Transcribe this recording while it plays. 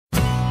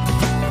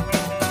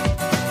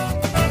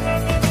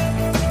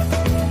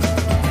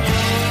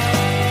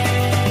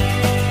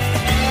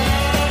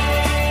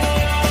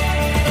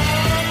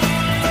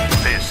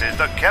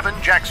Kevin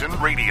Jackson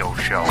Radio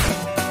Show.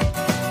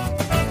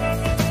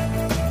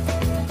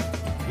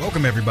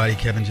 Welcome, everybody.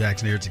 Kevin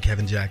Jackson here. It's the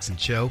Kevin Jackson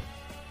Show.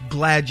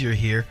 Glad you're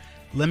here.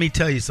 Let me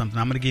tell you something.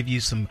 I'm going to give you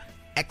some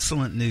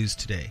excellent news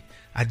today.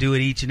 I do it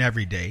each and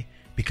every day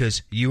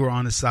because you are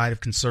on the side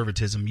of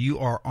conservatism. You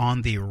are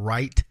on the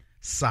right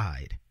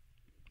side.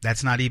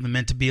 That's not even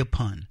meant to be a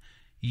pun.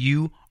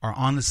 You are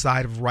on the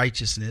side of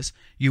righteousness.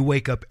 You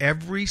wake up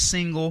every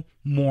single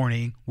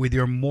morning with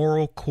your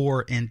moral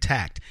core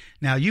intact.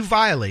 Now, you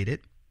violate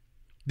it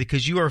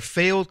because you are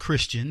failed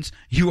Christians.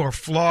 You are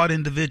flawed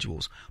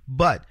individuals.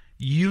 But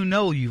you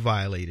know you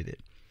violated it.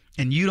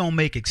 And you don't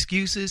make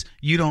excuses.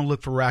 You don't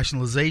look for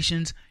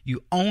rationalizations.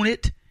 You own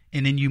it,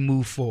 and then you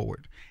move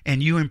forward.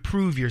 And you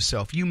improve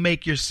yourself. You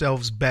make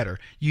yourselves better.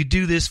 You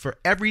do this for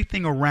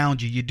everything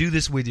around you. You do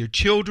this with your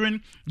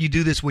children. You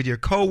do this with your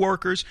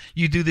coworkers.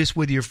 You do this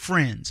with your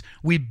friends.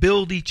 We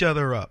build each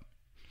other up.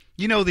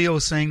 You know the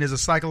old saying, there's a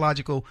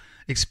psychological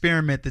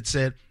experiment that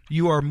said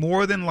you are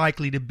more than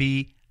likely to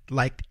be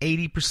like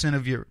 80%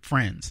 of your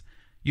friends.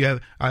 You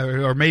have,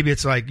 or maybe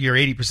it's like you're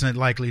 80%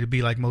 likely to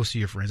be like most of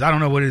your friends. I don't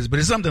know what it is, but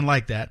it's something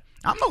like that.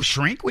 I'm no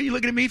shrink. What are you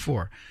looking at me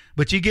for?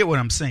 But you get what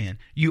I'm saying.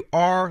 You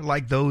are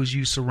like those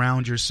you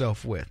surround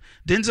yourself with.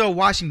 Denzel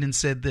Washington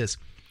said this: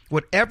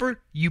 whatever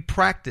you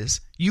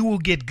practice, you will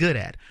get good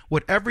at.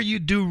 Whatever you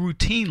do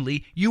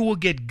routinely, you will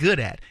get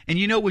good at. And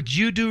you know what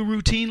you do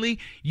routinely?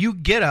 You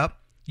get up,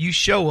 you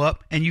show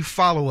up, and you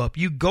follow up.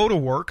 You go to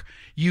work,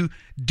 you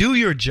do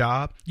your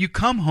job, you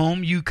come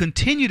home, you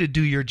continue to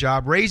do your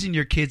job, raising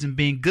your kids and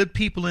being good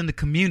people in the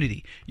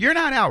community. You're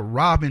not out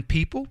robbing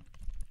people.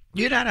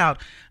 You're not out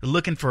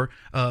looking for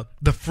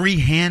the free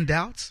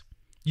handouts.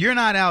 You're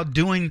not out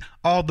doing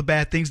all the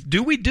bad things.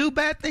 Do we do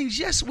bad things?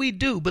 Yes, we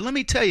do. But let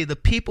me tell you, the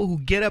people who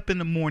get up in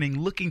the morning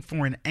looking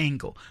for an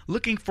angle,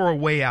 looking for a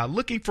way out,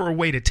 looking for a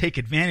way to take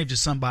advantage of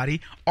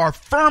somebody are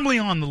firmly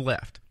on the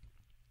left.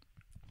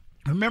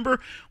 Remember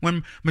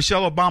when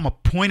Michelle Obama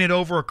pointed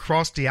over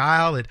across the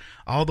aisle at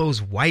all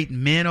those white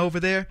men over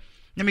there?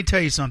 Let me tell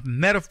you something.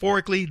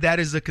 Metaphorically, that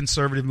is the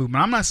conservative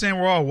movement. I'm not saying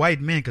we're all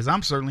white men, because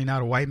I'm certainly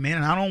not a white man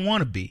and I don't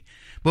want to be.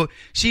 But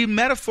she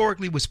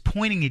metaphorically was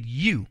pointing at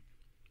you.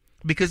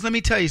 Because let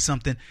me tell you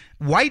something.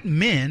 White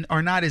men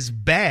are not as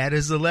bad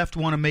as the left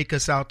want to make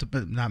us out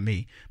to, not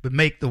me, but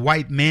make the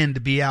white men to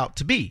be out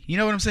to be. You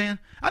know what I'm saying?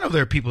 I know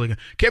there are people that go,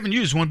 Kevin,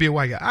 you just want to be a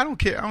white guy. I don't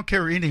care. I don't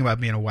care anything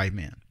about being a white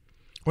man.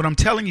 What I'm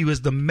telling you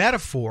is the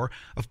metaphor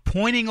of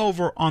pointing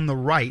over on the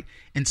right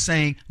and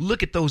saying,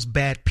 look at those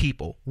bad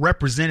people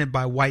represented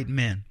by white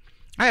men.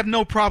 I have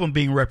no problem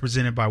being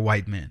represented by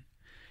white men.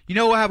 You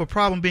know what I have a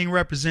problem being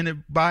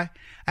represented by?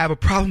 I have a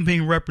problem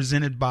being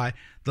represented by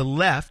the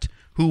left,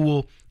 who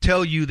will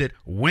tell you that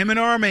women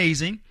are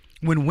amazing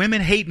when women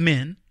hate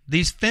men.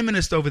 These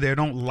feminists over there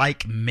don't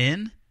like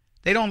men.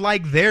 They don't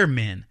like their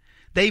men.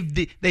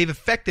 They've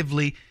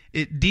effectively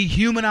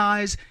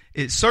dehumanized.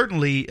 It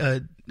certainly,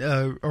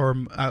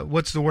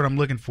 what's the word I'm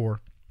looking for?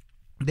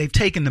 They've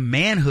taken the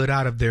manhood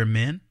out of their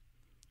men.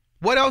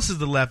 What else has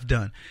the left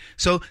done?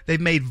 So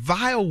they've made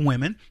vile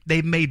women.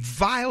 They've made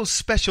vile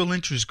special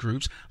interest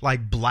groups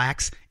like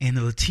blacks and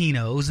the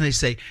Latinos. And they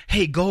say,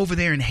 hey, go over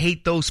there and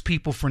hate those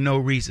people for no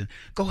reason.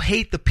 Go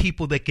hate the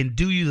people that can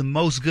do you the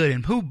most good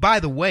and who, by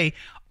the way,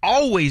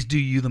 always do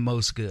you the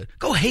most good.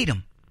 Go hate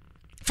them.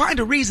 Find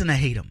a reason to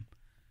hate them.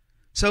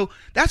 So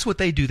that's what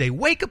they do. They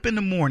wake up in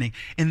the morning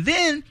and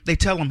then they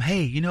tell them,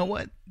 hey, you know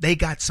what? They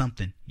got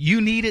something.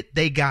 You need it.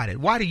 They got it.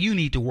 Why do you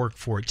need to work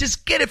for it?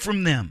 Just get it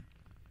from them.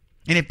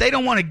 And if they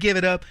don't want to give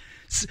it up,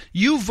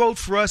 you vote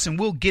for us and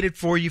we'll get it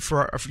for you.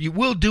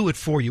 We'll do it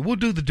for you. We'll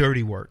do the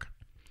dirty work.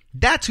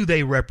 That's who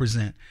they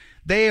represent.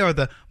 They are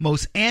the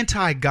most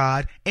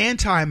anti-God,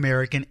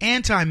 anti-American,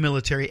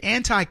 anti-military,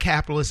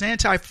 anti-capitalist,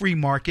 anti-free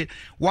market.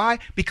 Why?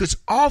 Because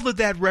all of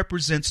that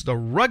represents the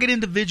rugged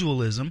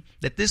individualism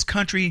that this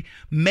country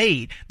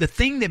made. The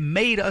thing that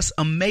made us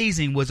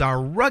amazing was our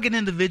rugged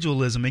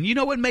individualism. And you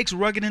know what makes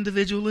rugged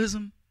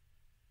individualism?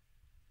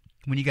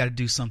 When you got to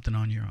do something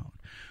on your own.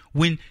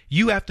 When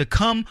you have to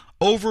come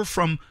over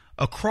from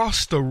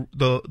across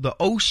the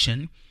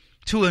ocean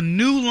to a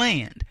new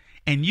land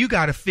and you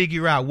got to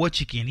figure out what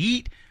you can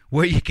eat,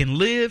 where you can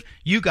live.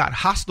 You got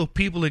hostile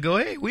people that go,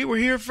 hey, we were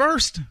here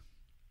first.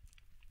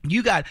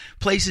 You got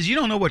places you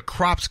don't know what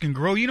crops can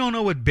grow. You don't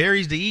know what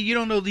berries to eat. You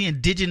don't know the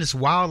indigenous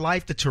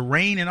wildlife, the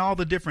terrain, and all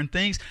the different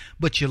things,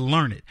 but you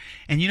learn it.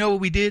 And you know what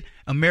we did?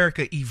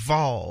 America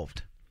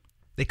evolved.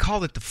 They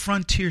call it the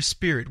frontier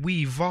spirit.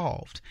 We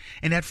evolved.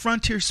 And that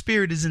frontier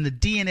spirit is in the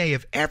DNA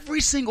of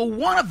every single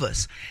one of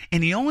us.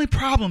 And the only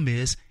problem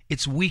is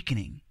it's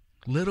weakening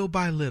little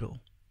by little.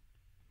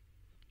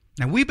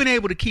 Now, we've been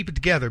able to keep it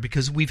together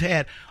because we've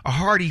had a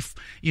hardy,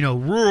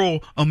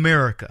 rural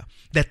America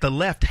that the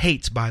left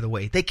hates, by the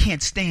way. They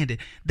can't stand it.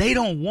 They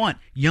don't want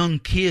young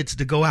kids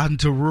to go out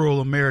into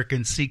rural America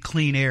and see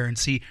clean air and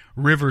see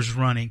rivers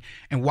running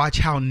and watch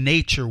how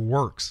nature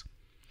works.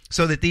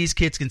 so that these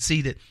kids can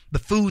see that the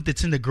food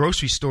that's in the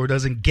grocery store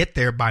doesn't get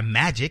there by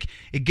magic.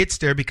 It gets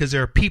there because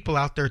there are people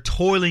out there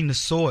toiling the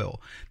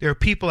soil. There are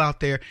people out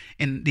there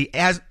in the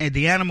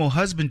animal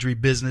husbandry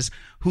business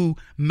who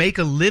make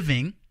a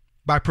living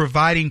by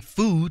providing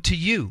food to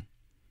you.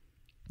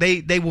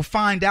 They will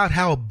find out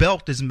how a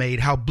belt is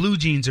made, how blue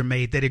jeans are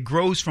made, that it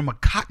grows from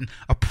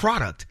a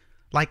product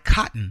like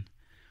cotton.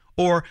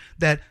 Or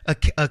that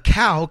a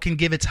cow can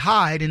give its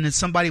hide and then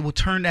somebody will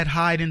turn that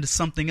hide into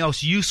something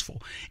else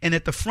useful. And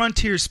that the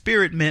frontier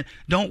spirit meant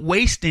don't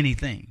waste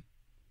anything.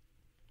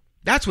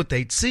 That's what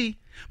they'd see.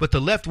 But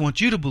the left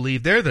wants you to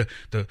believe they're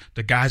the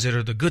guys that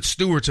are the good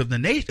stewards of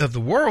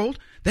the world.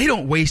 They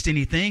don't waste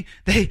anything.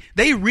 They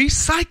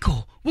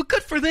recycle. Well,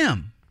 good for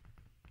them.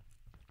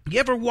 You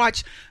ever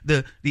watch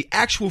the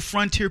actual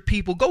frontier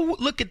people? Go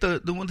look at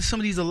some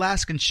of these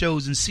Alaskan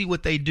shows and see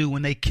what they do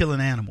when they kill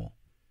an animal.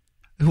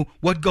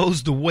 What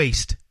goes to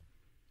waste?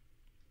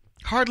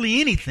 Hardly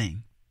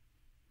anything.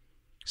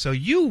 So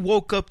you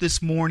woke up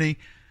this morning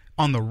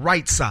on the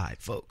right side,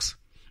 folks.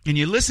 And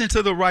you're listening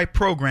to the right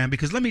program,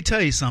 because let me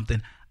tell you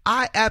something.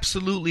 I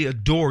absolutely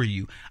adore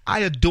you. I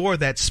adore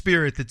that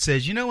spirit that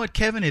says, you know what,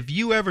 Kevin, if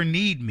you ever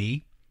need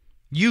me,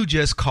 you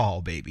just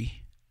call,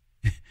 baby.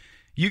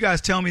 You guys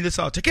tell me this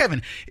all the time.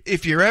 Kevin,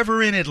 if you're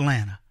ever in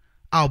Atlanta,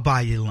 I'll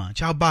buy you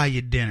lunch. I'll buy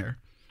you dinner.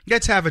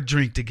 Let's have a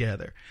drink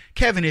together.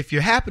 Kevin, if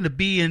you happen to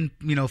be in,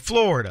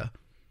 Florida,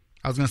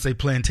 I was going to say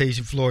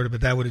Plantation, Florida,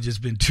 but that would have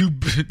just been too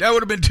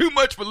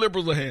much for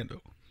liberals to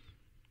handle.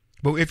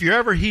 But if you're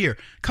ever here,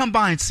 come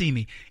by and see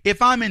me.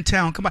 If I'm in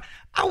town, come by.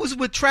 I was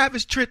with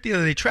Travis Tritt the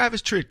other day.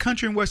 Travis Tritt,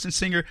 country and western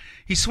singer.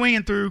 He's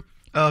swinging through,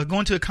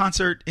 going to a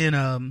concert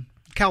in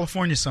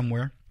California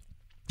somewhere.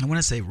 I want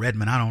to say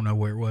Redmond. I don't know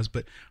where it was,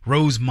 but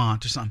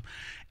Rosemont or something.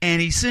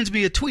 And he sends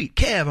me a tweet.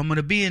 Kev, I'm going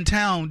to be in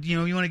town. You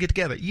want to get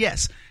together?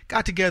 Yes.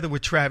 Got together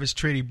with Travis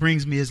Tritt. He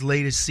brings me his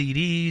latest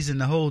CDs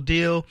and the whole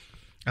deal.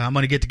 I'm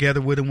going to get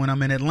together with him when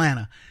I'm in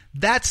Atlanta.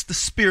 That's the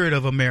spirit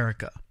of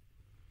America.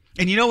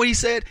 And you know what he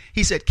said?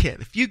 He said,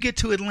 Kev, if you get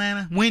to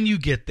Atlanta, when you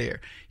get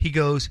there, he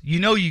goes, you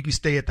can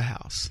stay at the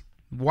house.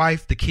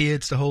 Wife, the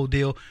kids, the whole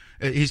deal.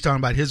 He's talking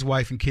about his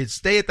wife and kids.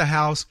 Stay at the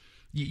house.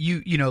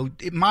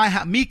 My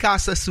house, mi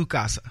casa, su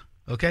casa.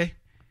 Okay?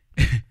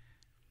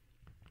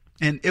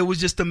 And it was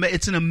just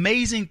it's an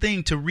amazing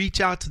thing to reach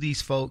out to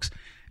these folks.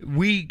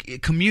 We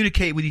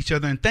communicate with each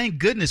other, and thank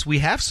goodness we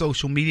have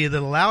social media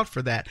that allowed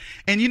for that.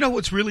 And you know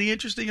what's really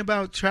interesting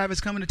about Travis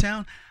coming to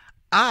town?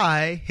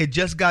 I had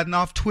just gotten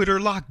off Twitter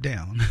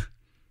lockdown.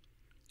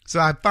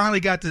 So I finally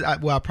got to, I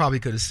probably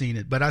could have seen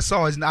it, but I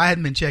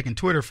hadn't been checking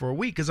Twitter for a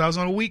week because I was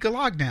on a week of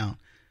lockdown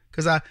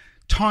because I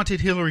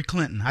taunted Hillary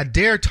Clinton. I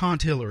dare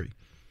taunt Hillary.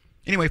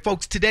 Anyway,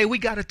 folks, today we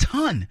got a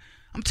ton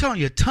of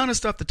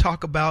stuff to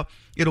talk about.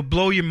 It'll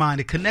blow your mind.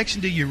 A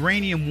connection to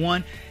Uranium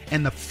One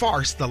and the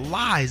farce, the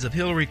lies of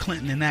Hillary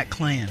Clinton and that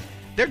Klan.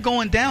 They're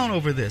going down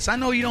over this. I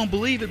know you don't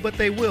believe it, but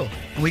they will.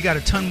 And we got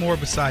a ton more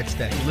besides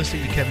that. You're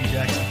listening to Kevin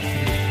Jackson.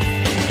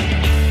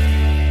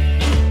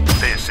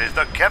 This is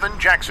the Kevin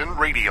Jackson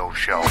Radio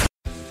Show.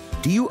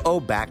 Do you owe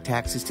back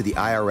taxes to the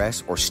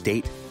IRS or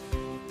state?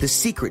 The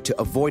secret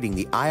to avoiding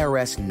the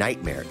IRS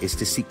nightmare is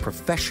to seek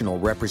professional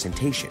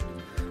representation.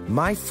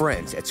 My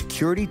friends at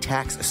Security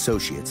Tax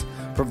Associates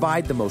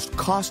provide the most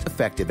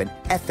cost-effective and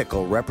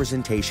ethical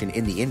representation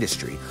in the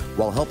industry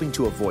while helping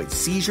to avoid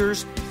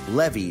seizures,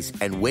 levies,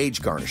 and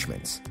wage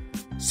garnishments.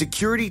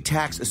 Security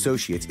Tax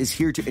Associates is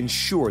here to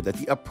ensure that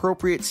the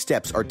appropriate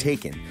steps are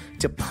taken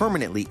to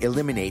permanently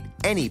eliminate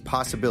any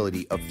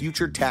possibility of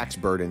future tax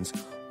burdens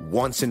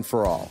once and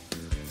for all.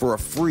 For a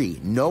free,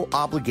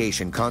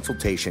 no-obligation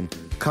consultation,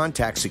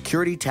 contact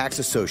Security Tax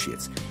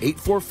Associates,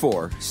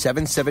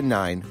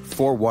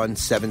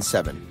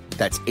 844-779-4177.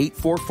 That's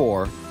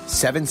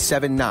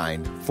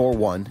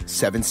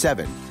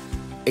 844-779-4177.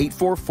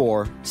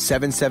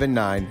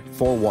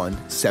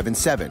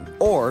 844-779-4177.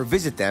 Or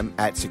visit them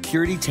at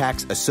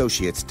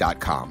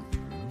securitytaxassociates.com.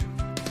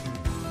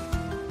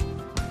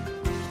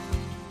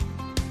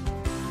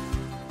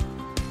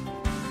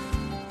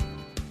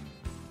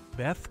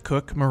 Beth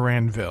Cook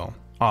Moranville,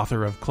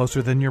 author of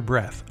Closer Than Your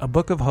Breath, a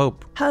book of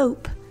hope.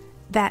 Hope,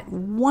 that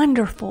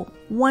wonderful,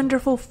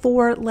 wonderful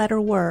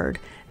four-letter word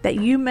that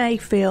you may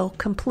feel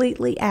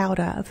completely out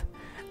of.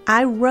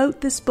 I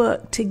wrote this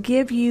book to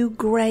give you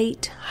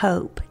great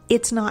hope.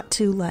 It's not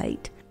too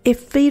late. If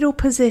fetal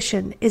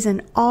position is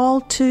an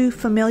all too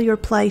familiar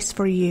place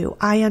for you,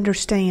 I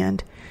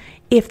understand.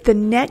 If the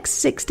next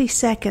 60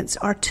 seconds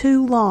are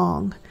too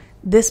long,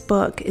 this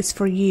book is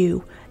for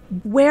you.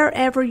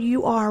 Wherever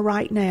you are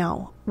right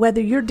now,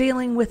 whether you're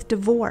dealing with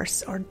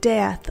divorce or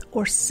death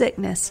or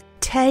sickness,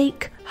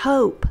 take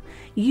hope.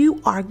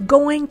 You are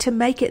going to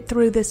make it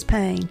through this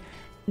pain.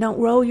 Don't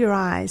roll your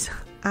eyes.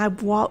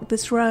 I've walked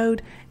this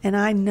road and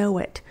I know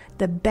it.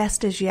 The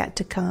best is yet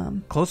to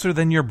come. Closer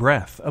Than Your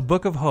Breath, a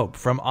book of hope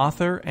from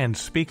author and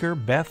speaker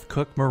Beth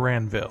Cook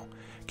Moranville.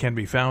 Can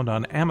be found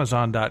on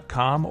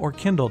Amazon.com or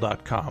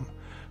Kindle.com.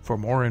 For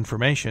more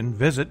information,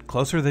 visit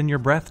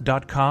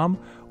closerthanyourBreath.com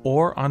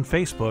or on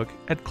Facebook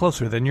at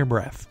Closer Than Your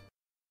Breath.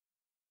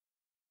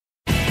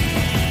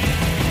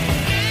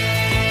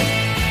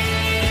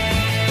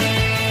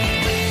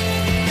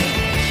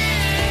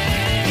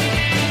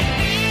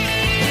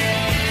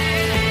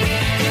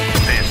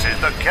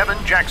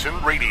 Jackson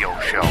Radio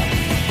Show.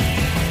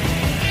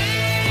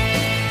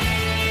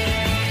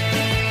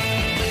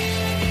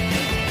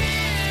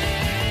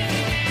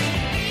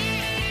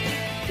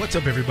 What's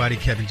up, everybody?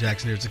 Kevin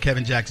Jackson here. It's the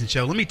Kevin Jackson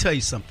Show. Let me tell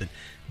you something.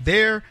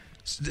 There,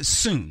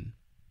 soon,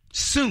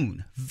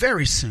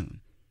 very soon,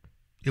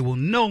 it will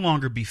no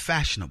longer be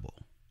fashionable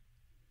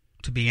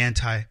to be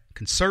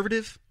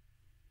anti-conservative,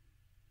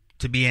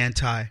 to be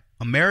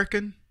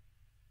anti-American,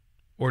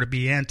 or to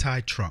be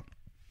anti-Trump.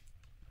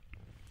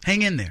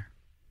 Hang in there.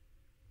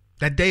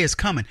 That day is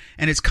coming,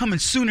 and it's coming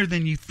sooner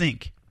than you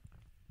think.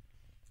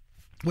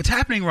 What's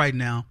happening right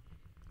now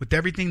with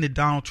everything that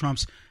Donald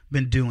Trump's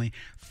been doing,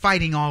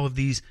 fighting all of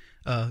these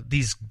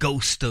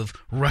ghosts of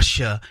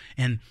Russia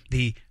and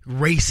the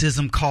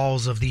racism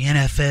calls of the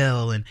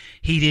NFL, and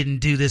he didn't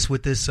do this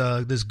with this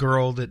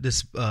girl, that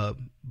this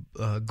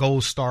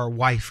gold star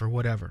wife or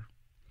whatever.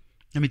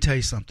 Let me tell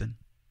you something.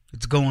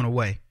 It's going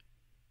away.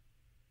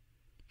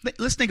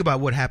 Let's think about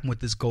what happened with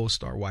this gold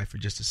star wife for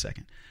just a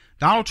second.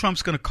 Donald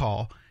Trump's going to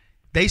call.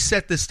 They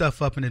set this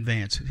stuff up in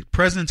advance. The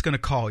president's going to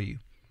call you.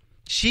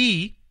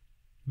 She,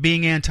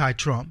 being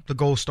anti-Trump, the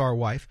gold star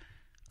wife,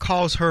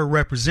 calls her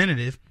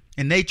representative,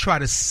 and they try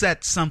to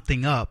set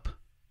something up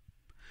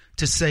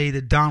to say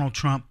that Donald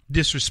Trump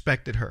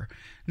disrespected her.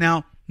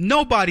 Now,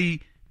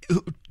 nobody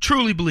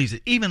truly believes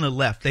it. Even the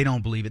left, they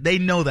don't believe it. They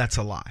know that's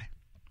a lie.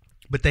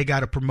 But they got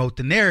to promote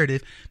the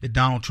narrative that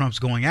Donald Trump's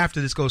going after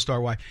this gold star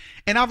wife.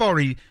 And I've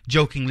already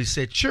jokingly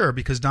said, sure,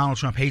 because Donald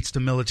Trump hates the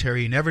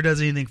military. He never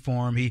does anything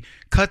for them. He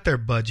cut their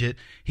budget.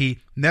 He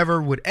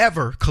never would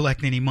ever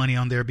collect any money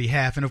on their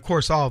behalf. And, of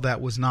course, all of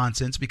that was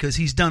nonsense because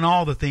he's done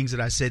all the things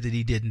that I said that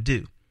he didn't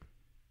do.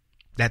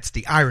 That's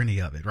the irony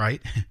of it, right?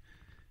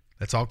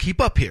 Let's all keep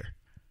up here.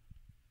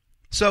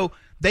 So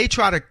they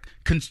try to,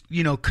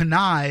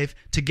 connive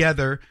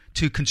together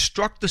to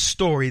construct the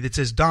story that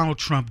says Donald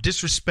Trump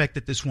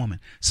disrespected this woman,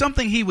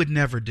 something he would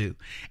never do.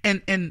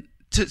 And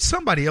to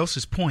somebody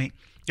else's point,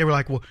 they were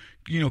like, well,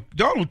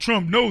 Donald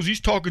Trump knows he's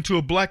talking to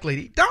a black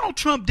lady. Donald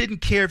Trump didn't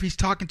care if he's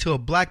talking to a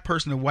black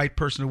person, a white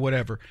person, or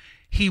whatever.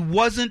 He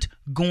wasn't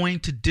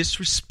going to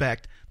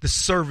disrespect the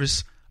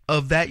service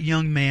of that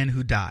young man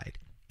who died.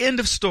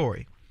 End of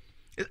story.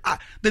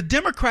 The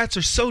Democrats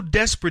are so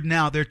desperate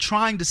now, they're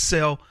trying to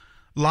sell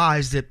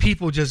lies that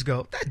people just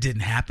go, that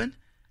didn't happen.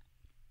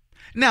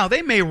 Now,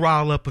 they may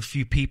rile up a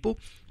few people,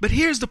 but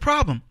here's the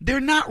problem. They're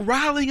not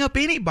riling up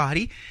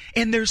anybody,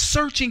 and they're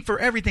searching for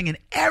everything, and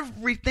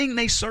everything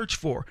they search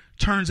for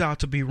turns out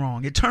to be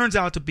wrong. It turns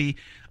out to be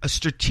a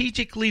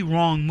strategically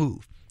wrong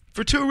move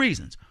for two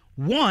reasons.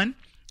 One,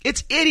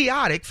 it's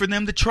idiotic for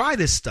them to try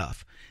this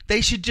stuff.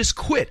 They should just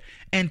quit.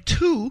 And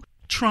two,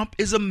 Trump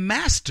is a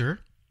master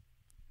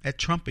at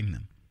trumping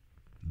them,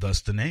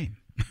 thus the name.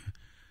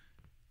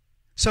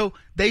 So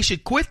they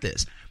should quit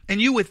this. And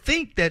you would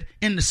think that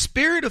in the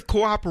spirit of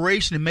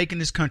cooperation and making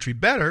this country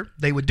better,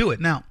 they would do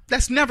it. Now,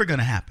 that's never going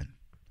to happen.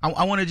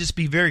 I want to just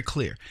be very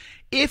clear.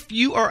 If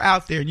you are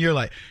out there and you're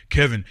like,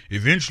 Kevin,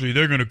 eventually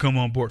they're going to come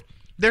on board.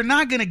 They're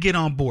not going to get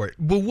on board.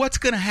 But what's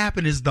going to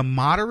happen is the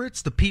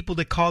moderates, the people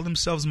that call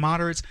themselves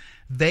moderates,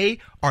 they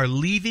are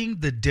leaving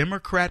the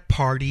Democrat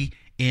Party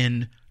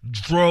in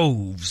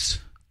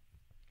droves.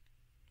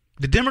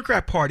 The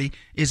Democrat Party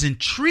is in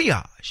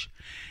triage.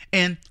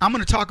 And I'm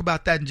going to talk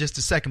about that in just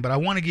a second, but I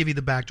want to give you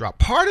the backdrop.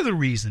 Part of the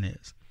reason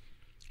is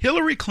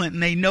Hillary Clinton,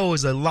 they know,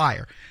 is a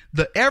liar.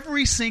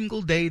 Every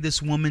single day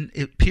this woman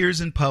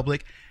appears in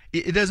public,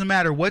 it doesn't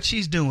matter what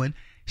she's doing,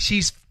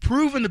 she's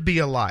proven to be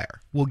a liar.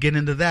 We'll get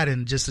into that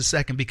in just a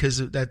second because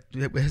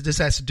this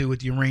has to do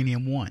with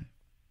Uranium One.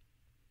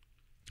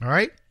 All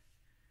right?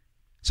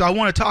 So I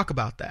want to talk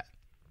about that.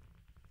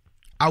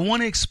 I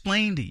want to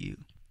explain to you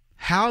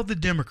how the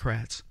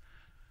Democrats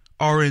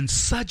are in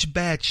such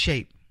bad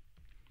shape,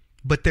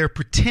 but they're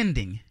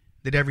pretending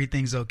that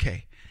everything's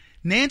okay.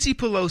 Nancy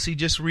Pelosi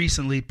just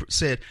recently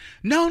said,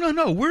 no,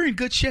 we're in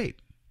good shape.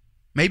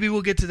 Maybe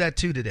we'll get to that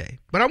too today.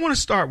 But I want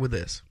to start with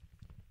this.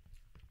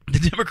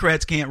 The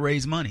Democrats can't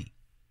raise money.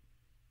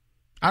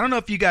 I don't know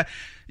if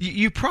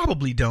you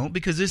probably don't,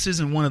 because this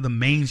isn't one of the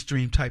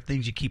mainstream type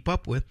things you keep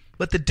up with,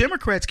 but the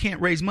Democrats can't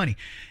raise money.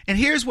 And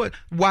here's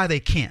why they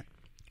can't.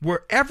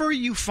 Wherever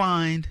you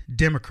find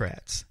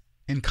Democrats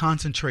in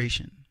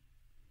concentration,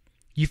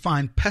 you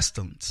find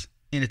pestilence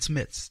in its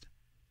midst.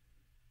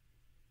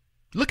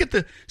 Look at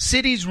the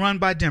cities run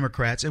by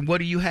Democrats, and what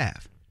do you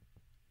have?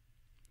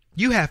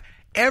 You have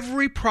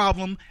every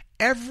problem,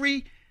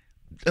 every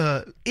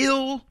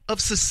ill of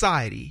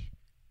society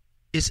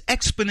is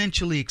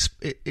exponentially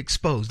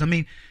exposed. I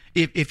mean,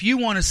 if you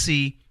want to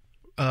see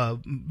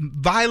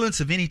violence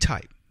of any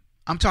type,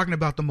 I'm talking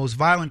about the most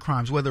violent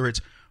crimes, whether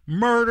it's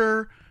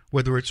murder,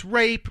 whether it's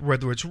rape,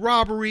 whether it's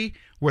robbery,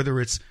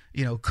 whether it's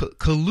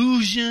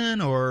collusion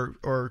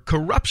or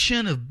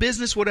corruption of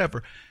business,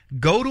 whatever.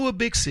 Go to a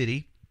big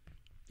city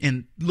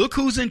and look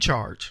who's in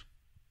charge.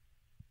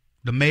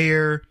 The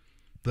mayor,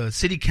 the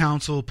city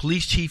council,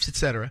 police chiefs,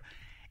 etc.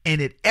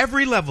 And at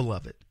every level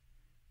of it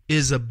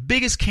is the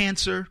biggest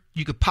cancer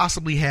you could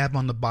possibly have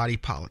on the body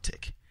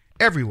politic.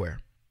 Everywhere.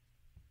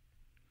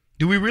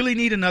 Do we really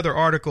need another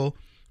article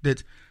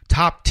that's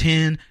top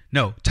 10,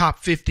 no, top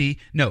 50,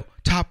 no,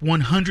 top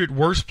 100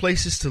 worst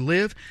places to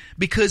live?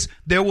 Because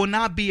there will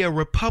not be a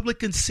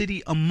Republican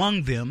city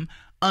among them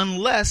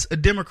unless a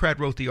Democrat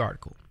wrote the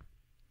article.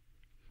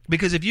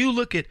 Because if you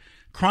look at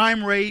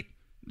crime rate,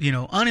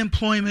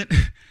 unemployment,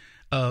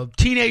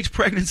 teenage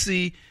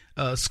pregnancy,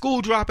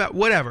 school dropout,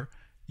 whatever,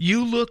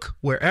 you look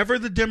wherever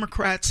the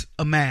Democrats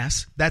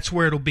amass, that's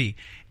where it'll be.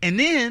 And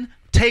then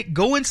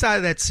go inside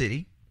of that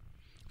city,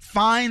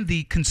 find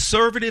the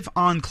conservative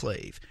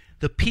enclave,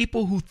 the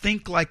people who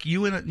think like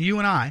you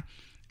and I,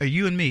 or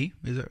you and me.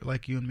 Is it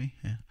like you and me?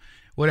 Yeah.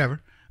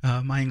 Whatever.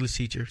 My English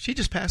teacher, she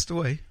just passed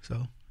away,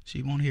 so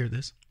she won't hear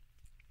this.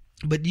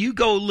 But you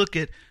go look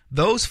at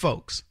those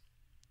folks.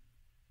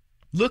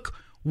 Look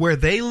where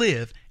they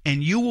live,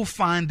 and you will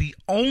find the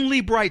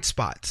only bright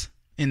spots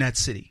in that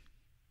city.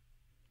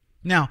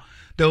 Now,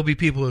 there'll be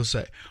people who'll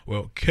say,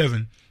 well,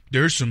 Kevin,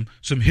 there's some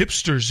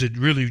hipsters that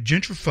really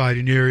gentrified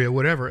an area,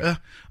 whatever.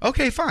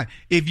 Okay, fine.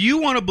 If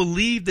you want to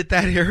believe that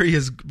area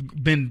has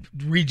been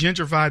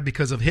re-gentrified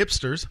because of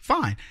hipsters,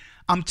 fine.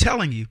 I'm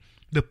telling you,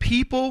 the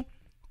people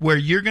where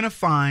you're going to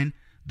find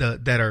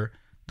that are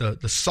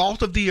the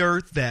salt of the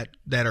earth, that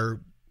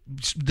are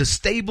the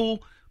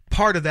stable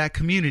part of that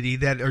community,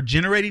 that are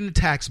generating the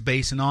tax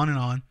base and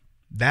on,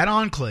 that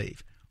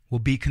enclave will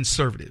be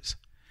conservatives.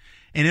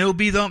 And it'll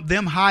be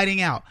them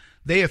hiding out.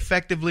 They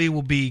effectively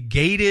will be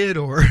gated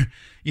or,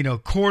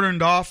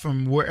 cordoned off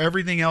from where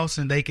everything else,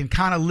 and they can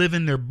kind of live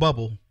in their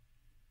bubble.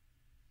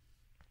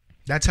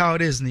 That's how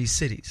it is in these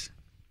cities.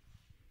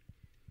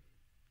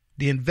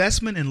 The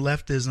investment in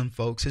leftism,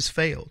 folks, has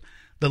failed.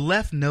 The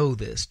left know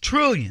this.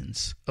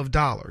 Trillions of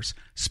dollars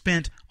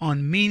spent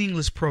on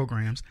meaningless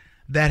programs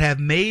that have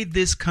made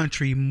this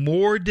country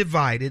more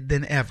divided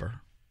than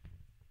ever.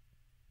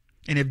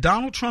 And if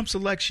Donald Trump's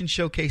election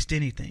showcased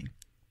anything,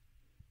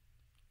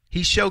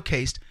 he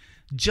showcased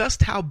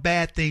just how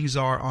bad things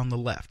are on the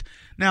left.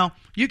 Now,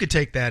 you could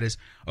take that as,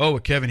 oh,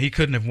 Kevin, he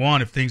couldn't have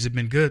won if things had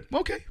been good.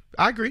 Okay,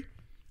 I agree.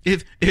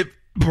 If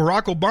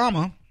Barack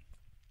Obama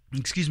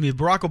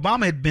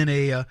had been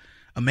a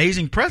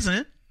amazing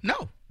president,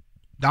 no,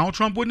 Donald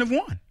Trump wouldn't have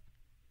won.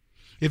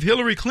 If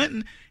Hillary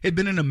Clinton had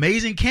been an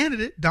amazing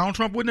candidate, Donald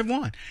Trump wouldn't have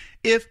won.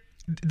 If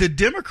the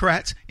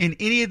Democrats in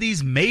any of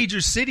these major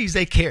cities,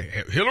 they care.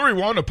 Hillary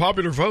won the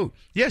popular vote.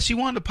 Yes, she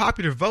won the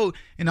popular vote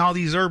in all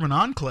these urban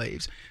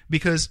enclaves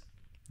because,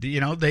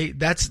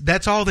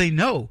 that's all they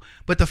know.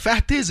 But the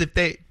fact is,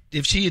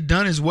 if she had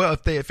done as well,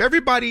 if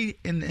everybody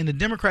in the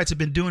Democrats had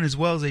been doing as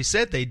well as they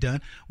said they'd done,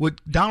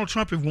 would Donald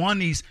Trump have won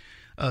these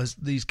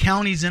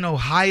counties in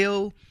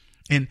Ohio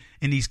and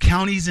these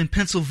counties in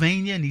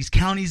Pennsylvania and these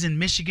counties in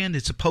Michigan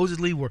that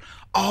supposedly were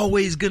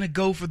always going to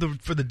go for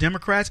the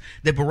Democrats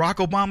that Barack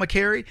Obama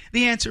carried?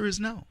 The answer is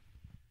no.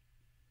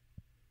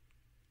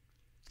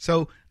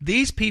 So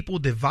these people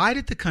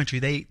divided the country.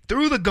 They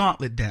threw the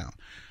gauntlet down.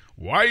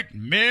 White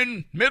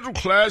men, middle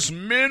class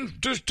men,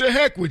 just to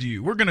heck with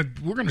you. We're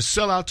gonna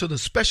sell out to the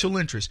special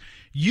interests.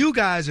 You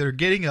guys that are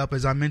getting up,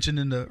 as I mentioned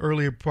in the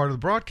earlier part of the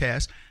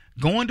broadcast,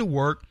 going to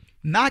work,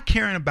 not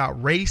caring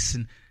about race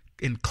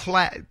and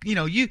class.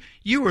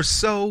 You are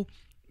so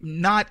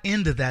not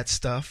into that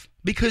stuff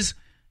because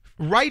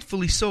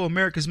rightfully so,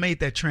 America's made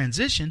that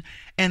transition,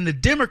 and the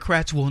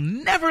Democrats will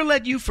never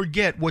let you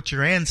forget what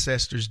your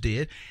ancestors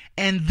did.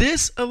 And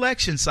this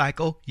election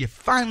cycle, you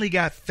finally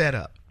got fed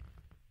up.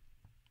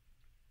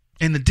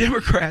 And the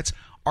Democrats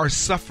are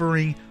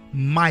suffering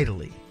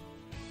mightily.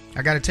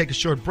 I got to take a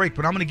short break,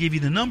 but I'm going to give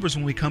you the numbers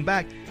when we come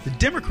back. The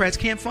Democrats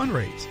can't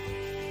fundraise.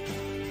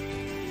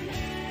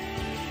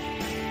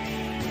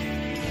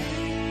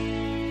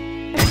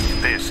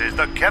 This is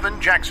the Kevin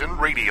Jackson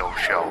Radio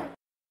Show.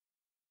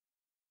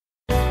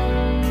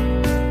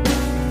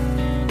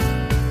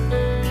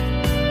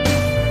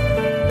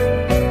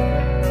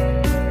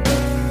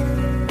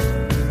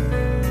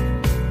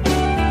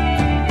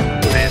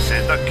 This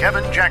is the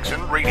Kevin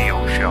Jackson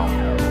Radio Show.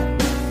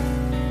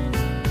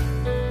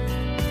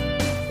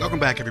 Welcome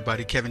back,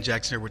 everybody. Kevin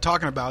Jackson here. We're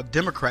talking about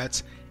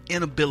Democrats'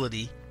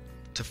 inability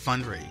to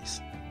fundraise.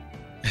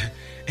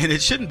 And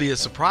it shouldn't be a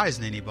surprise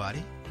to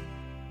anybody.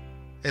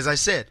 As I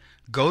said,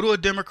 go to a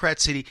Democrat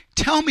city.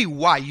 Tell me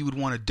why you would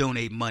want to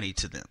donate money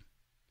to them.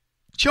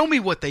 Show me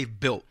what they've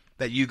built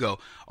that you go,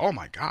 oh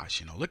my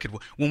gosh, look at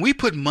when we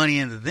put money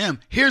into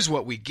them, here's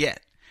what we get.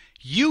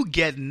 You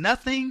get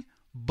nothing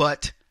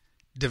but,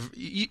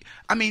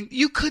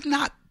 you could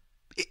not,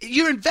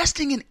 you're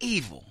investing in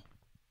evil.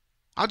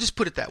 I'll just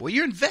put it that way.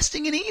 You're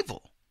investing in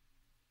evil.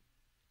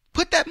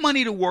 Put that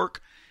money to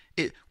work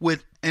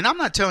and I'm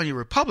not telling you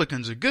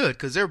Republicans are good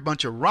because they're a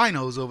bunch of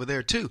rhinos over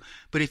there too.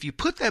 But if you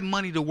put that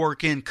money to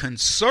work in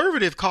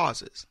conservative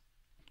causes,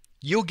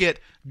 you'll get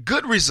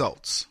good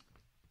results.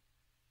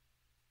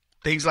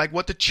 Things like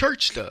what the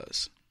church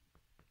does.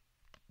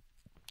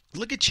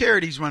 Look at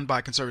charities run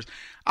by conservatives.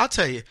 I'll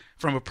tell you,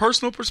 from a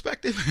personal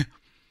perspective,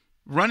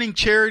 running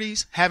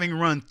charities, having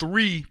run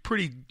 3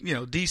 pretty,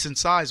 decent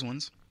sized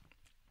ones,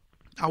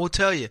 I will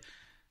tell you,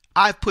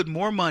 I've put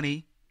more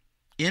money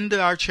into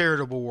our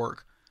charitable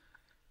work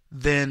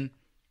then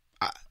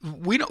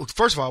we don't.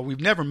 First of all,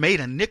 we've never made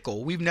a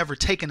nickel. We've never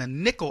taken a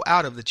nickel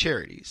out of the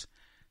charities,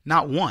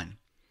 not one.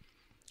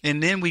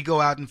 And then we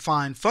go out and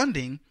find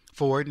funding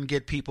for it and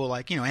get people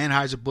like,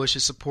 Anheuser-Busch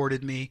has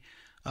supported me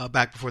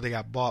back before they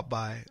got bought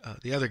by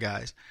the other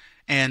guys.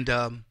 And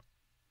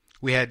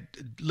we had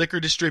liquor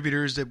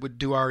distributors that would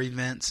do our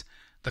events.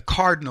 The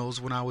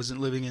Cardinals, when I was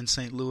living in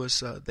St.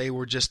 Louis, they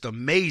were just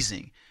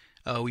amazing.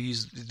 We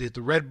used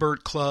the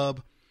Redbird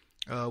Club.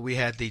 We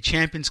had the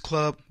Champions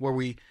Club where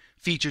we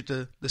featured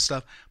the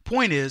stuff.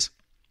 Point is,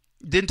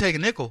 didn't take a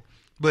nickel.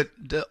 But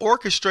the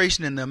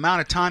orchestration and the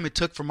amount of time it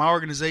took from our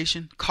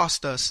organization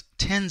cost us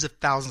tens of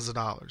thousands of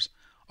dollars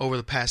over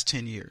the past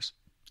 10 years.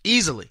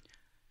 Easily.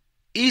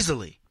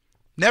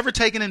 Never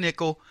taken a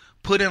nickel,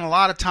 put in a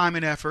lot of time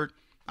and effort.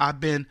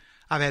 I've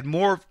had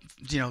more,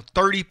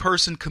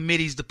 30-person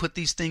committees to put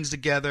these things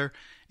together.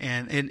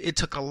 And it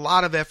took a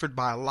lot of effort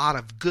by a lot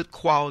of good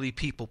quality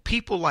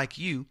people like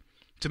you,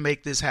 to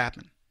make this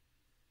happen.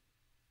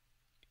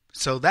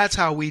 So that's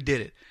how we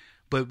did it.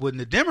 But when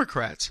the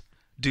Democrats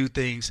do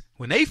things,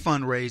 when they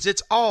fundraise,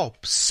 it's all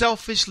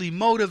selfishly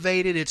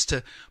motivated. It's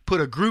to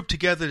put a group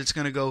together that's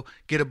going to go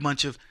get a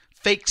bunch of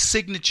fake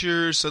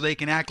signatures so they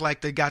can act like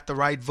they got the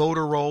right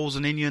voter rolls,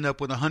 and then you end up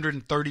with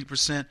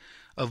 130%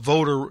 of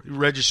voter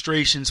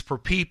registrations per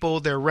people.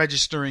 They're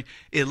registering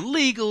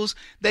illegals.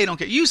 They don't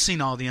care. You've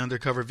seen all the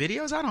undercover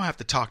videos. I don't have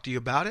to talk to you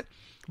about it.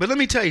 But let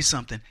me tell you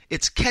something.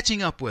 It's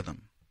catching up with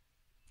them.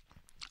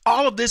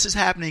 All of this is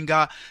happening,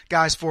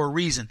 guys, for a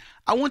reason.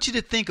 I want you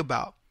to think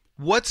about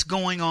what's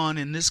going on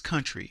in this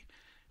country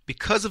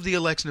because of the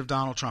election of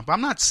Donald Trump.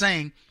 I'm not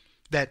saying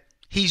that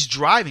he's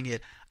driving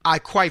it. I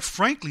quite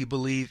frankly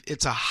believe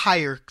it's a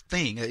higher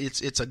thing.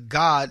 It's a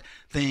God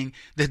thing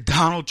that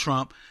Donald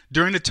Trump,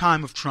 during the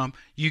time of Trump,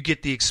 you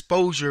get the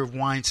exposure of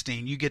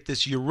Weinstein. You get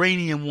this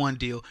Uranium One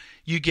deal.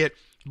 You get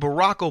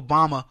Barack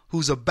Obama,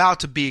 who's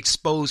about to be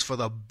exposed for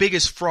the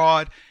biggest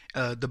fraud.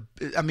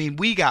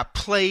 We got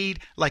played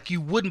like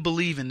you wouldn't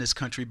believe in this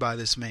country by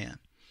this man.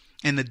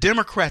 And the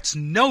Democrats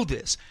know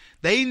this.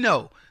 They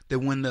know that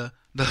when the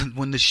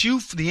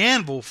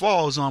anvil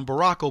falls on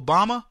Barack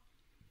Obama,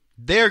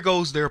 there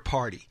goes their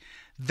party.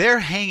 They're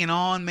hanging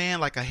on, man,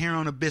 like a hair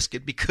on a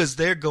biscuit, because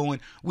they're going,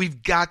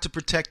 we've got to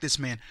protect this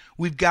man.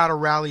 We've got to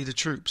rally the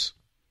troops.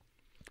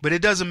 But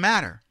it doesn't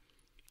matter,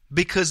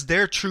 because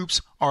their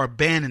troops are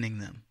abandoning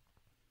them.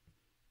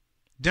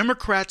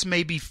 Democrats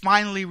may be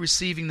finally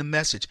receiving the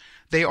message.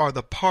 They are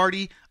the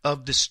party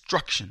of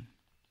destruction.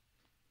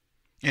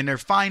 And their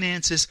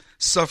finances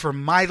suffer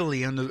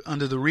mightily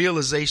under the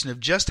realization of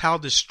just how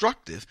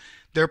destructive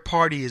their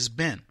party has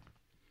been.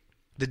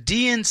 The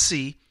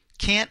DNC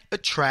can't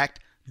attract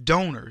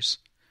donors.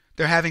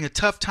 They're having a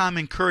tough time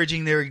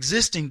encouraging their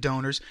existing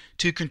donors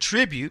to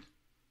contribute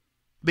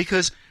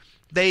because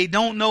they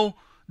don't know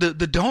the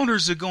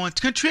donors are going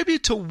to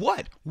contribute to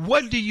what?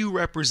 What do you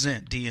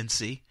represent,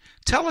 DNC?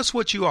 Tell us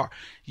what you are.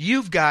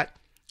 You've got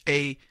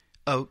a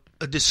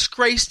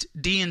disgraced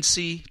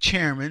DNC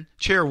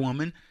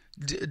chairwoman,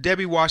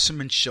 Debbie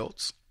Wasserman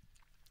Schultz,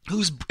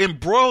 who's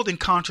embroiled in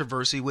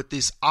controversy with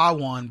these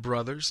Awan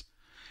brothers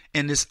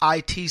and this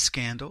IT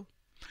scandal.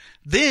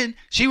 Then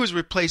she was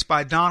replaced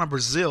by Donna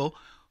Brazile,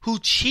 who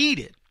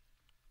cheated.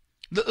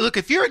 Look,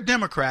 if you're a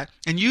Democrat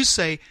and you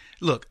say,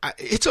 look,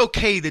 it's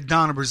okay that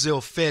Donna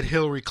Brazile fed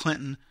Hillary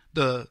Clinton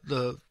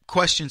the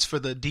questions for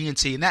the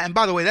DNC, and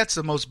by the way, that's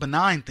the most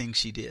benign thing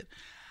she did.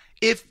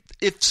 If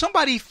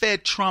somebody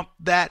fed Trump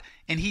that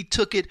and he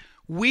took it,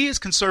 we as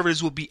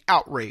conservatives would be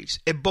outraged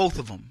at both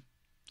of them.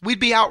 We'd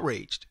be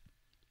outraged.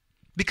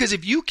 Because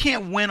if you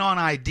can't win on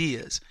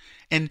ideas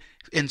and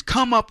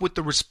come up with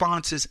the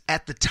responses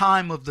at the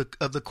time of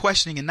the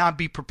questioning and not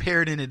be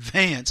prepared in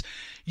advance,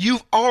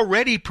 you've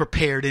already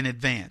prepared in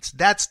advance.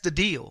 That's the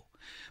deal.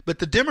 But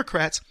the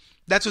Democrats,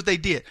 that's what they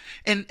did.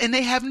 And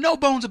they have no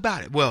bones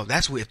about it. Well,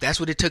 if that's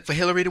what it took for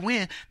Hillary to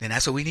win, then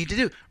that's what we need to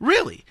do.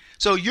 Really?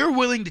 So you're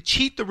willing to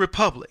cheat the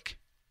Republic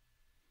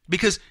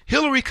because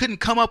Hillary couldn't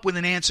come up with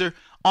an answer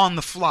on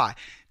the fly.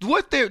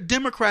 What the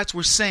Democrats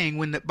were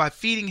saying by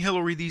feeding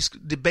Hillary these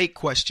debate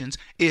questions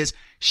is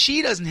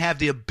she doesn't have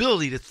the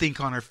ability to think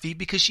on her feet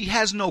because she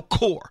has no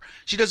core.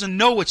 She doesn't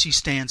know what she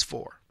stands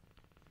for.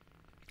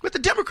 But the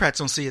Democrats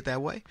don't see it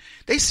that way.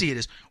 They see it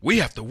as we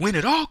have to win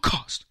at all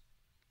costs.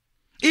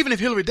 Even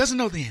if Hillary doesn't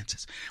know the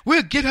answers,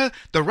 we'll get her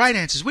the right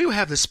answers. We will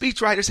have the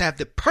speechwriters have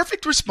the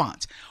perfect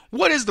response.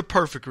 What is the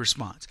perfect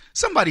response?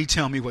 Somebody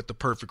tell me what the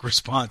perfect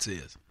response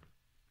is.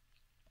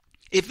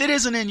 If it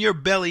isn't in your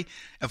belly,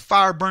 a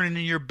fire burning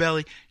in your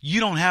belly, you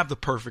don't have the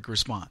perfect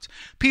response.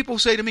 People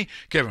say to me,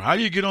 Kevin, how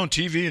do you get on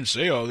TV and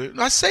say all this?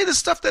 I say the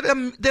stuff that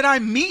I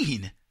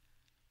mean.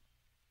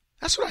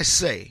 That's what I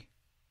say.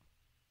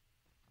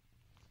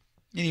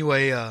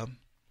 Anyway,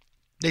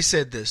 they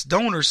said this.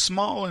 Donors,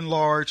 small and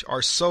large,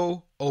 are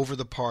so over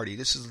the party.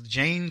 This is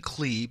Jane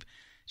Kleeb,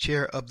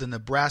 chair of the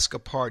Nebraska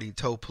Party,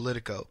 told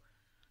Politico,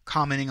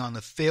 commenting on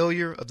the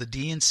failure of the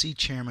DNC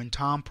chairman,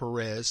 Tom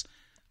Perez,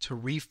 to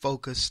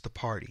refocus the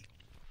party.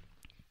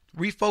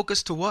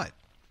 Refocus to what?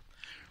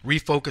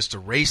 Refocus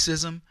to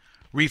racism,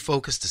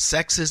 refocus to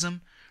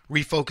sexism,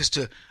 refocus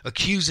to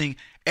accusing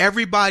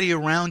everybody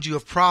around you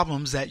of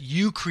problems that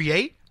you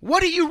create.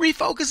 What are you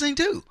refocusing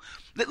to?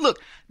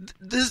 Look,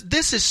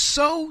 this is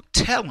so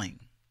telling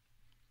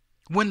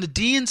when the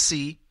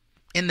DNC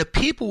and the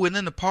people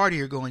within the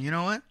party are going, you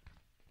know what?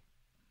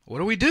 What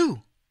do we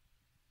do?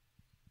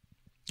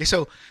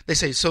 So they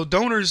say,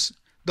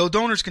 though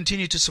donors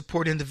continue to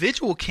support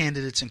individual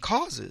candidates and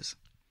causes,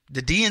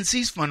 the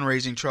DNC's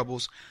fundraising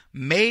troubles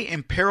may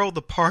imperil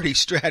the party's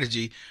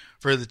strategy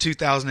for the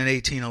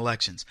 2018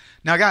 elections.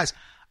 Now, guys,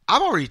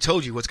 I've already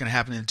told you what's going to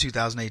happen in the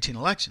 2018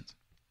 elections.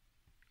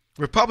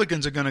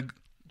 Republicans are going to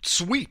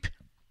sweep.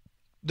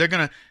 They're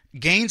going to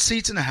gain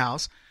seats in the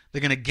House.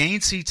 They're going to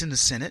gain seats in the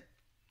Senate.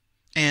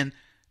 And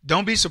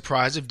don't be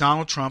surprised if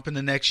Donald Trump in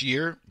the next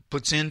year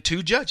puts in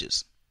 2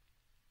 judges.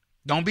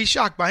 Don't be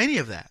shocked by any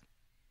of that.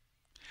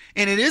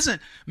 And it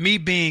isn't me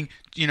being,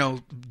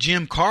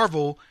 James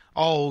Carville,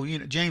 well, now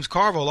that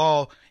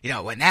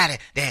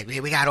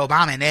we got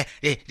Obama and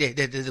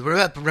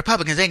the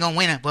Republicans ain't going to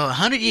win it for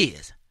 100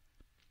 years.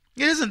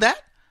 It isn't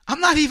that.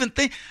 I'm not even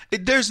thinking.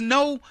 It isn't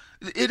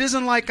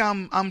like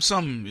I'm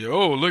some,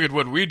 look at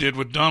what we did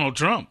with Donald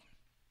Trump.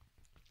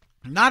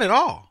 Not at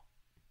all.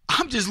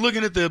 I'm just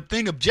looking at the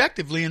thing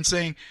objectively and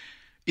saying,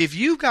 if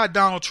you got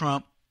Donald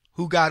Trump,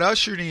 who got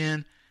ushered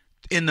in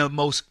the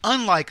most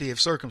unlikely of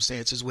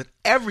circumstances with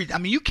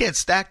you can't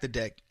stack the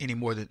deck any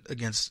more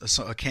against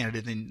a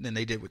candidate than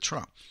they did with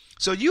Trump.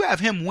 So you have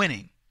him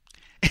winning,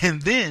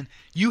 and then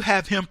you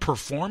have him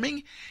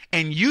performing,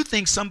 and you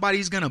think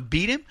somebody's going to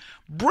beat him?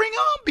 Bring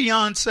on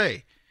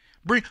Beyonce.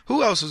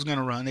 Who else was going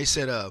to run? They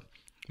said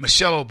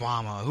Michelle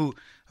Obama.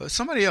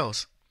 Somebody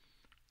else.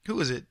 Who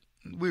was it?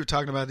 We were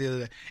talking about the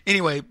other day.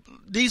 Anyway,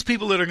 these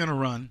people that are going to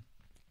run,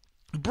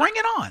 bring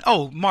it on.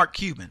 Oh, Mark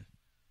Cuban.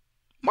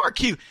 Mark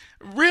Cuban.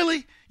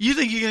 Really? You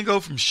think you're going to go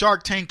from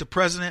Shark Tank to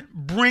president?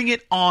 Bring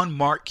it on,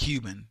 Mark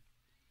Cuban.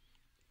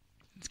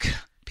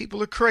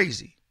 People are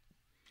crazy.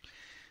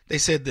 They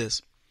said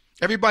this.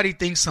 Everybody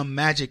thinks some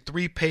magic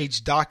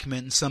 3-page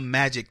document and some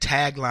magic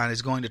tagline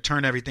is going to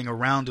turn everything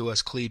around to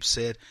us, Cleves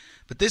said.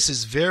 But this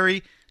is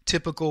very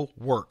typical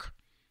work.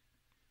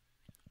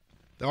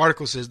 The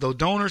article says, though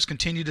donors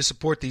continue to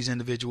support these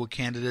individual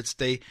candidates,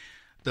 the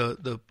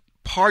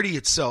party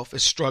itself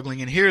is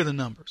struggling. And here are the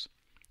numbers.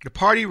 The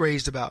party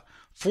raised about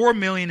 $4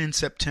 million in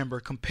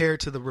September compared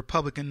to the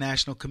Republican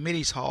National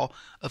Committee's haul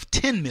of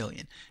 $10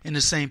 million in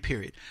the same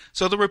period.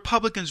 So the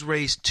Republicans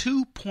raised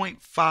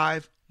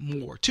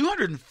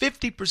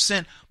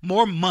 250%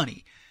 more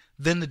money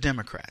than the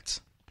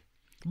Democrats.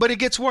 But it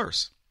gets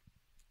worse.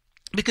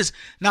 Because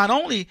not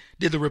only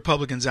did the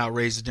Republicans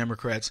outraise the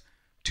Democrats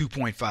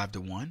 2.5 to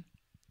 1,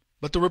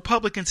 but the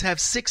Republicans have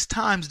 6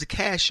 times the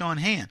cash on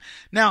hand.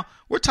 Now,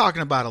 we're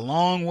talking about a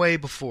long way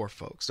before,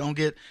 folks. Don't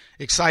get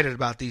excited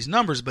about these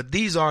numbers, but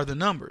these are the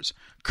numbers.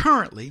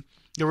 Currently,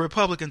 the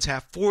Republicans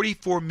have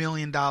 $44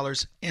 million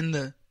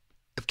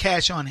of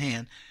cash on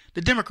hand.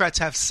 The Democrats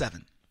have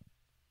 7.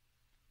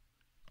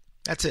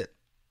 That's it.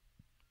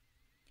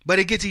 But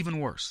it gets even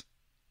worse.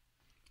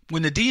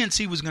 When the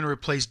DNC was going to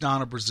replace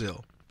Donna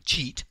Brazile,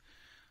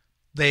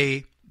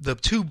 the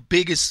 2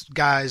 biggest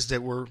guys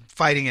that were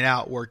fighting it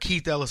out were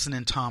Keith Ellison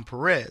and Tom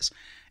Perez.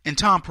 And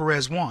Tom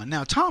Perez won.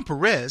 Now, Tom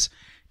Perez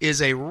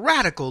is a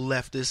radical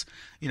leftist,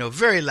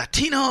 very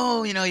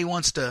Latino. He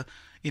wants to,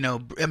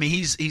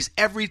 he's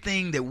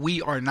everything that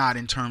we are not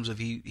in terms of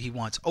he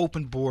wants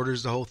open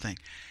borders, the whole thing.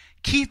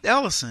 Keith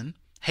Ellison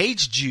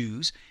hates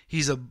Jews.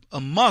 He's a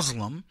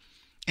Muslim.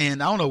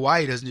 And I don't know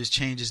why he doesn't just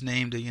change his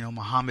name to,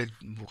 Muhammad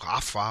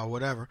Wafa or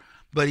whatever.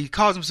 But he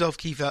calls himself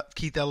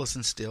Keith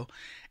Ellison still.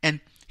 And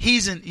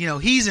he's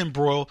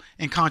embroiled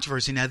in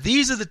controversy. Now,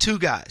 these are the 2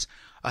 guys.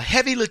 A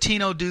heavy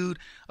Latino dude,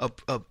 a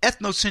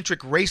ethnocentric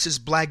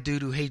racist black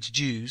dude who hates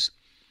Jews.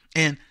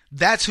 And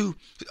that's who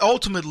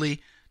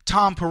ultimately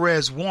Tom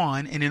Perez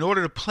won. And in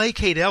order to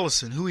placate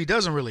Ellison, who he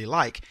doesn't really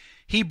like,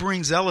 he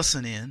brings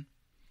Ellison in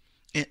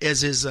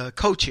as his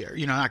co-chair,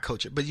 not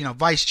co-chair, but,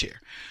 vice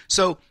chair.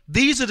 So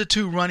these are the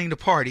 2 running the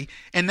party.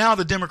 And now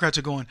the Democrats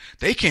are going,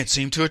 they can't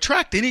seem to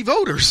attract any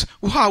voters.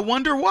 Well, I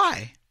wonder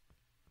why.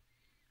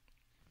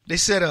 They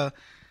said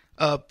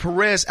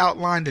Perez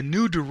outlined a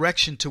new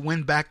direction to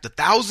win back the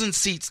 1,000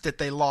 seats that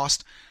they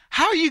lost.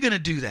 How are you going to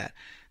do that?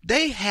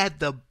 They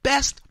had the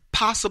best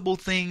possible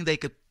thing they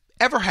could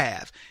ever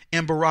have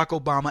in Barack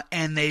Obama,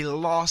 and they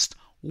lost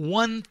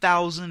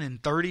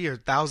 1,030 or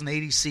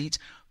 1,080 seats.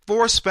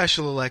 4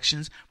 special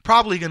elections,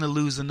 probably going to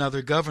lose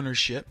another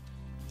governorship.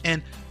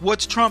 And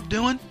what's Trump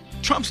doing?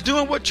 Trump's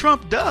doing what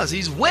Trump does.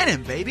 He's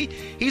winning, baby.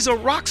 He's a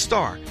rock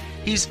star.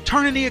 He's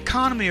turning the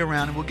economy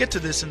around, and we'll get to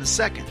this in a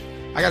second.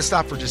 I got to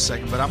stop for just a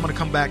second, but I'm going to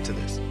come back to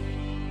this.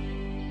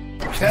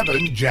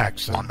 Kevin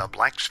Jackson on the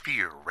Black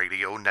Sphere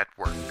Radio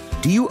Network.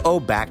 Do you owe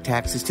back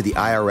taxes to the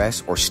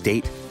IRS or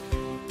state?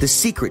 The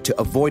secret to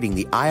avoiding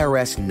the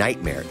IRS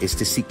nightmare is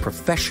to seek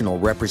professional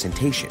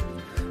representation.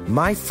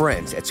 My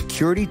friends at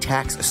Security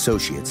Tax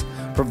Associates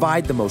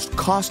provide the most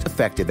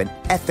cost-effective and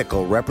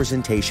ethical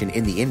representation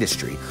in the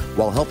industry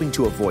while helping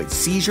to avoid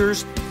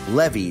seizures,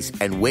 levies,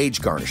 and wage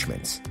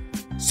garnishments.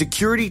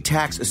 Security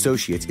Tax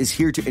Associates is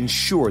here to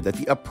ensure that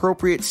the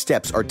appropriate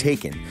steps are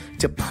taken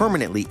to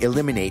permanently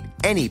eliminate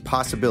any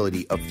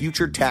possibility of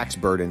future tax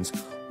burdens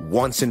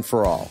once and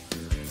for all.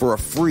 For a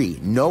free,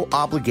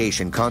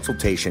 no-obligation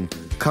consultation,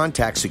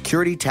 contact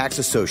Security Tax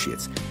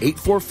Associates,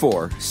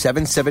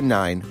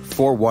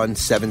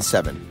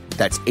 844-779-4177.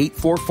 That's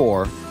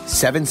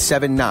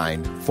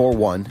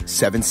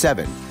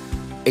 844-779-4177.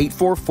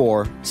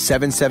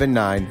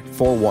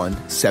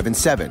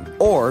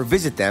 844-779-4177. Or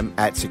visit them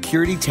at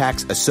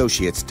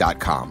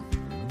securitytaxassociates.com.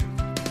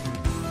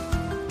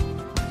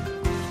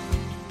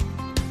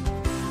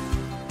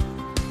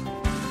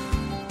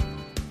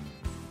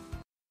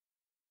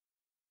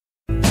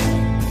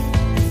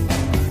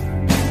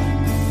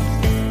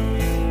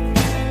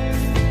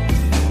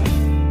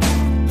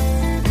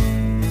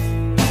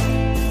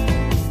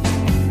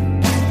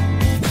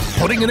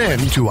 Putting an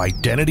end to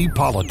identity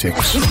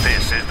politics.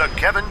 This is the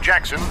Kevin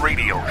Jackson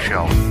Radio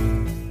Show.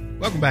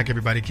 Welcome back,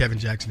 everybody. Kevin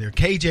Jackson here.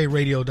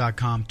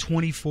 KJRadio.com,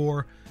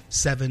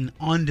 24/7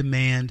 on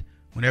demand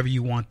whenever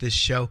you want this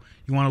show.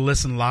 You want to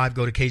listen live,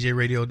 go to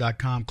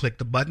KJRadio.com, click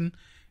the button,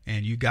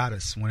 and you got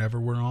us whenever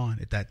we're on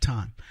at that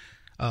time.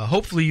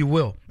 Hopefully you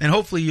will. And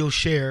hopefully you'll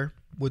share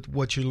with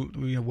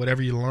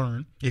whatever you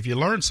learn. If you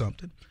learn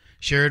something,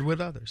 share it with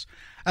others.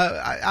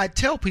 I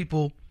tell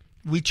people,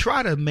 we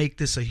try to make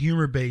this a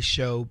humor-based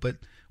show, but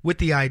with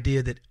the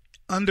idea that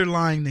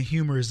underlying the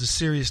humor is the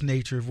serious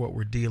nature of what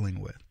we're dealing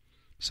with.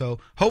 So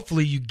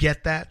hopefully you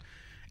get that.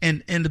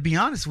 And to be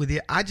honest with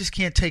you, I just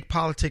can't take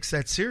politics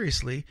that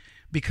seriously,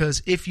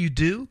 because if you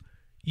do,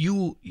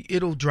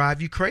 it'll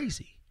drive you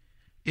crazy.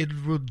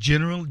 It will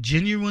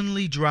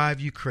genuinely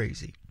drive you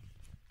crazy.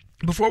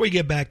 Before we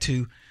get back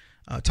to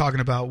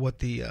talking about what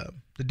the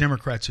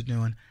Democrats are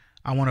doing,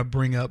 I want to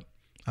bring up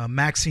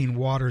Maxine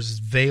Waters'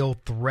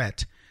 veiled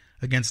threat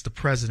against the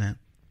president.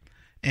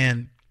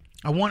 And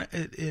I want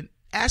to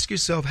ask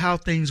yourself how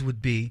things would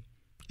be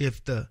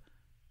if the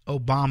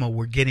Obama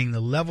were getting the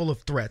level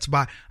of threats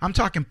by, I'm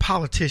talking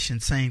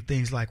politicians saying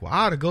things like, well,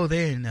 I ought to go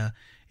there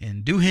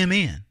and do him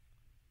in.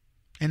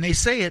 And they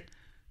say it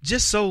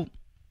just so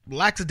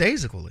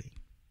lackadaisically.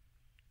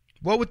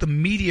 What would the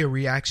media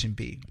reaction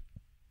be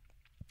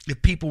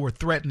if people were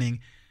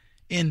threatening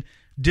in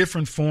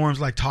different forms,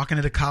 like talking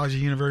at a college or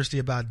university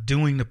about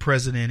doing the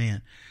president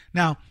in?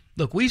 Now,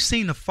 look, we've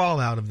seen the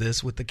fallout of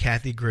this with the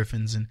Kathy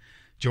Griffins and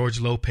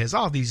George Lopez,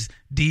 all these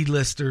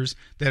D-listers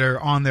that are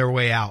on their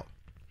way out.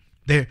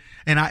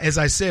 As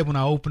I said when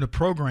I opened the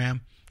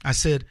program, I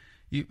said,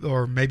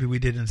 or maybe we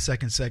did in the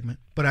second segment,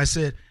 but I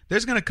said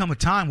there's going to come a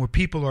time where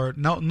people are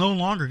no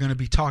longer going to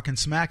be talking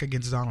smack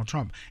against Donald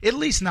Trump, at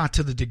least not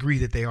to the degree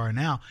that they are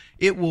now.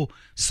 It will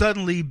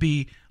suddenly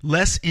be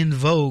less in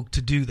vogue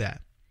to do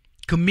that.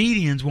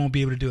 Comedians won't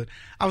be able to do it.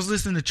 I was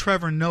listening to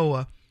Trevor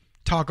Noah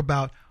talk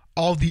about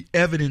all the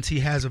evidence he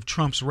has of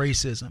Trump's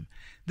racism.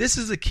 This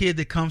is a kid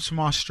that comes from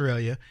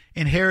Australia,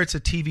 inherits a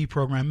TV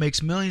program,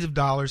 makes millions of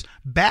dollars,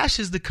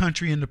 bashes the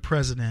country and the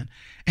president,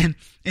 and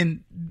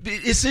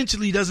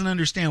essentially doesn't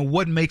understand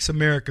what makes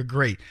America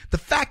great. The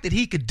fact that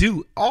he could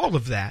do all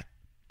of that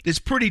is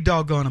pretty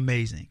doggone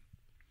amazing.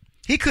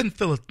 He couldn't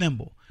fill a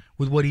thimble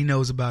with what he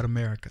knows about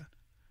America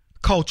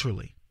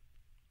culturally.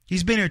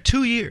 He's been here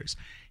 2 years.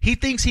 He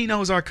thinks he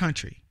knows our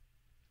country.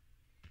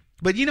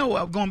 But you know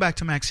what? Going back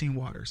to Maxine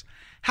Waters,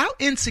 how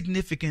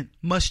insignificant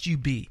must you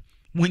be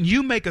when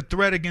you make a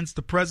threat against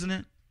the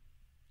president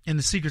and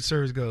the Secret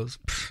Service goes,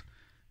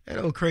 that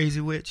old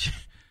crazy witch.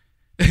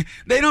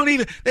 They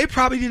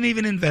probably didn't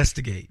even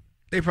investigate.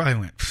 They probably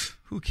went,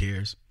 who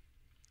cares?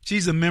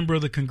 She's a member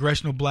of the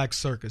Congressional Black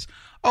Circus.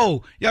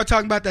 Oh, y'all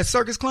talking about that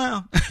circus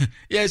clown?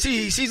 Yeah,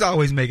 she's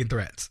always making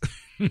threats.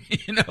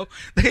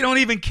 They don't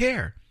even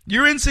care.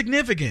 You're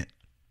insignificant.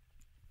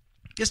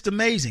 Just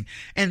amazing.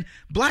 And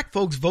black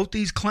folks vote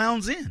these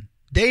clowns in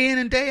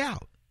and day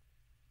out.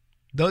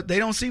 They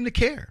don't seem to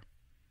care.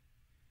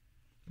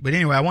 But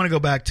anyway, I want to go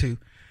back to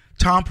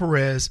Tom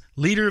Perez,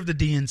 leader of the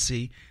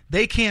DNC.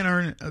 They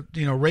can't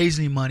raise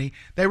any money.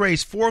 They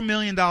raised $4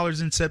 million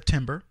in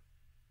September.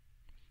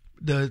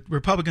 The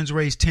Republicans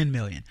raised $10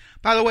 million.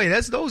 By the way,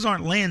 those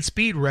aren't land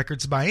speed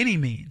records by any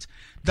means.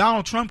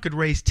 Donald Trump could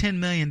raise $10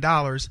 million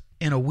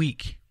in a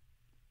week.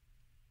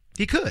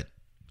 He could.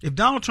 If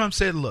Donald Trump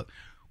said, look,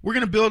 we're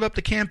going to build up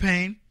the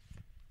campaign.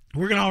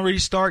 We're going to already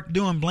start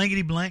doing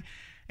blankety blank,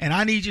 and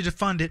I need you to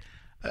fund it.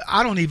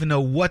 I don't even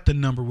know what the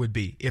number would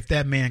be if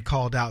that man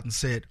called out and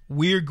said,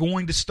 we're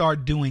going to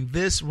start doing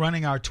this,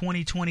 running our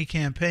 2020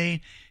 campaign.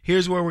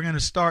 Here's where we're going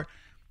to start.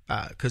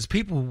 Because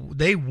people,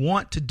 they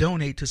want to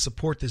donate to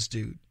support this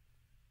dude.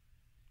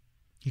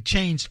 He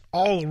changed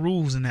all the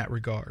rules in that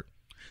regard.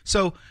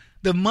 So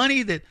the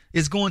money that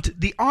is going to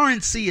the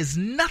RNC is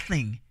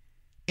nothing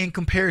in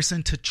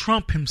comparison to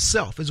Trump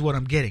himself, is what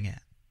I'm getting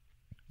at.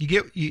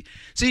 You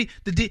see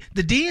the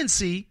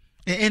DNC,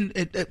 and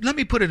let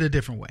me put it a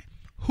different way.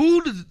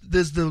 Who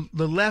does the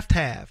left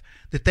have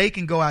that they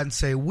can go out and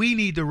say, we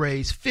need to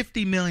raise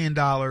 $50 million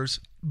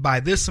by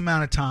this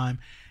amount of time,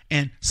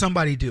 and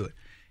somebody do it?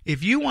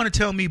 If you want to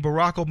tell me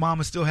Barack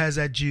Obama still has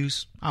that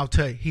juice, I'll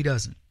tell you, he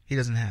doesn't. He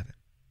doesn't have it.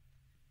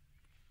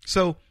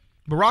 So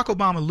Barack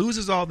Obama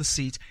loses all the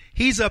seats.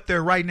 He's up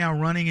there right now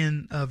running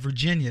in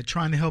Virginia,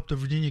 trying to help the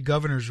Virginia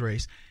governor's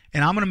race.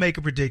 And I'm going to make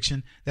a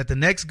prediction that the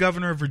next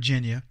governor of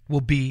Virginia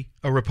will be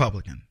a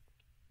Republican.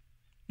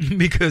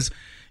 Because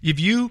if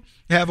you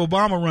have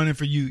Obama running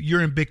for you,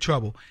 you're in big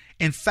trouble.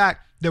 In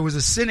fact, there was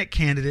a Senate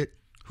candidate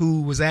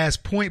who was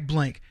asked point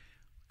blank,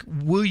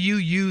 will you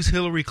use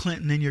Hillary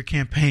Clinton in your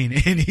campaign?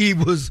 And it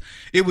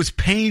was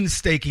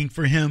painstaking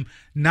for him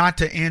not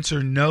to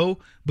answer no,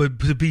 but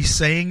to be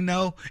saying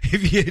no.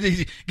 If you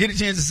get a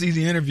chance to see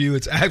the interview,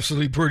 it's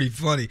actually pretty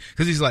funny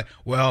because he's like,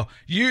 well,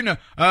 and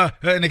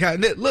the guy,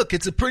 look,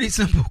 it's a pretty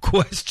simple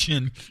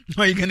question.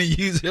 Are you going to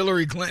use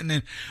Hillary Clinton?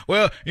 And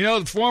well,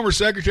 the former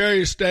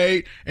Secretary of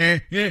State,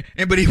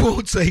 but he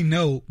won't say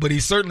no, but he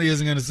certainly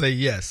isn't going to say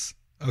yes.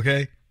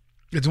 Okay.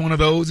 It's one of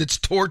those. It's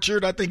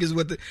tortured, I think is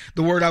what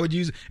the word I would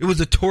use. It was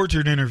a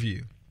tortured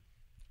interview.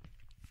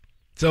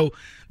 So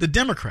the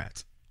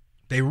Democrats,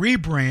 they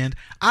rebrand.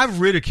 I've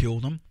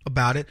ridiculed them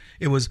about it.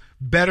 It was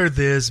better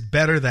this,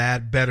 better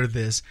that, better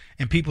this.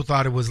 And people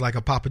thought it was like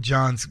a Papa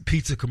John's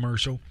pizza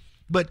commercial.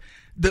 But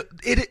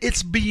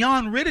it's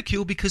beyond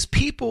ridicule because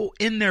people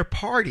in their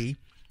party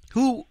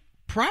who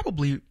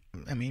probably,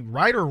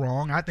 right or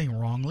wrong, I think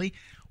wrongly,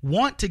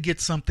 want to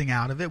get something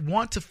out of it,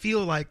 want to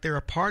feel like they're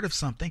a part of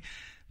something.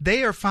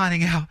 They are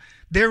finding out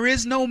there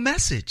is no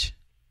message.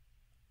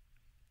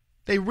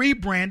 They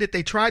rebranded.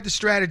 They tried the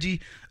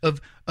strategy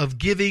of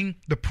giving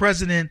the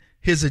president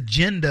his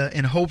agenda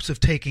in hopes of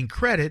taking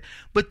credit,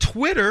 but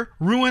Twitter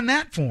ruined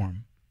that for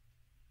them.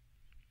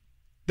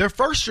 Their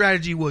first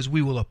strategy was,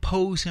 we will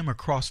oppose him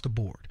across the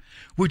board.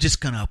 We're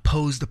just going to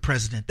oppose the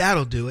president.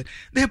 That'll do it.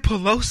 Then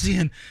Pelosi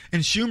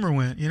and Schumer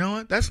went, you know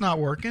what? That's not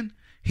working.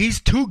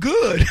 He's too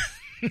good.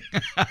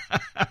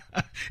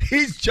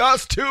 He's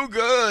just too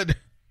good.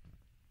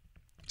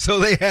 So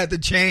they had to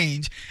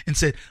change and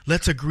said,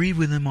 let's agree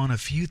with them on a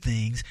few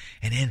things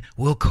and then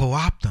we'll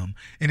co-opt them.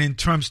 And then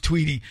Trump's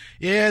tweeting,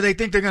 yeah, they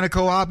think they're going to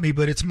co-opt me,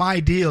 but it's my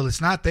deal. It's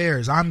not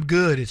theirs. I'm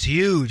good. It's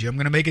huge. I'm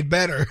going to make it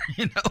better.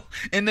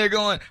 And they're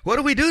going, what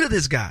do we do to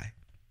this guy?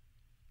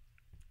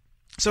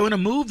 So in a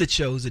move that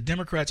shows that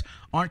Democrats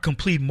aren't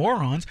complete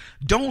morons,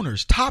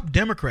 donors, top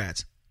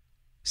Democrats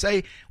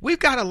say, we've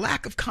got a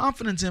lack of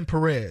confidence in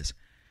Perez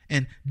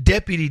and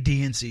deputy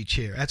DNC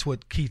chair. That's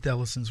what Keith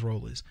Ellison's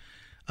role is.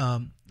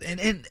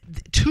 And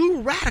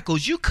two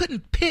radicals. You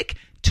couldn't pick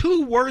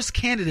two worse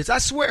candidates. I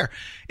swear,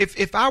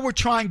 if I were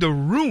trying to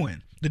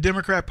ruin the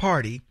Democrat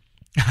Party,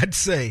 I'd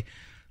say,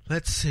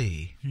 let's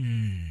see,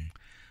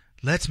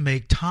 let's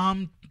make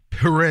Tom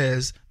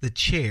Perez the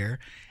chair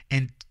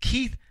and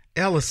Keith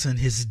Ellison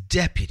his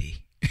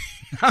deputy.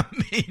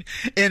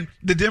 And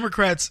the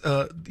Democrats,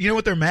 you know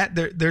what they're mad?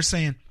 They're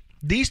saying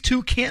these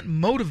two can't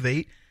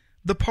motivate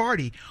the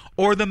party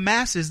or the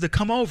masses to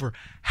come over.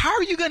 How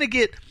are you going to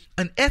get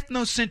an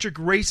ethnocentric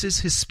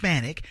racist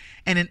Hispanic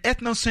and an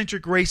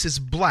ethnocentric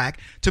racist black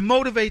to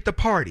motivate the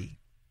party?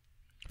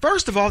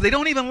 First of all, they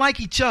don't even like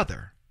each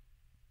other.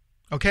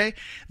 Okay?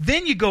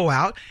 Then you go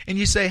out and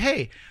you say,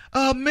 hey,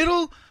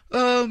 middle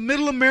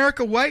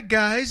America white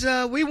guys,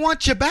 we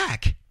want you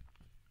back,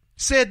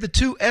 said the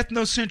two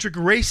ethnocentric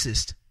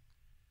racist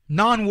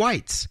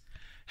non-whites.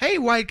 Hey,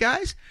 white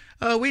guys,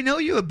 we know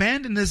you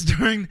abandoned us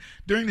during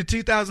the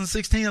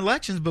 2016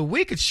 elections, but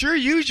we could sure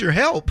use your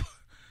help.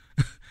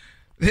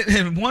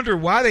 And wonder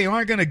why they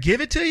aren't going to give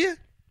it to you?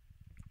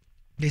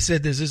 They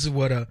said this is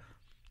what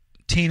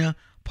Tina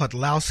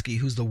Podlowski,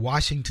 who's the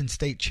Washington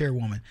State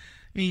chairwoman.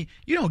 You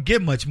don't get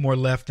much more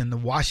left than the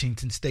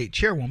Washington State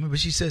chairwoman, but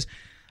she says,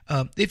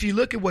 if you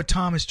look at what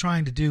Tom is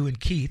trying to do and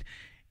Keith,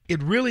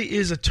 it really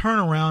is a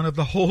turnaround of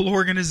the whole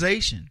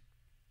organization.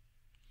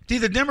 See,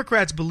 the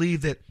Democrats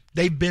believe that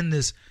they've been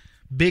this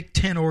Big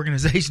Ten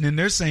organization, and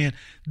they're saying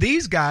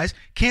these guys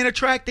can't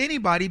attract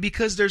anybody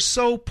because they're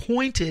so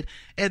pointed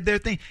at their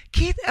thing.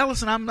 Keith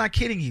Ellison, I'm not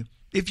kidding you.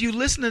 If you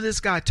listen to this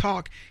guy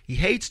talk, he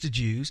hates the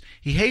Jews.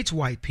 He hates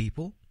white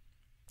people.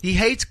 He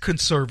hates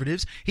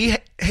conservatives. He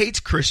hates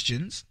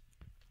Christians.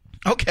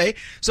 Okay,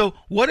 so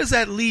what does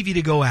that leave you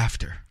to go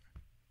after?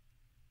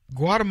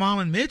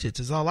 Guatemalan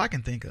midgets is all I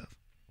can think of.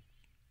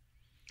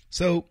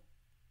 So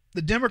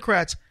the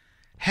Democrats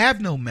have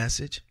no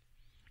message.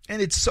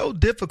 And it's so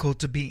difficult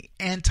to be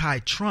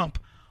anti-Trump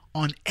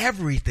on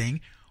everything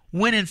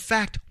when, in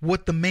fact,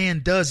 what the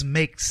man does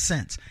makes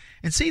sense.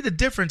 And see the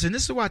difference, and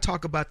this is why I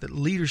talk about the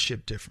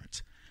leadership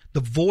difference,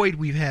 the void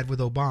we've had with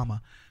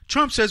Obama.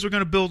 Trump says we're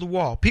going to build a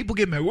wall. People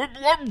get mad. Why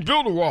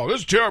build a wall?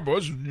 That's terrible.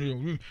 It's,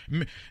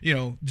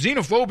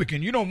 xenophobic,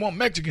 and you don't want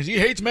Mexicans. He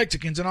hates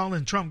Mexicans and all.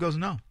 And Trump goes,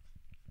 no.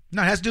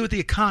 No, it has to do with the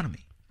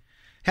economy.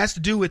 It has to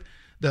do with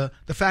the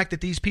fact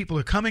that these people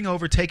are coming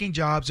over, taking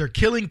jobs, they're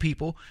killing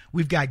people.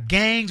 We've got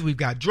gangs, we've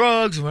got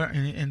drugs,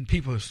 and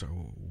people are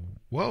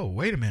whoa,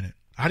 wait a minute.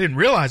 I didn't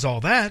realize all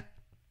that.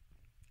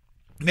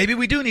 Maybe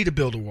we do need to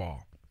build a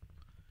wall.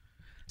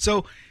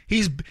 So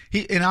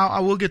I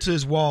will get to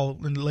his wall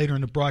later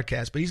in the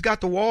broadcast, but he's got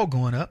the wall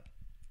going up,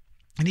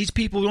 and these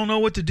people don't know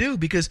what to do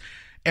because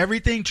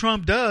everything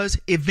Trump does,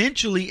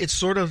 eventually it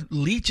sort of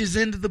leaches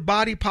into the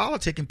body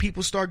politic, and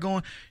people start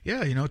going,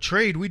 yeah,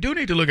 trade. We do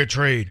need to look at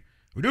trade.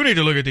 We do need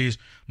to look at these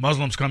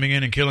Muslims coming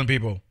in and killing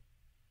people.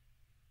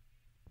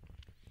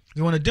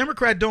 When the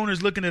Democrat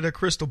donors looking at their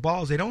crystal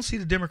balls, they don't see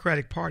the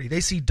Democratic Party.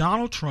 They see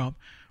Donald Trump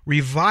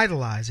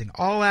revitalizing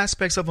all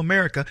aspects of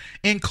America,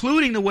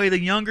 including the way the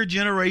younger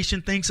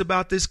generation thinks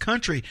about this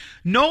country.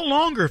 No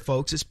longer,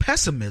 folks, is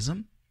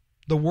pessimism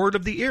the word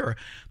of the era.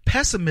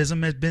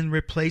 Pessimism has been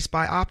replaced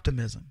by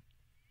optimism.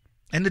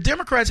 And the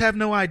Democrats have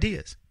no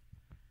ideas.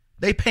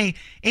 They paint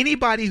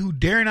anybody who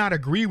dare not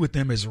agree with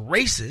them as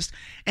racist,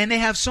 and they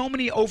have so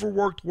many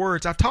overworked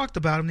words. I talked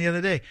about them the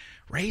other day.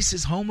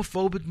 Racist,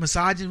 homophobic,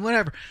 misogynist,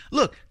 whatever.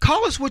 Look,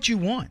 call us what you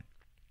want.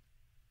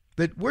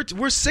 But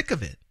we're sick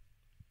of it.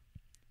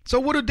 So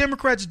what do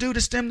Democrats do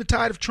to stem the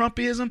tide of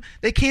Trumpism?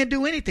 They can't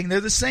do anything. They're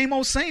the same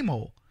old, same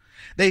old.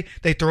 They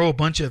throw a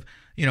bunch of,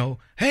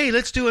 hey,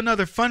 let's do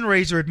another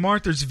fundraiser at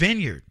Martha's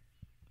Vineyard.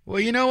 Well,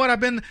 you know what?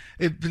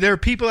 There are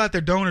people out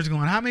there, donors,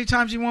 going, how many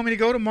times do you want me to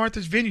go to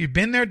Martha's Vineyard?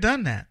 Been there,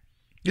 done that.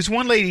 This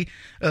one lady,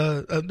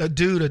 a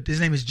dude, his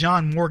name is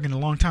John Morgan, a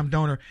longtime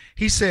donor.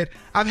 He said,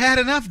 I've had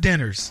enough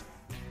dinners.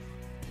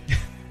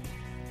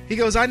 He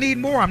goes, I need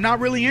more. I'm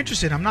not really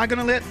interested. I'm not going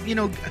to let,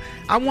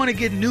 I want to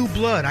get new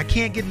blood. I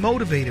can't get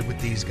motivated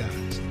with these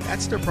guys.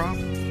 That's their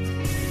problem.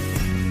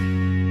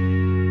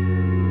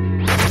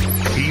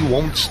 He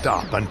won't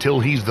stop until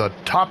he's the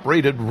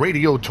top-rated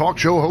radio talk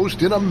show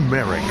host in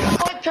America.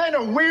 What kind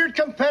of weird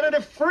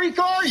competitive freak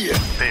are you?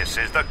 This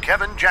is the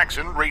Kevin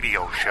Jackson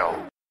Radio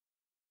Show.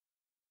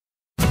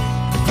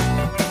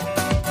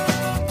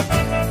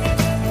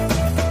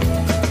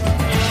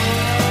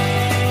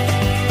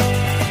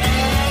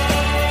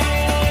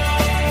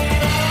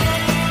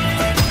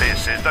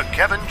 This is the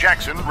Kevin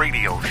Jackson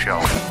Radio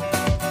Show.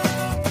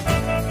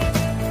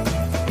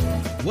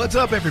 What's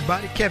up,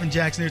 everybody? Kevin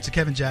Jackson here. It's the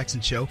Kevin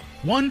Jackson Show.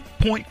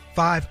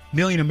 1.5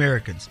 million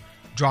Americans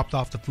dropped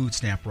off the food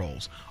stamp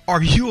rolls.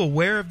 Are you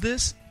aware of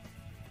this?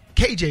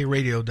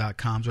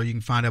 KJRadio.com is where you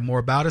can find out more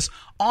about us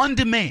on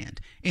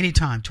demand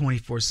anytime,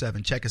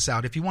 24/7. Check us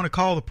out. If you want to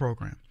call the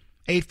program,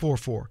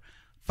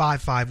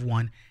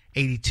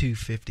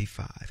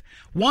 844-551-8255.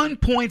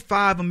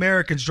 1.5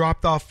 Americans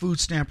dropped off food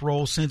stamp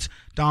rolls since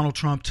Donald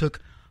Trump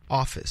took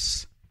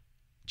office.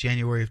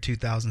 January of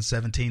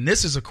 2017.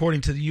 This is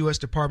according to the U.S.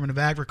 Department of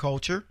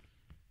Agriculture,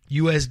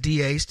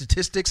 USDA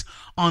statistics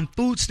on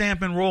food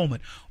stamp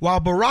enrollment. While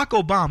Barack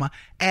Obama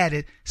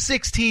added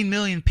 16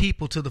 million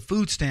people to the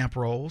food stamp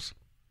rolls,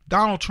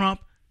 Donald Trump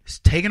is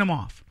taking them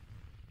off.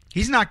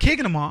 He's not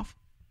kicking them off.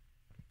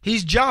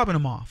 He's jobbing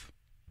them off.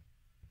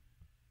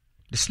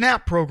 The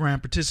SNAP program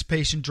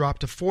participation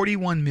dropped to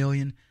 41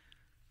 million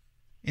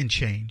and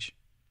change.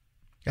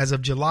 As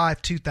of July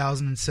of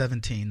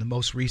 2017, the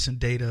most recent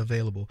data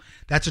available.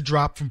 That's a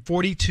drop from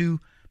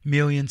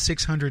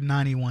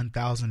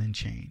 42,691,000 and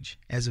change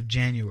as of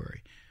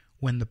January,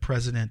 when the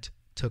president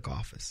took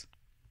office.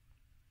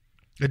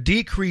 A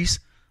decrease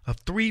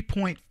of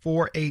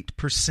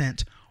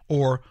 3.48%,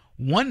 or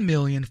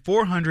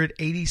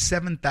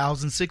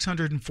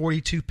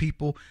 1,487,642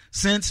 people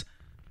since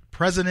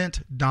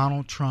President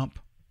Donald Trump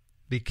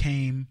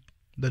became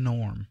the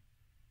norm.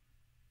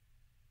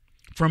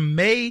 From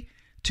May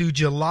to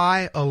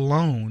July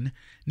alone,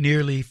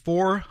 nearly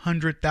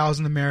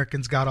 400,000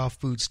 Americans got off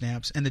food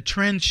stamps, and the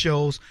trend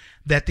shows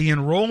that the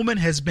enrollment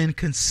has been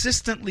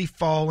consistently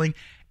falling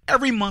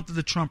every month of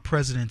the Trump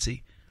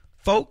presidency.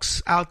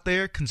 Folks out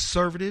there,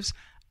 conservatives,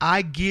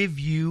 I give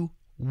you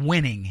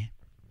winning.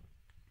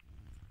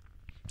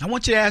 I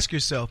want you to ask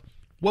yourself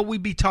what we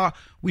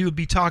would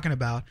be talking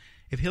about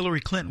if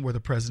Hillary Clinton were the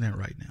president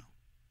right now.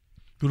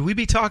 Would we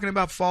be talking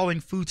about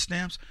falling food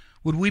stamps?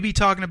 Would we be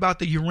talking about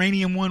the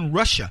Uranium One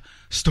Russia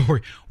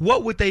story?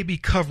 What would they be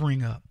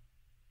covering up?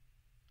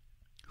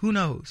 Who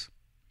knows?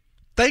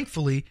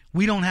 Thankfully,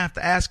 we don't have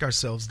to ask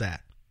ourselves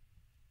that.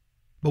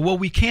 But what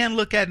we can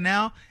look at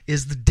now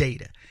is the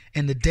data.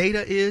 And the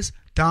data is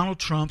Donald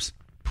Trump's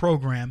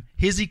program,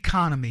 his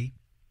economy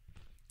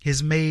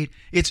has made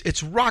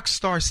its rock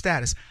star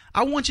status.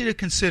 I want you to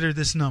consider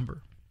this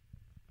number.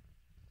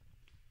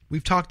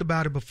 We've talked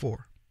about it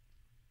before.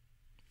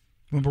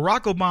 When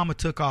Barack Obama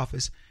took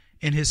office,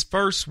 in his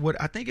first,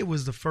 I think it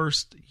was the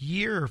first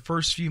year or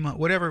first few months,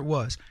 whatever it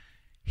was,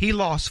 he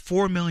lost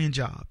 4 million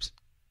jobs.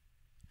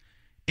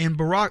 In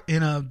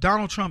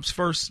Donald Trump's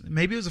first,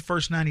 maybe it was the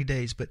first 90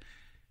 days, but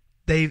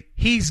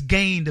he's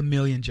gained 1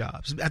 million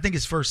jobs. I think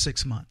it's first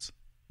 6 months.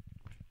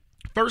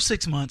 First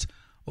 6 months,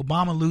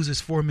 Obama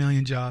loses 4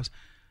 million jobs.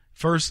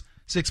 First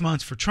 6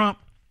 months for Trump,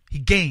 he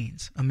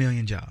gains 1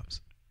 million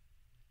jobs.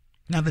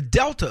 Now the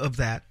delta of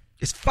that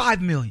is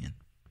 5 million.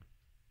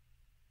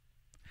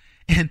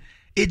 And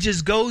it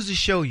just goes to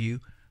show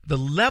you the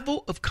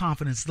level of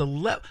confidence,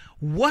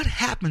 what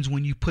happens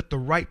when you put the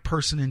right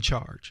person in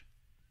charge.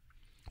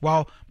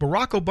 While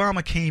Barack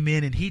Obama came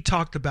in and he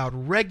talked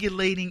about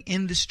regulating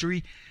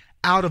industry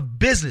out of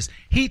business,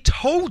 he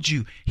told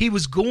you he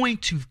was going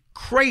to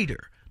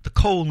crater the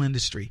coal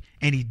industry,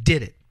 and he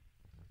did it.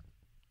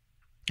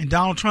 And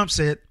Donald Trump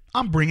said,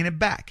 I'm bringing it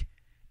back.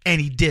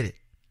 And he did it.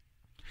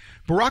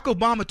 Barack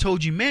Obama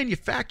told you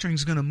manufacturing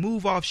is going to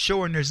move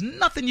offshore and there's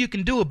nothing you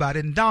can do about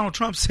it. And Donald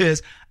Trump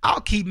says,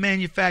 I'll keep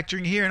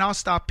manufacturing here and I'll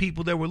stop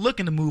people that were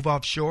looking to move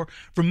offshore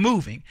from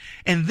moving.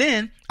 And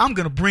then I'm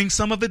going to bring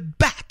some of it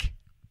back.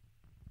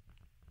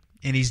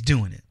 And he's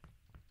doing it.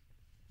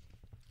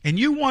 And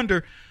you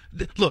wonder,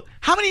 look,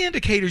 how many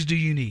indicators do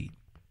you need?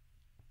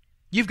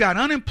 You've got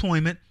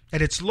unemployment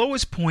at its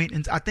lowest point,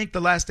 and I think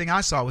the last thing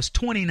I saw was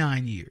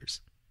 29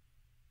 years.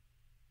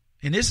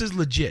 And this is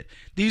legit.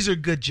 These are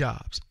good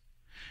jobs.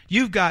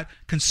 You've got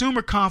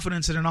consumer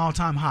confidence at an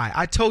all-time high.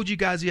 I told you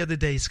guys the other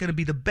day, it's going to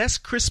be the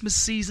best Christmas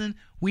season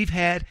we've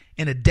had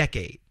in a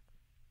decade.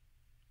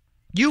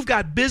 You've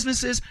got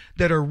businesses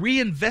that are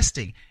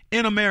reinvesting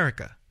in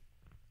America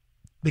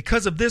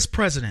because of this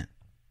president.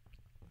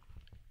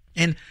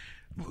 And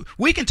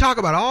we can talk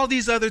about all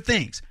these other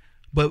things,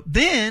 but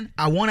then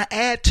I want to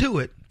add to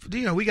it.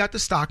 You know, we got the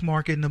stock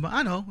market.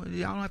 I know.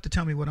 Y'all don't have to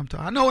tell me what I'm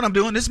talking. I know what I'm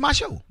doing. This is my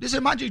show. This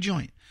is my juke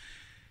joint.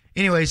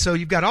 Anyway, so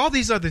you've got all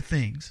these other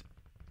things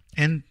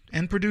and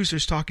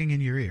producers talking in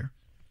your ear.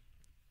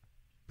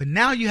 But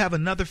now you have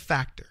another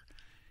factor.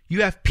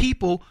 You have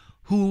people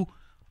who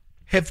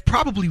have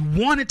probably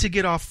wanted to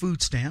get off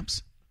food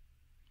stamps.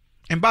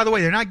 And by the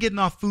way, they're not getting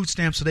off food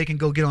stamps so they can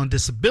go get on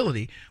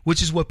disability,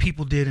 which is what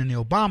people did in the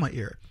Obama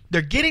era.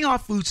 They're getting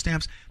off food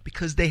stamps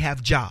because they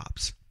have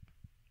jobs.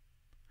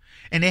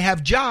 And they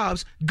have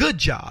jobs, good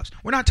jobs.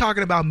 We're not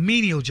talking about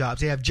menial jobs.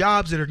 They have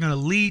jobs that are going to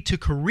lead to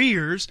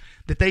careers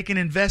that they can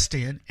invest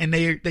in, and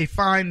they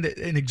find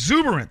an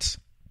exuberance.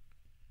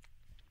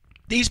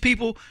 These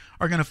people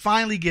are going to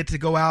finally get to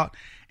go out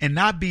and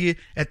not be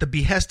at the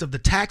behest of the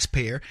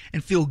taxpayer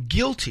and feel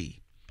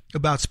guilty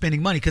about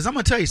spending money. Because I'm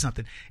going to tell you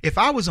something. If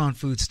I was on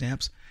food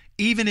stamps,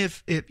 even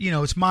if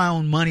it's my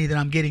own money that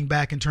I'm getting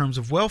back in terms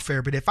of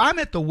welfare, but if I'm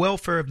at the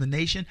welfare of the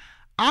nation,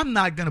 I'm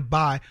not going to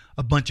buy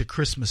a bunch of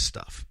Christmas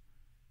stuff.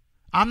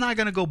 I'm not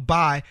going to go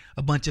buy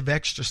a bunch of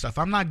extra stuff.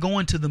 I'm not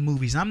going to the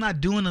movies. I'm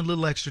not doing the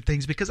little extra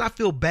things because I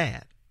feel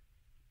bad.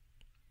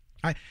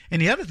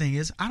 And the other thing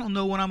is, I don't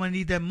know what I'm going to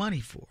need that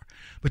money for.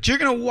 But you're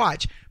going to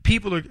watch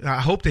people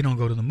I hope they don't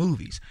go to the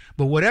movies,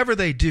 but whatever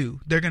they do,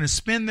 they're going to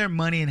spend their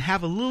money and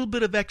have a little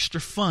bit of extra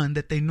fun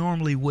that they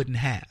normally wouldn't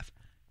have.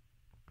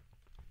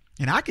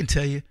 And I can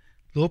tell you a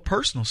little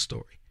personal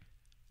story.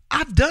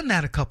 I've done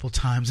that a couple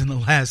times in the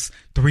last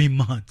 3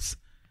 months.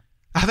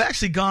 I've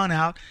actually gone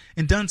out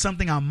and done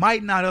something I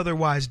might not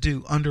otherwise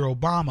do under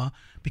Obama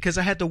because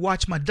I had to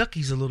watch my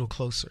duckies a little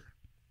closer.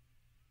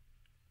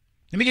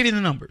 Let me give you the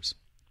numbers.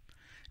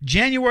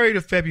 January to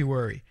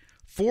February,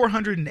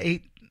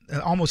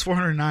 almost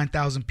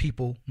 409,000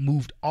 people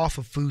moved off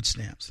of food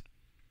stamps.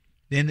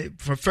 Then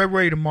from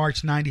February to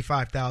March,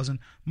 95,000.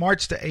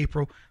 March to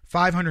April,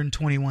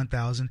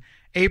 521,000.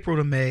 April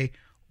to May,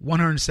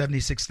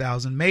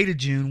 176,000. May to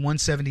June,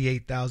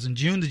 178,000.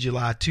 June to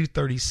July,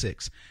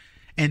 236.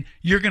 And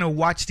you're going to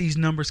watch these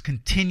numbers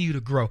continue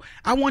to grow.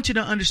 I want you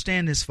to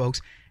understand this,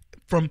 folks.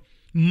 From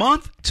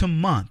month to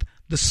month,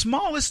 the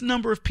smallest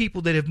number of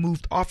people that have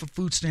moved off of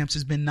food stamps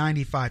has been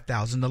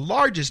 95,000. The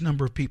largest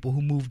number of people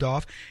who moved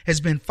off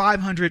has been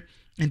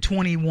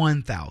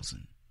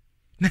 521,000.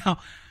 Now,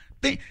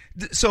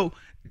 so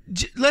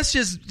let's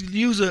just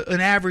use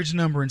an average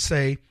number and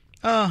say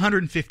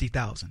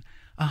 150,000.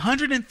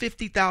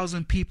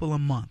 150,000 people a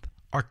month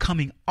are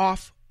coming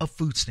off of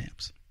food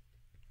stamps.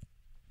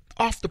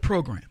 Off the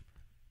program.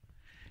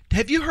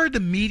 Have you heard the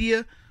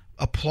media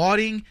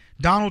applauding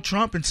Donald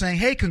Trump and saying,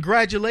 "Hey,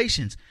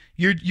 congratulations.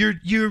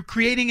 You're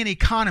creating an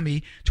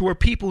economy to where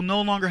people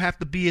no longer have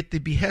to be at the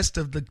behest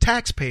of the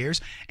taxpayers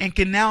and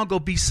can now go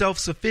be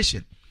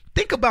self-sufficient."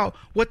 Think about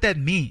what that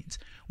means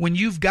when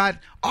you've got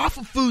off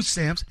of food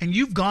stamps and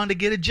you've gone to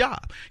get a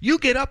job. You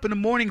get up in the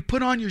morning,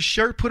 put on your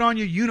shirt, put on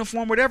your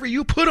uniform, whatever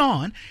you put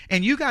on,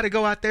 and you got to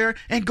go out there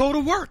and go to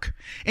work.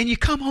 And you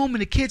come home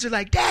and the kids are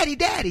like, "Daddy,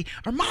 Daddy,"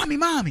 or "Mommy,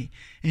 Mommy."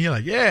 And you're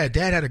like, "Yeah,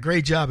 Dad had a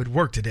great job at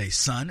work today,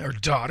 son," or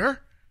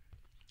daughter,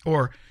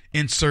 or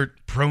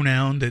insert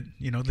pronoun that,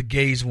 the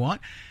gays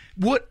want.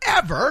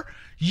 Whatever,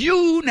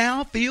 you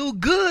now feel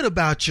good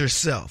about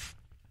yourself.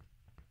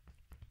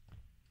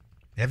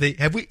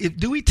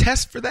 Do we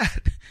test for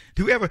that?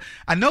 Do we ever?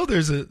 I know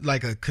there's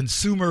a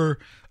consumer,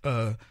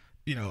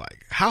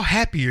 like how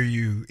happy are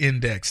you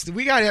index?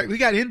 We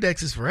got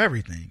indexes for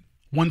everything.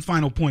 One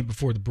final point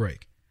before the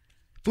break.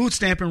 Food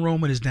stamp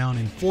enrollment is down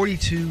in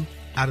 42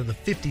 out of the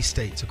 50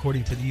 states,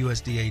 according to the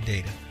USDA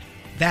data.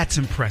 That's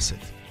impressive.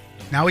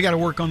 Now we got to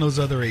work on those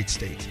other 8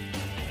 states.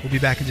 We'll be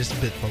back in just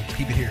a bit, folks.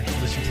 Keep it here.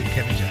 Listen to the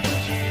Kevin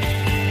Jackson Show.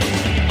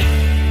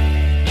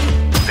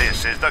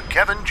 This is the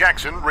Kevin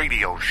Jackson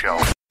Radio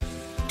Show.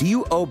 Do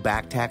you owe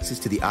back taxes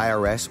to the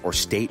IRS or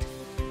state?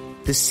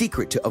 The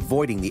secret to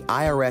avoiding the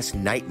IRS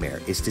nightmare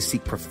is to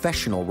seek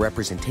professional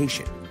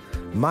representation.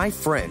 My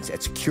friends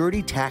at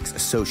Security Tax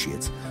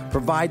Associates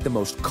provide the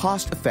most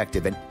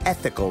cost-effective and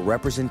ethical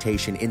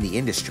representation in the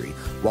industry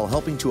while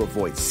helping to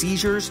avoid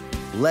seizures,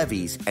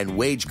 levies, and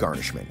wage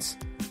garnishments.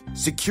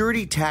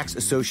 Security Tax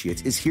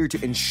Associates is here to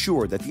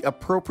ensure that the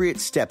appropriate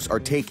steps are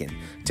taken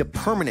to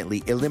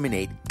permanently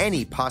eliminate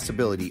any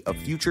possibility of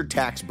future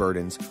tax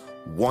burdens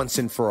once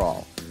and for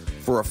all.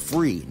 For a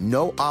free,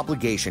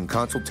 no-obligation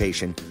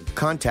consultation,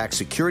 contact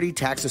Security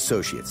Tax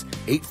Associates,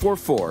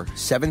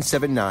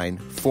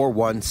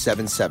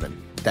 844-779-4177.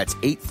 That's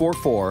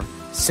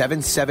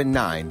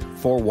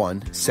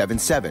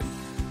 844-779-4177.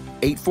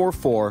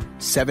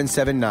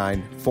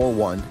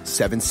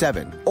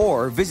 844-779-4177.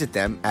 Or visit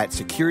them at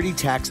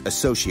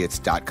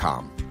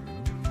securitytaxassociates.com.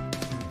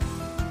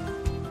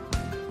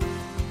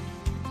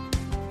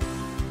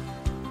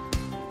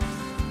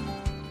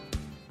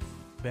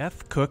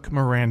 Beth Cook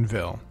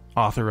Moranville,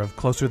 author of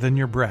Closer Than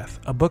Your Breath,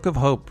 a book of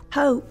hope.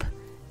 Hope,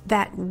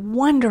 that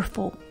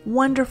wonderful,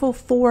 wonderful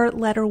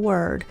 4-letter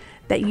word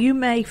that you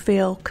may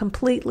feel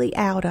completely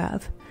out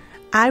of.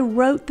 I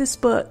wrote this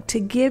book to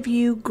give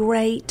you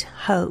great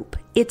hope.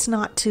 It's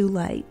not too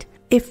late.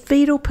 If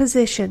fetal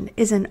position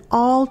is an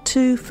all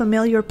too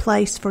familiar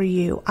place for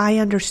you, I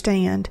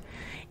understand.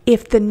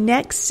 If the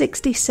next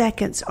 60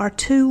 seconds are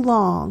too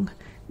long,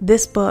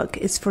 this book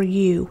is for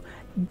you.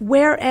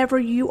 Wherever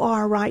you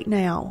are right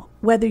now,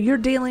 whether you're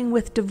dealing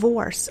with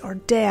divorce or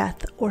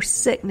death or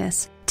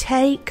sickness,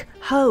 take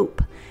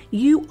hope.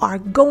 You are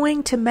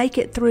going to make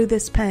it through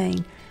this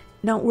pain.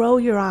 Don't roll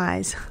your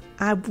eyes.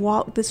 I've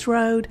walked this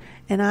road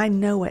and I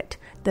know it.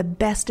 The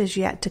best is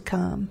yet to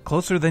come.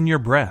 Closer Than Your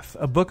Breath,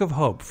 a book of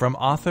hope from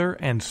author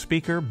and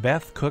speaker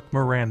Beth Cook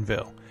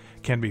Moranville,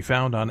 can be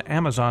found on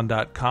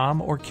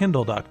Amazon.com or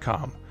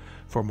Kindle.com.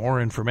 For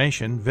more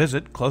information,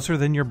 visit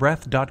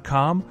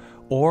closerthanyourBreath.com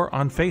or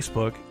on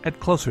Facebook at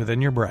Closer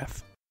Than Your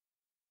Breath.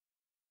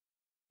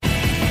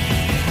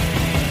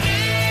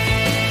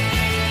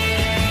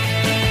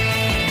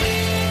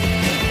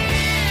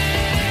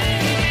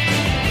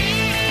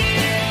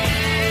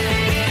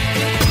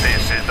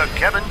 This is the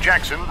Kevin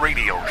Jackson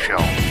Radio Show.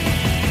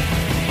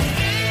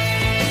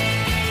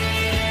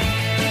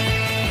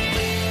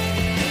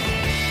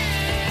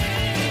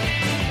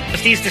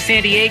 Just east of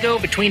San Diego,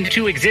 between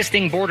two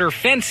existing border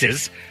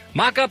fences,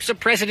 mock-ups of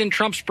President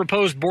Trump's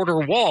proposed border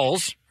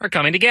walls are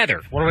coming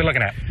together. What are we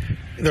looking at?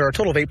 There are a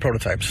total of 8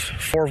 prototypes,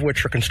 4 of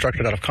which are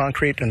constructed out of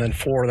concrete and then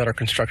 4 that are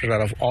constructed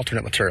out of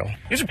alternate material.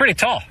 These are pretty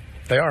tall.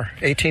 They are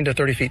 18 to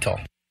 30 feet tall.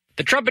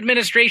 The Trump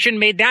administration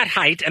made that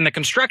height and the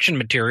construction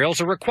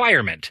materials a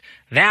requirement.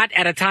 That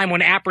at a time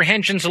when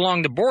apprehensions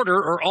along the border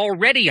are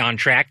already on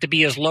track to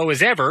be as low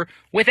as ever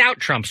without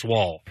Trump's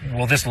wall.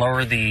 Will this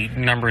lower the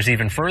numbers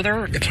even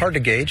further? It's hard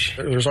to gauge.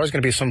 There's always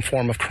going to be some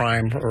form of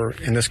crime, or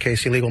in this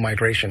case, illegal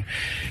migration.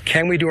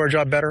 Can we do our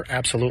job better?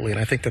 Absolutely. And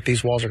I think that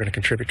these walls are going to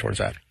contribute towards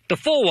that. The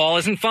full wall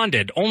isn't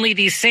funded, only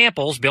these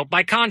samples built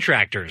by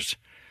contractors.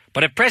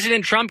 But if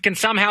President Trump can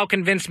somehow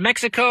convince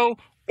Mexico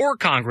or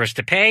Congress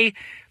to pay,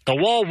 the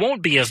wall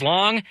won't be as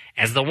long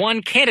as the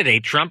one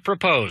candidate Trump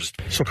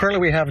proposed. So currently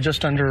we have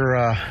just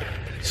under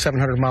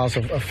 700 miles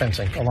of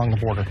fencing along the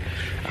border.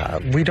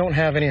 We don't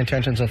have any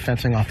intentions of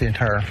fencing off the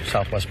entire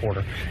southwest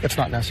border. It's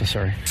not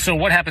necessary. So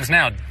what happens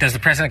now? Does the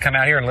president come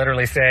out here and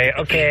literally say,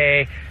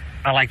 okay,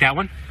 I like that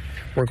one?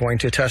 We're going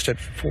to test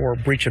it for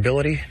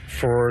breachability,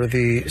 for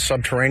the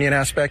subterranean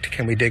aspect.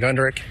 Can we dig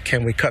under it?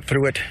 Can we cut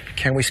through it?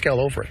 Can we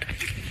scale over it?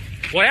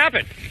 What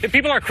happened? The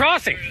people are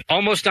crossing.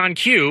 Almost on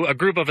cue, a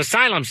group of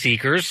asylum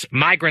seekers,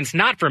 migrants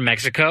not from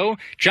Mexico,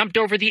 jumped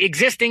over the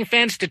existing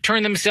fence to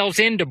turn themselves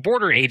in to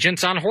border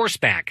agents on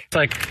horseback. It's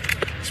like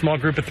a small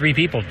group of 3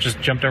 people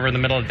just jumped over in the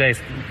middle of the day.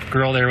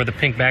 Girl there with a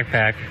pink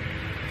backpack.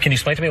 Can you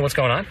explain to me what's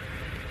going on?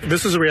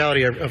 This is a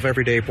reality of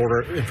everyday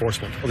border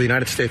enforcement. The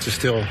United States is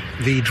still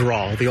the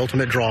draw, the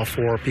ultimate draw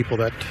for people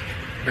that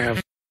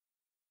have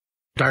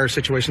dire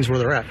situations where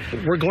they're at.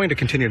 We're going to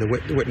continue to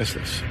witness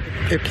this.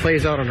 It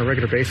plays out on a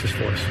regular basis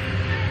for us.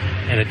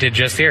 And it did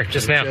just here,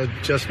 just now.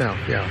 Just now,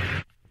 yeah.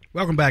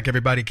 Welcome back,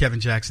 everybody. Kevin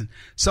Jackson.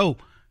 So,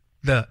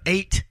 the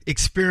 8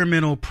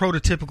 experimental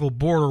prototypical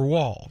border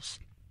walls.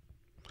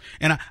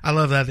 And I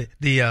love that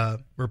the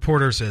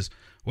reporter says,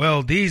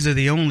 well, this is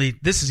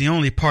the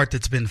only part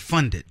that's been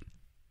funded.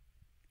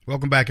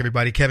 Welcome back,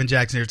 everybody. Kevin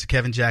Jackson here. It's the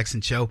Kevin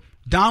Jackson Show.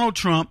 Donald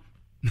Trump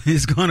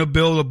is going to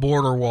build a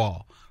border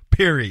wall,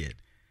 period.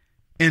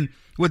 And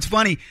what's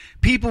funny,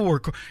 people were,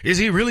 is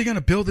he really going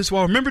to build this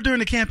wall? Remember during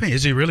the campaign,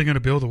 is he really going to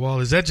build a wall?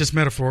 Is that just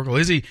metaphorical?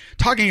 Is he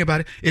talking about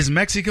it? Is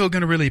Mexico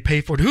going to really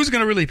pay for it? Who's going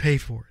to really pay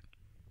for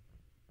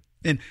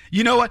it? And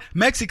you know what?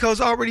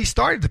 Mexico's already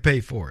started to pay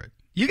for it.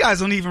 You guys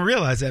don't even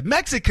realize that.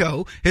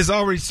 Mexico has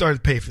already started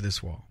to pay for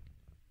this wall.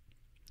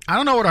 I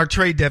don't know what our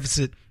trade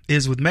deficit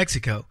is with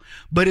Mexico,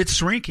 but it's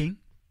shrinking.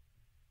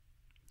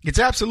 It's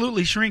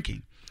absolutely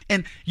shrinking.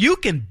 And you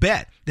can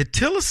bet that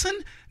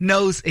Tillerson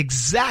knows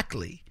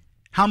exactly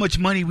how much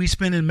money we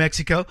spend in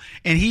Mexico,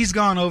 and he's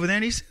gone over there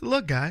and he said,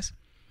 look, guys,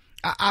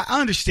 I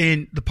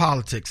understand the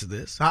politics of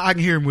this. I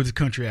can hear him with his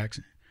country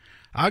accent.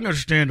 I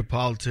understand the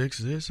politics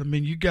of this. I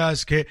mean, you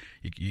guys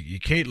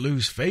can't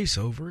lose face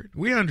over it.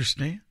 We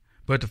understand.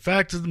 But the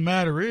fact of the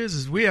matter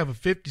is we have a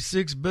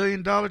 $56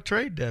 billion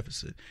trade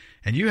deficit.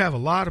 And you have a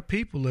lot of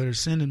people that are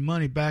sending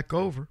money back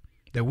over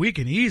that we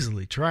can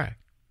easily track.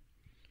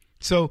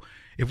 So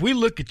if we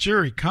look at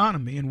your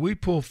economy and we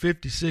pull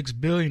 $56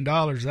 billion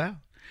out,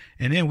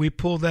 and then we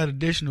pull that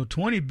additional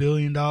 $20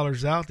 billion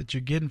out that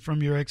you're getting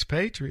from your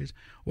expatriates,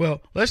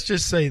 well, let's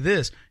just say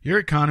this. Your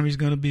economy is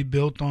going to be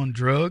built on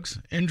drugs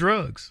and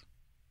drugs.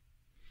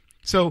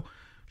 So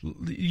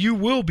you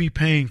will be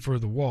paying for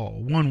the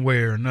wall one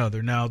way or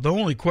another. Now, the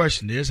only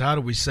question is, how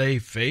do we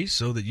save face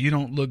so that you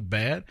don't look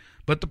bad?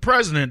 But the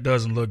president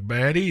doesn't look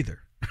bad either.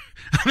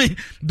 I mean,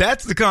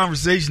 that's the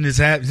conversation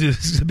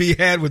that's to be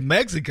had with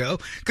Mexico,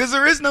 because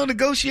there is no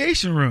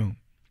negotiation room.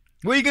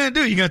 What are you going to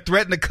do? You're going to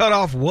threaten to cut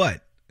off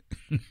what?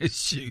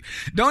 Shoot.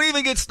 Don't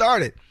even get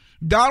started.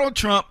 Donald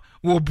Trump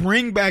will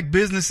bring back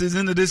businesses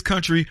into this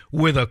country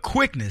with a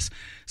quickness.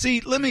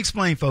 See, let me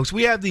explain, folks.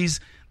 We have these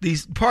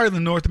part of the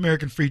North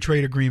American Free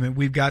Trade Agreement.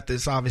 We've got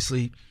this,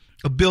 obviously,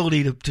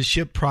 ability to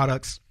ship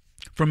products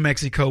from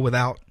Mexico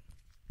without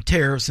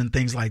tariffs and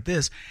things like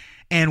this.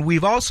 And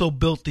we've also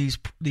built these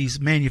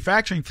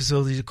manufacturing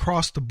facilities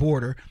across the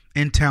border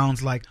in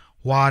towns like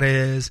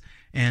Juarez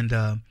and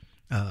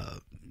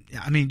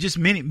just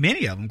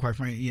many of them, quite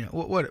frankly. You know,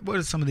 what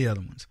are some of the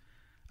other ones?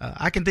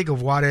 I can think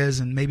of Juarez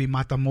and maybe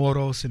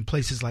Matamoros and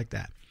places like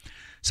that.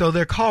 So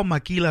they're called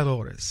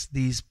maquiladoras,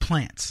 these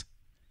plants,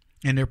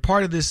 and they're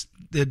part of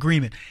the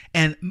agreement.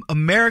 And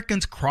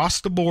Americans cross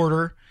the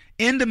border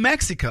into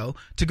Mexico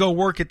to go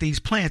work at these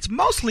plants,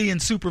 mostly in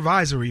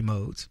supervisory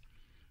modes,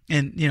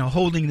 and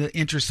holding the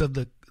interests of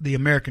the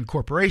American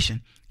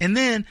corporation. And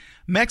then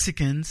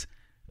Mexicans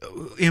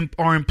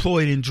are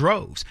employed in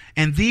droves.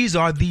 And these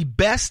are the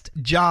best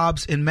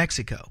jobs in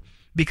Mexico,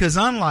 because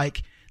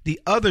unlike the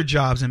other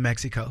jobs in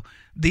Mexico,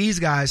 these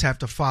guys have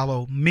to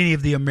follow many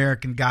of the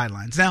American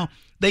guidelines. Now,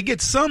 they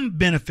get some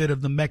benefit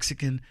of the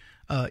Mexican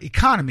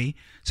economy,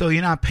 so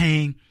you're not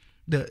paying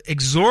the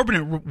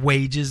exorbitant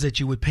wages that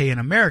you would pay in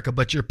America,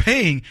 but you're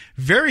paying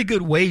very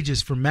good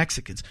wages for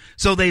Mexicans.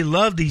 So they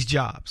love these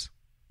jobs.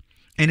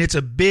 And it's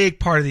a big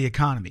part of the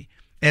economy.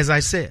 As I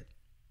said,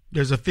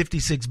 there's a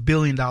 $56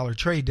 billion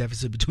trade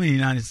deficit between the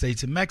United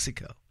States and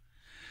Mexico.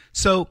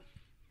 So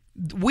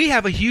we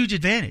have a huge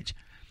advantage.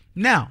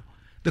 Now,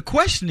 the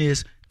question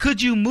is,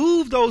 could you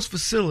move those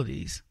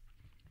facilities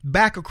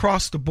back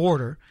across the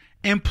border,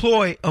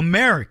 employ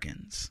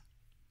Americans,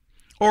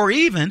 or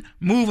even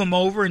move them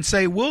over and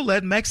say, we'll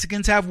let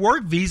Mexicans have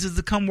work visas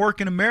to come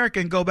work in America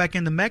and go back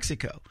into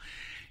Mexico?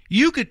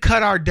 You could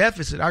cut our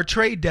deficit, our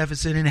trade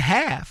deficit, in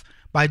half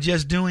by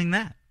just doing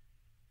that.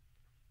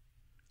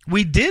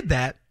 We did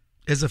that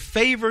as a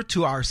favor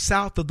to our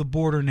south of the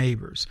border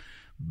neighbors,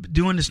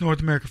 doing this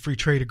North American Free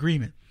Trade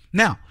Agreement.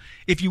 Now,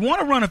 if you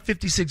want to run a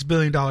 $56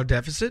 billion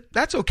deficit,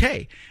 that's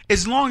okay,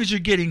 as long as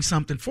you're getting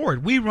something for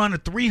it. We run a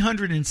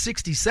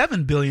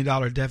 $367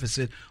 billion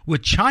deficit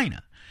with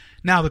China.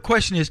 Now, the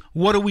question is,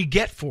 what do we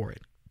get for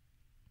it?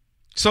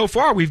 So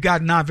far, we've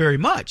got not very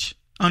much.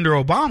 Under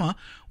Obama,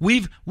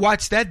 we've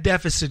watched that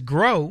deficit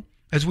grow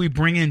as we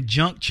bring in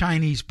junk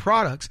Chinese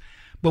products,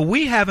 but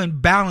we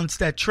haven't balanced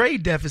that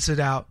trade deficit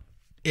out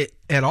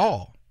at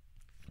all.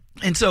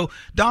 And so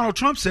Donald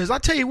Trump says, I'll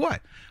tell you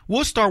what,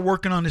 we'll start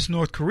working on this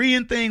North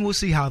Korean thing. We'll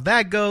see how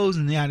that goes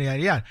and yada, yada,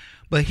 yada.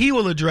 But he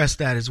will address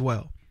that as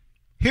well.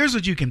 Here's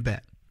what you can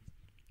bet.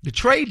 The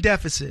trade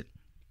deficit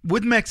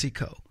with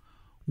Mexico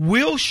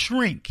will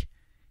shrink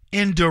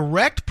in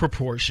direct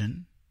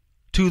proportion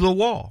to the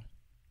wall,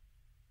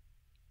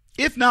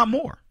 if not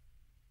more.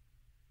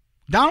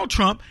 Donald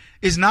Trump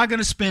is not going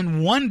to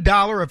spend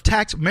 $1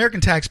 of American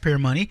taxpayer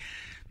money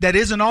that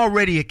isn't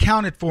already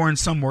accounted for in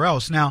somewhere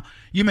else. Now,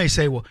 you may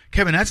say, well,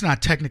 Kevin, that's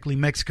not technically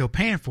Mexico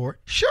paying for it.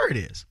 Sure it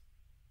is.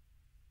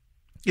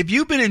 If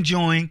you've been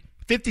enjoying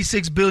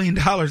 $56 billion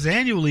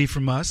annually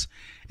from us,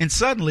 and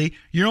suddenly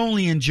you're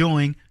only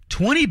enjoying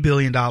 $20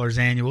 billion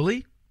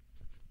annually,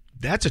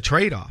 that's a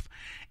trade-off.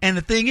 And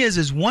the thing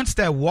is once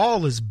that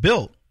wall is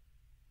built,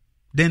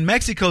 then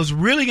Mexico's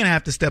really going to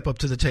have to step up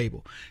to the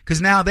table, because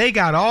now they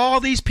got all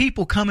these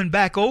people coming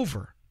back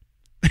over.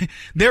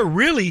 They're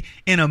really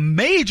in a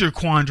major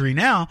quandary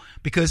now,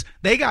 because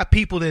they got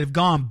people that have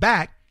gone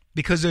back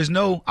because there's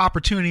no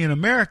opportunity in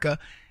America,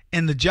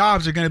 and the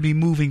jobs are going to be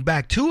moving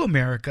back to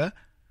America.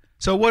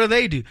 So what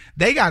do?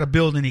 They got to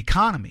build an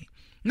economy.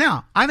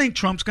 Now, I think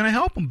Trump's going to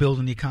help them build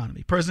an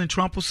economy. President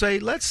Trump will say,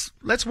 let's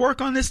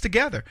work on this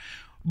together.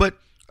 But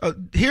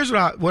here's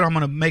what I'm going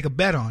to make a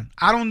bet on.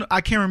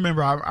 I can't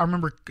remember. I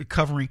remember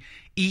covering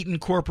Eaton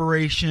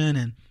Corporation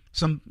and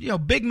some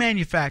big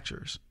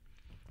manufacturers,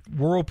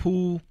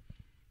 Whirlpool,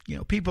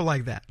 people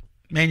like that,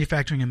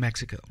 manufacturing in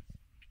Mexico.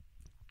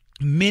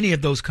 Many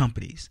of those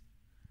companies,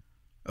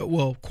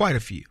 well, quite a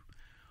few,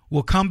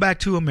 will come back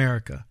to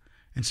America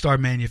and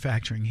start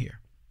manufacturing here.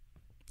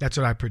 That's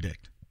what I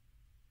predict.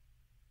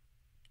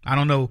 I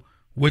don't know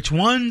which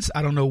ones,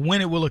 I don't know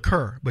when it will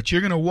occur, but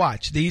you're going to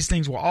watch. These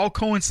things will all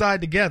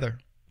coincide together.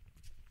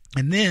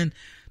 And then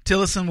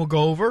Tillerson will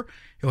go over.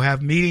 He'll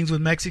have meetings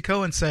with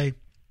Mexico and say,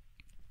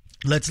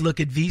 let's look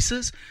at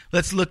visas.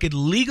 Let's look at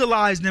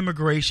legalized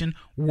immigration,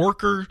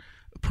 worker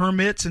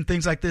permits and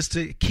things like this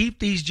to keep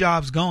these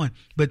jobs going.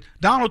 But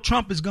Donald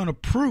Trump is going to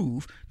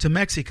prove to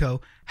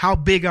Mexico how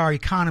big our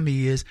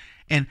economy is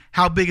and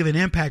how big of an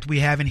impact we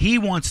have. And he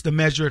wants to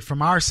measure it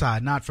from our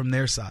side, not from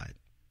their side.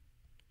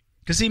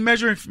 Because he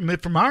measuring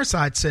it from our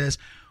side says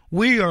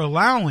we are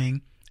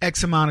allowing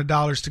X amount of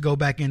dollars to go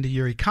back into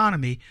your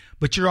economy,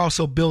 but you're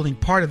also building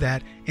part of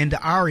that into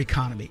our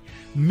economy.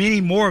 Many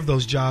more of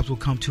those jobs will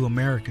come to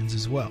Americans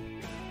as well.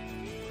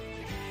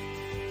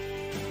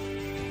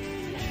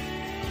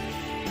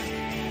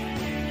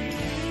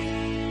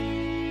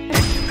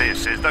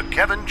 This is the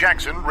Kevin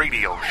Jackson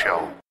Radio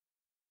Show.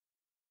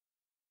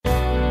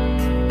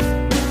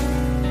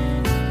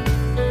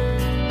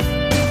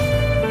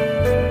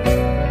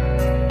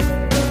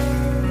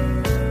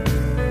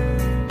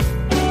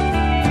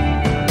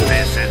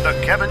 This is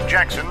the Kevin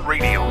Jackson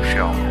Radio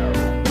Show.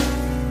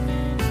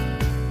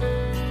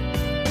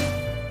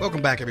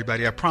 Welcome back,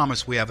 everybody. I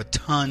promise we have a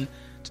ton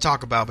to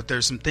talk about, but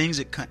there's some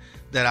things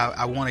that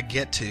I want to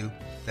get to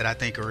that I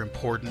think are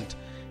important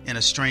in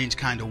a strange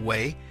kind of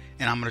way.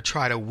 And I'm going to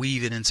try to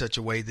weave it in such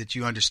a way that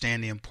you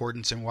understand the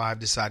importance and why I've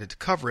decided to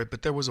cover it.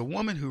 But there was a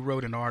woman who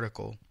wrote an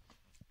article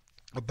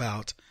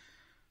about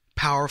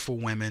powerful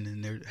women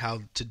and how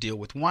to deal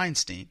with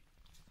Weinstein.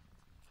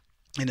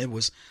 And it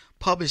was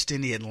published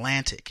in The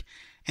Atlantic.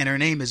 And her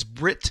name is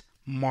Britt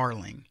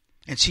Marling.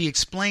 And she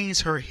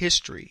explains her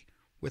history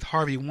with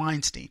Harvey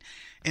Weinstein.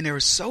 And there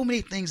were so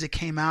many things that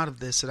came out of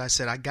this that I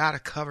said, I got to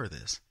cover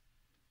this.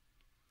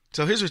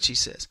 So here's what she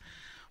says.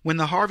 When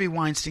the Harvey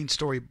Weinstein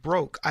story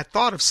broke, I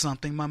thought of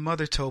something my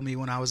mother told me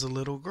when I was a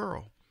little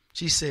girl.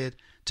 She said,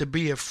 to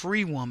be a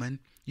free woman,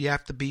 you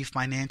have to be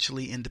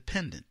financially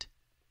independent.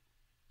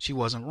 She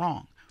wasn't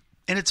wrong.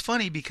 And it's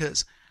funny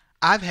because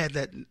I've had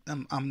that,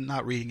 I'm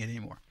not reading it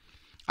anymore.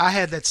 I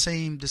had that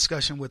same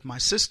discussion with my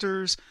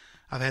sisters.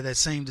 I've had that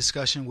same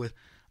discussion with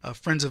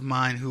friends of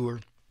mine who are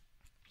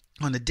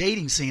on the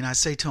dating scene. I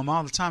say to them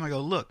all the time, I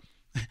go, look,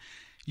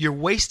 you're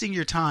wasting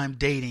your time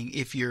dating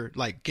if you're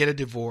like, get a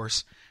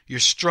divorce, you're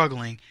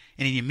struggling,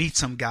 and then you meet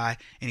some guy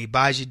and he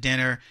buys you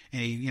dinner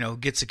and he,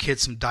 gets a kid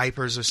some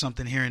diapers or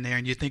something here and there,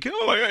 and you're thinking,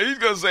 oh my God, he's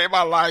gonna save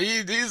my life.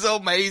 He's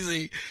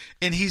amazing,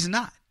 and he's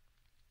not.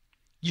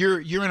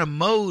 You're in a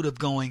mode of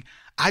going,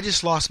 I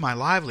just lost my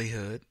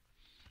livelihood,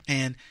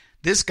 and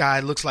this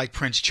guy looks like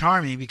Prince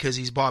Charming because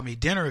he's bought me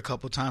dinner a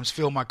couple of times,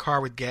 filled my car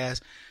with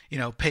gas,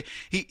 pay.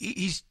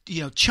 He's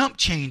chump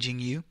changing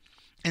you,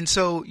 and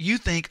so you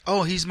think,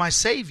 oh, he's my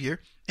savior.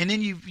 And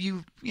then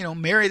you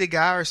marry the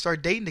guy or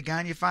start dating the guy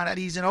and you find out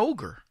he's an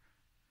ogre.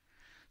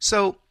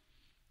 So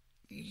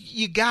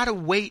you got to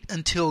wait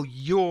until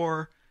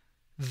you're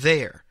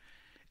there.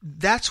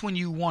 That's when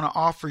you want to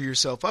offer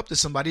yourself up to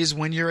somebody, is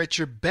when you're at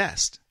your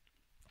best,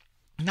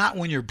 not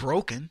when you're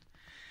broken.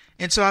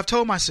 And so I've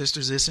told my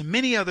sisters this and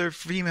many other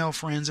female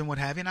friends and what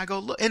have you. And I go,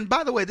 look, and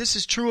by the way, this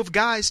is true of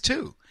guys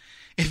too.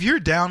 If you're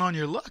down on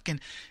your luck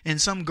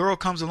and some girl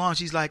comes along,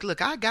 she's like,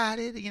 look, I got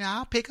it.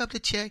 I'll pick up the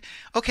check.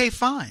 Okay,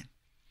 fine.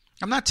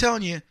 I'm not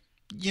telling you,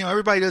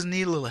 everybody doesn't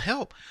need a little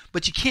help,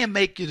 but you can't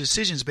make your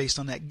decisions based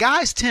on that.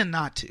 Guys tend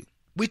not to.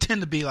 We tend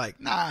to be like,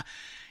 nah,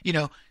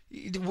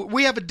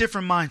 we have a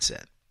different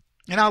mindset.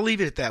 And I'll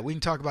leave it at that. We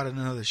can talk about it in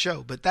another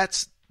show, but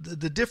that's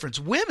the difference.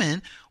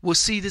 Women will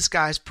see this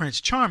guy as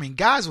Prince Charming.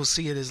 Guys will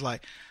see it as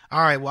like,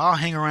 all right, well, I'll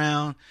hang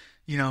around,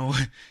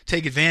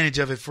 take advantage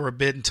of it for a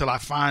bit until I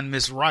find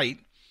Miss Right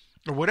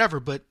or whatever.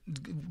 But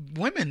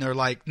women are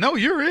like, no,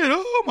 you're it.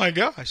 Oh my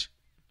gosh.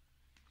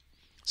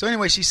 So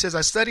anyway, she says,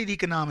 I studied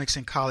economics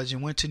in college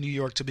and went to New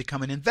York to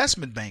become an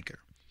investment banker.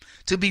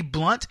 To be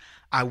blunt,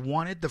 I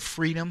wanted the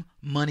freedom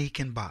money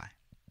can buy.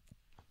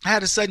 I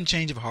had a sudden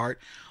change of heart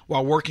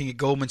while working at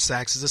Goldman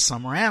Sachs as a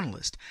summer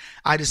analyst.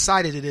 I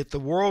decided that if the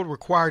world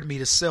required me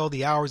to sell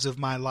the hours of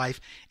my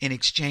life in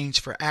exchange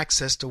for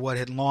access to what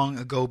had long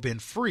ago been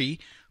free,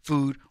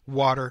 food,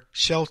 water,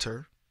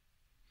 shelter,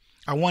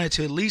 I wanted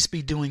to at least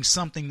be doing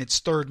something that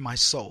stirred my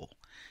soul.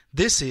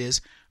 This is,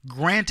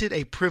 granted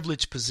a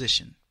privileged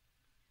position.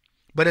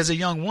 But as a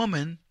young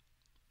woman,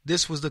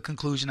 this was the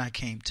conclusion I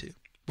came to.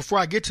 Before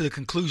I get to the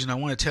conclusion, I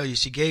want to tell you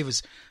she gave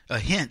us a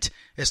hint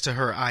as to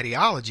her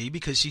ideology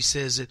because she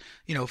says that,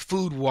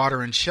 food,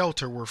 water, and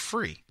shelter were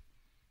free.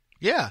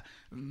 Yeah,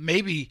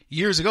 maybe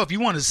years ago, if you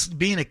want to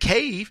be in a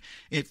cave,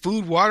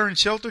 food, water, and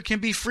shelter can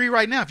be free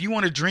right now. If you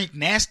want to drink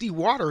nasty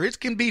water,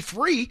 it can be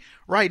free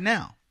right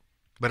now.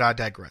 But I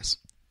digress.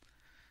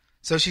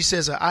 So she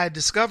says, I had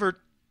discovered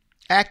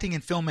acting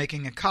and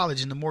filmmaking in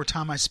college, and the more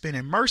time I spent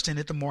immersed in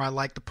it, the more I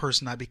liked the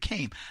person I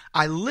became.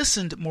 I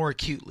listened more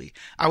acutely.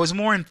 I was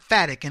more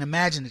emphatic and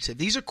imaginative.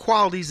 These are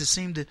qualities that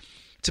seem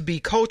to be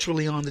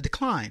culturally on the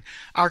decline.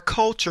 Our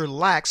culture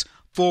lacks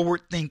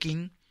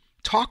forward-thinking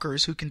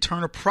talkers who can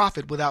turn a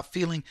profit without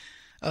feeling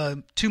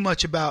too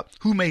much about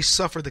who may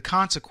suffer the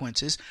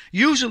consequences,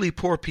 usually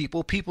poor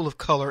people, people of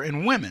color,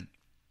 and women.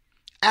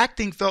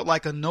 Acting felt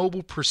like a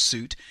noble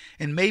pursuit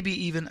and maybe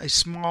even a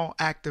small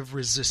act of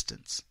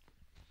resistance.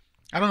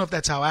 I don't know if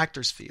that's how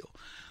actors feel,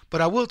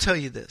 but I will tell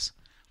you this.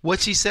 What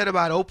she said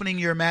about opening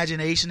your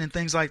imagination and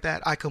things like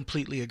that, I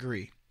completely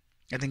agree.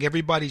 I think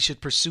everybody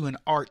should pursue an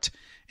art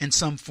in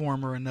some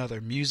form or another,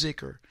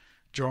 music or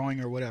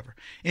drawing or whatever.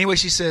 Anyway,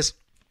 she says,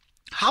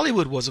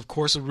 Hollywood was, of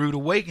course, a rude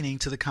awakening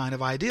to the kind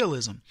of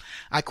idealism.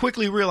 I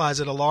quickly realized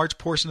that a large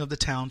portion of the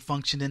town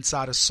functioned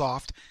inside a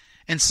soft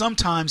and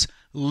sometimes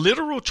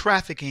literal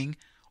trafficking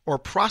or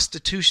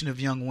prostitution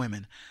of young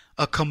women,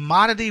 a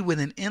commodity with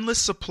an endless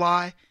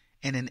supply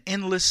and an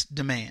endless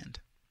demand.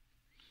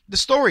 The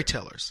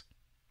storytellers,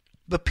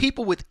 the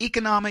people with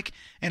economic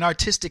and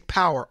artistic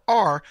power,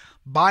 are,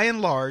 by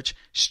and large,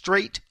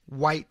 straight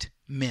white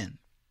men.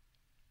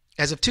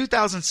 As of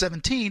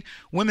 2017,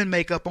 women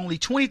make up only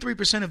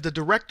 23% of the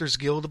Directors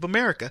Guild of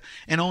America,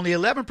 and only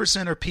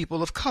 11% are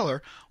people of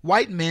color.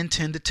 White men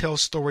tend to tell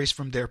stories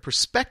from their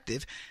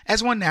perspective,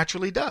 as one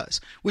naturally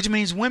does, which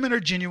means women are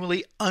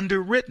generally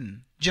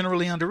underwritten.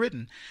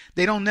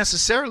 They don't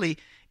necessarily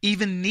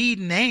even need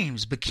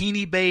names.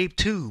 Bikini Babe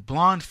 2,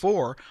 Blonde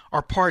 4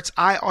 are parts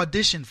I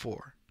audition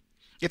for.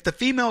 If the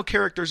female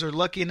characters are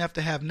lucky enough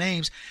to have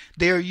names,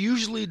 they are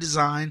usually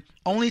designed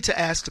only to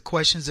ask the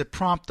questions that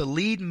prompt the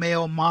lead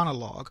male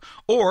monologue,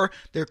 or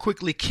they're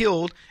quickly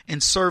killed in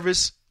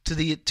service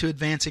to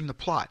advancing the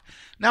plot.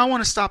 Now I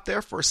want to stop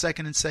there for a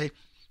second and say,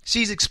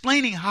 she's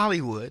explaining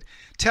Hollywood,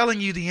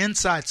 telling you the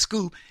inside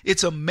scoop.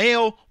 It's a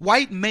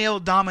white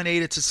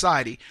male-dominated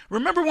society.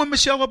 Remember when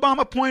Michelle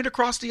Obama pointed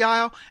across the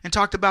aisle and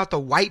talked about the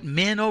white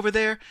men over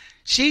there?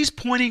 She's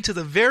pointing to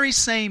the very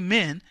same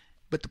men,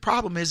 but the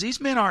problem is these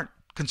men aren't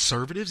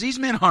conservatives. These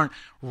men aren't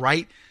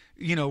right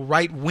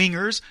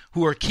wingers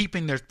who are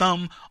keeping their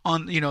thumb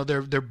on,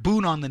 their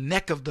boot on the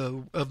neck of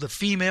the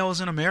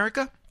females in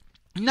America.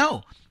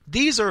 No,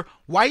 these are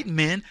white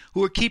men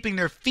who are keeping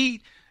their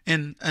feet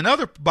and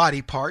other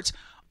body parts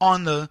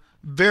on the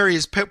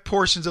various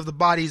portions of the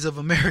bodies of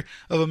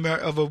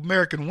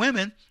American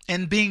women,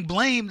 and being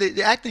blamed,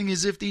 acting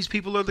as if these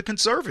people are the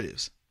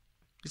conservatives.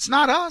 It's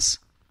not us.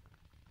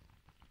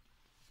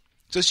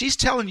 So she's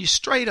telling you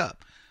straight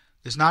up,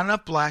 there's not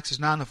enough blacks, there's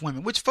not enough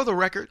women, which, for the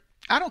record,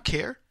 I don't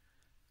care.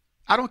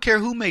 I don't care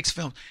who makes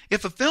films.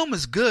 If a film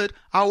is good,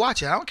 I'll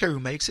watch it. I don't care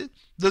who makes it.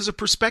 Does a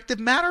perspective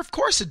matter? Of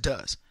course it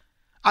does.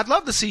 I'd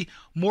love to see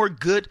more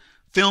good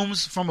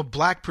films from a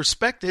black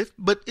perspective,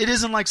 but it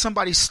isn't like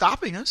somebody's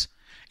stopping us.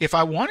 If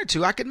I wanted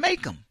to, I could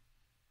make them.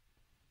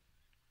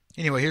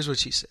 Anyway, here's what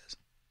she says.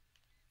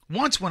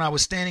 Once when I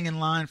was standing in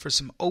line for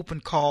some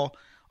open call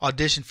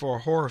audition for a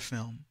horror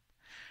film,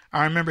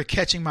 I remember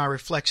catching my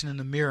reflection in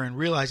the mirror and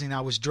realizing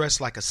I was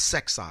dressed like a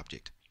sex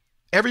object.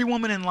 Every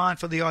woman in line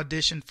for the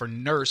audition for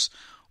nurse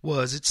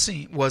it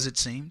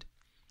seemed.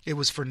 It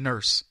was for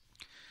nurse.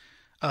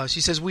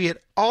 She says, we had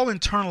all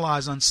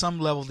internalized on some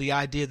level the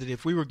idea that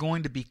if we were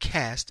going to be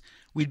cast,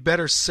 we'd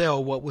better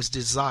sell what was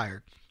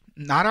desired.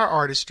 Not our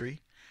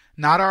artistry,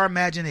 not our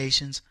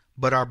imaginations,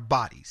 but our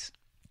bodies.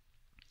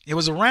 It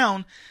was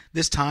around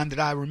this time that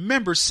I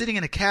remember sitting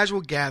in a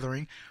casual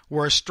gathering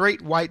where a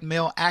straight white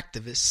male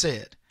activist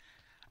said,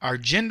 our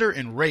gender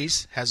and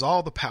race has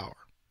all the power.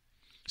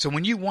 So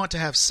when you want to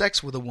have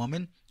sex with a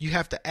woman, you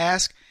have to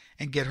ask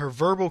and get her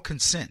verbal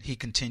consent, he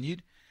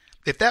continued.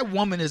 If that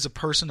woman is a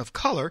person of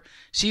color,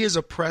 she is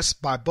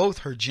oppressed by both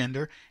her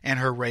gender and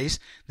her race,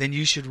 then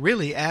you should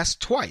really ask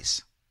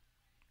twice.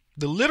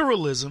 The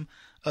literalism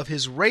of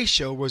his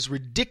ratio was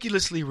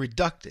ridiculously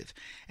reductive,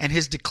 and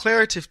his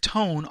declarative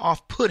tone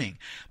off-putting,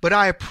 but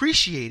I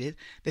appreciated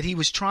that he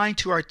was trying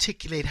to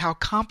articulate how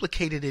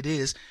complicated it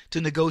is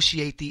to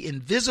negotiate the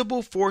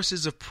invisible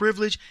forces of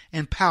privilege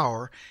and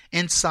power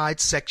inside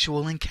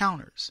sexual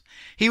encounters.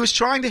 He was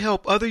trying to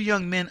help other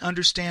young men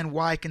understand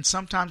why it can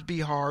sometimes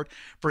be hard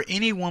for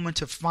any woman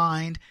to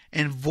find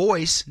and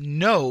voice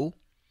no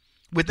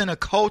within a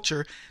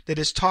culture that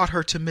has taught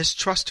her to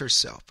mistrust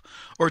herself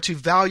or to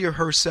value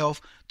herself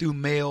through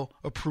male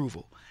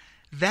approval.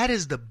 That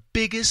is the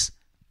biggest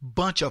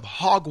bunch of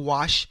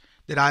hogwash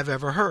that I've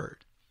ever heard.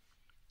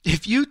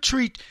 If you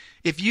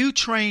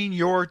train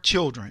your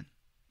children,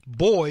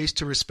 boys,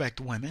 to respect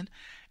women,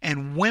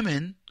 and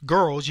women,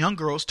 girls, young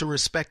girls, to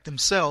respect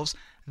themselves,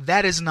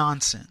 that is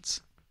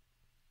nonsense.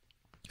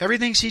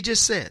 Everything she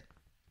just said.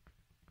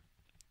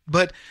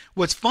 But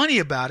what's funny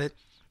about it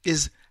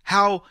is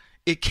how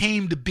it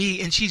came to be,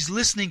 and she's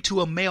listening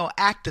to a male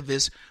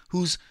activist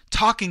who's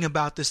talking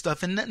about this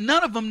stuff, and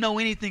none of them know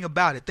anything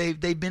about it.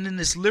 They've been in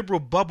this liberal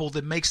bubble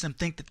that makes them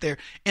think that they're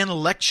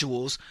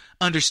intellectuals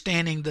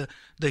understanding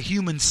the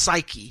human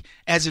psyche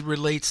as it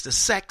relates to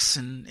sex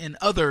and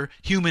other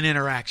human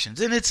interactions,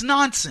 and it's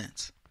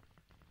nonsense.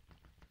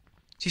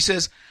 She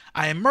says,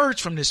 I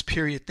emerged from this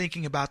period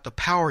thinking about the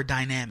power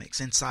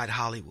dynamics inside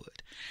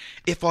Hollywood.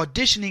 If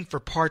auditioning for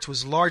parts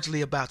was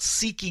largely about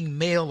seeking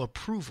male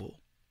approval,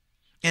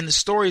 and the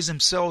stories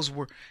themselves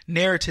were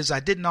narratives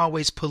I didn't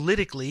always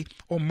politically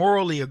or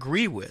morally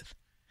agree with,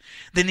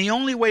 then the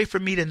only way for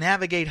me to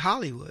navigate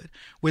Hollywood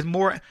with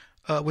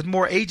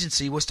more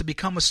agency was to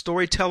become a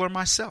storyteller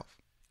myself.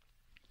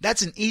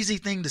 That's an easy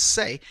thing to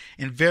say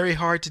and very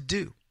hard to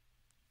do.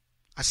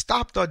 I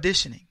stopped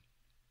auditioning.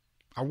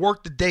 I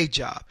worked a day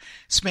job,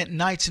 spent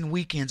nights and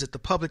weekends at the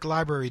public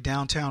library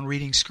downtown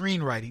reading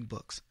screenwriting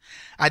books.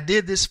 I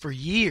did this for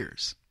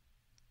years.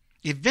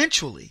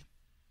 Eventually,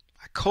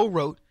 I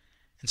co-wrote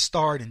and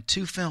starred in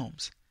 2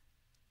 films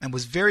and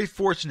was very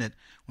fortunate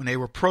when they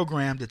were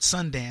programmed at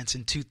Sundance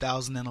in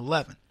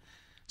 2011.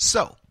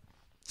 So,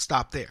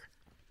 stop there.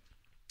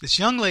 This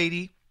young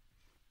lady,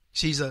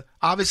 she's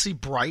obviously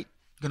bright,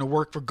 going to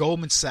work for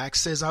Goldman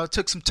Sachs, says I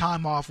took some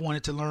time off,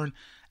 wanted to learn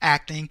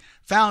acting,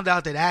 found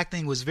out that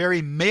acting was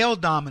very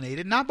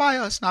male-dominated, not by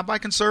us, not by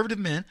conservative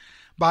men,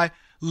 by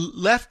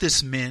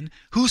leftist men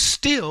who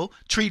still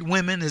treat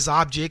women as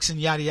objects and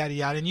yada, yada,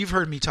 yada. And you've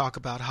heard me talk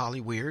about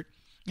Hollyweird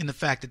and the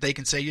fact that they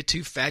can say you're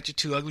too fat, you're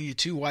too ugly, you're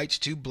too white,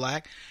 you're too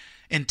black,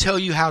 and tell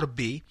you how to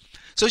be.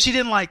 So she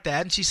didn't like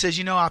that, and she says,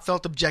 I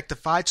felt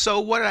objectified. So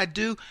what did I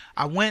do?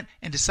 I went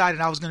and decided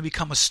I was going to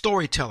become a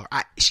storyteller.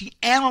 She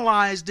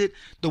analyzed it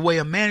the way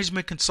a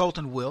management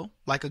consultant will,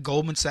 like a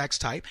Goldman Sachs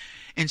type,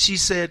 and she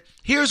said,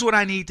 here's what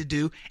I need to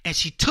do, and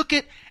she took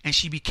it, and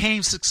she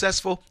became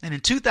successful, and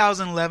in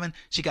 2011,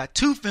 she got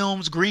 2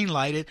 films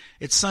green-lighted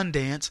at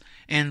Sundance,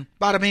 and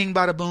bada bing,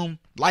 bada boom,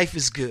 life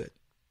is good.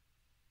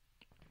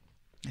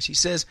 And she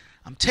says,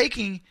 I'm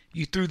taking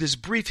you through this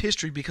brief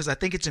history because I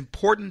think it's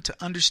important to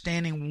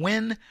understanding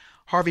when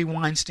Harvey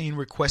Weinstein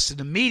requested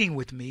a meeting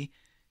with me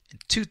in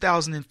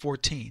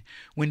 2014,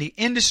 when the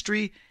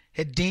industry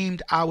had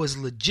deemed I was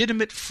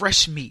legitimate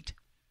fresh meat.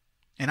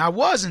 And I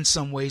was in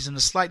some ways in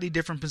a slightly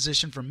different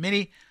position from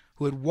many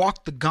who had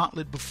walked the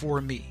gauntlet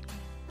before me.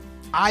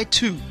 I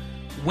too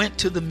went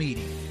to the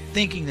meeting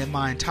thinking that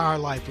my entire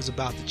life was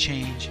about to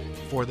change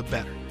for the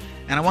better.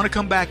 And I want to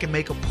come back and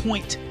make a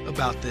point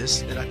about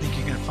this that I think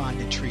you're going to find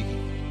intriguing.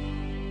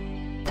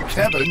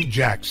 Kevin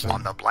Jackson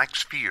on the Black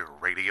Sphere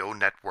Radio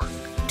Network.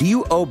 Do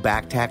you owe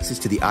back taxes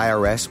to the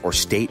IRS or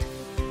state?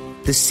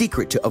 The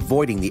secret to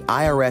avoiding the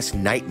IRS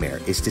nightmare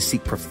is to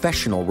seek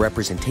professional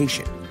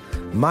representation.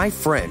 My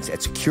friends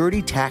at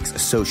Security Tax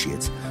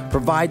Associates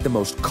provide the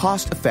most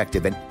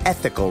cost-effective and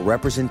ethical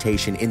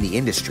representation in the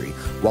industry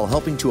while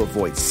helping to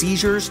avoid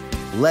seizures,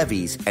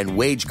 levies, and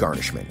wage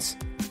garnishments.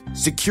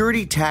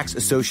 Security Tax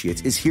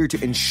Associates is here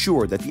to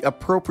ensure that the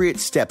appropriate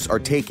steps are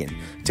taken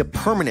to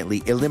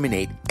permanently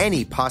eliminate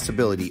any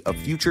possibility of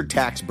future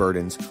tax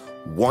burdens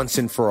once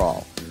and for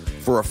all.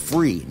 For a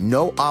free,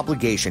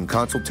 no-obligation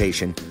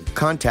consultation,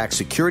 contact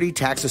Security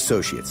Tax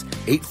Associates,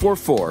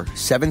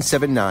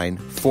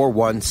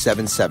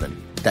 844-779-4177.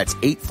 That's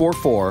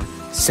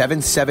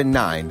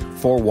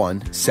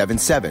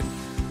 844-779-4177.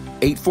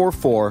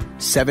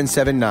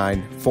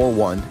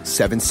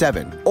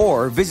 844-779-4177,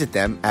 or visit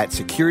them at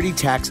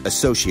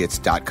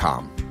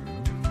securitytaxassociates.com.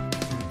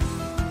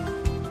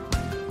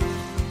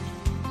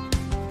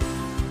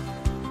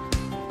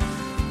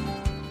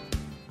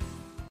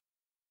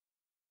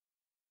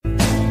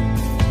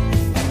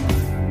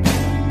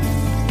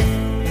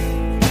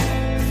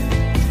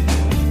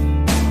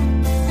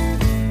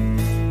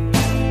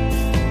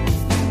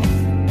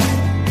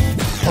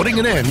 Putting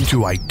an end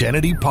to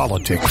identity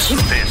politics.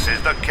 This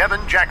is the Kevin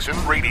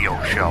Jackson Radio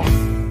Show.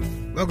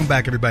 Welcome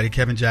back, everybody.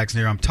 Kevin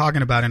Jackson here. I'm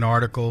talking about an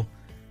article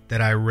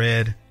that I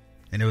read,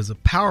 and it was a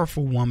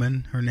powerful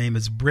woman. Her name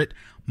is Britt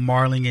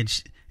Marling,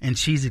 and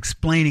she's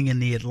explaining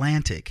in The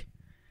Atlantic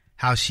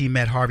how she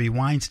met Harvey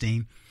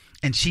Weinstein,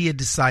 and she had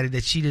decided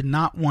that she did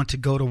not want to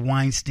go to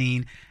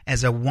Weinstein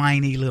as a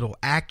whiny little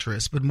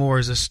actress, but more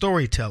as a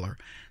storyteller,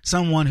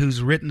 someone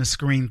who's written a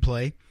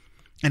screenplay.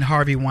 And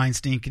Harvey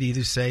Weinstein could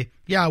either say,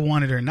 yeah, I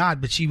want it or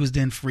not, but she was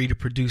then free to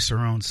produce her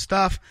own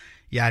stuff,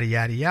 yada,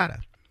 yada,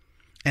 yada.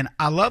 And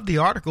I love the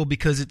article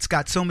because it's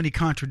got so many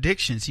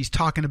contradictions. He's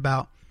talking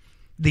about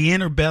the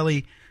inner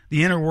belly,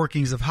 the inner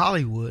workings of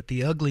Hollywood,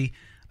 the ugly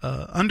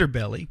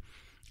underbelly.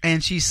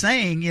 And she's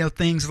saying,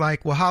 things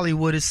like, well,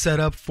 Hollywood is set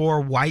up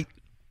for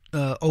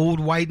old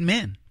white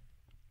men.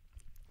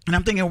 And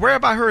I'm thinking, where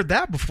have I heard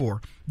that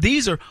before?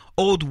 These are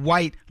old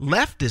white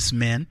leftist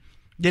men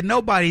that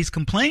nobody's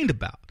complained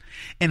about.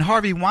 And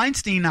Harvey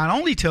Weinstein not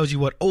only tells you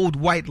what old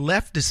white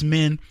leftist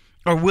men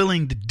are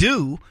willing to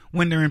do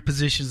when they're in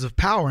positions of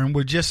power, and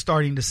we're just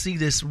starting to see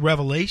this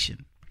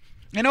revelation.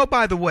 And oh,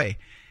 by the way,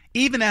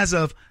 even as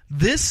of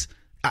this,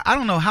 I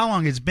don't know how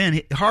long it's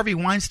been, Harvey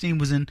Weinstein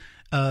was in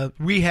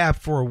rehab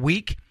for a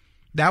week.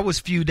 That was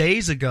a few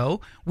days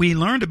ago. We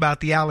learned about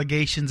the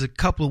allegations a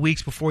couple of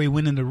weeks before he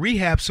went into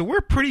rehab, so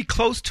we're pretty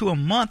close to a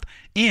month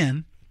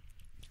in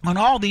on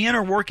all the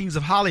inner workings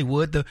of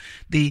Hollywood,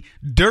 the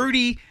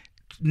dirty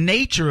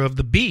nature of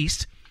the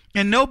beast,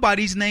 and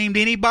nobody's named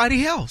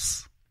anybody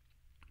else.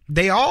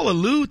 They all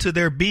allude to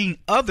there being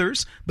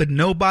others, but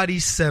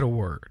nobody's said a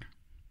word.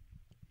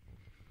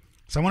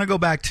 So I want to go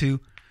back to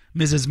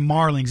Ms.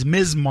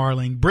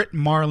 Marling, Britt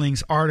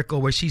Marling's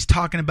article, where she's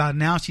talking about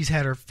now she's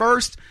had her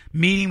first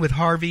meeting with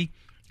Harvey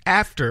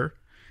after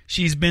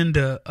she's been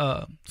to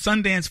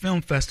Sundance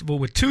Film Festival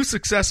with 2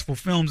 successful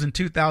films in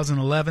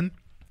 2011.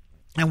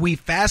 And we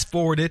fast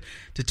forwarded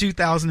to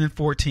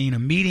 2014, a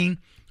meeting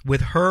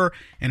with her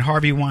and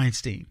Harvey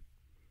Weinstein.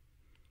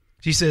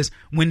 She says,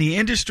 when the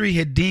industry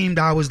had deemed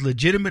I was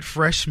legitimate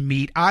fresh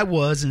meat, I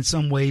was in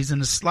some ways in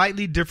a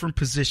slightly different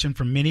position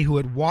from many who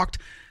had walked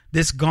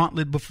this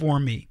gauntlet before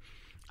me.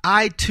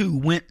 I too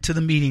went to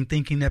the meeting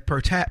thinking that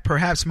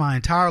perhaps my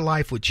entire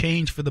life would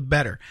change for the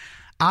better.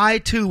 I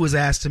too was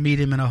asked to meet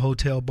him in a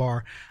hotel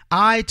bar.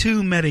 I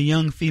too met a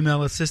young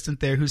female assistant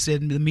there who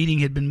said the meeting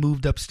had been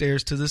moved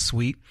upstairs to the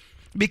suite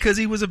because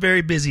he was a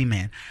very busy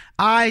man.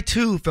 I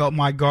too felt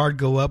my guard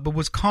go up, but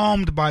was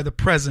calmed by the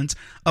presence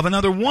of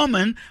another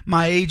woman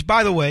my age.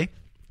 By the way,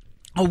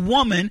 a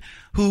woman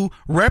who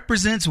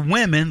represents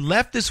women,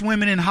 leftist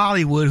women in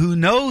Hollywood, who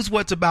knows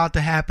what's about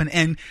to happen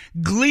and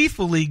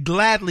gleefully,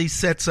 gladly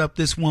sets up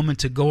this woman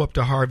to go up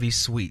to Harvey's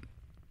suite.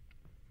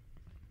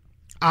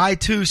 I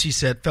too, she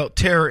said, felt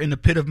terror in the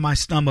pit of my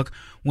stomach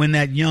when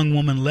that young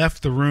woman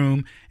left the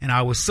room and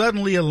I was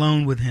suddenly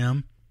alone with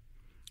him.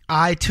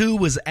 I too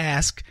was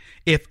asked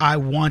if I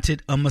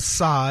wanted a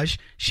massage,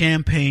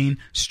 champagne,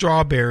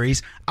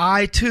 strawberries.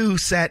 I too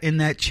sat in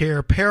that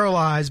chair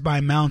paralyzed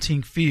by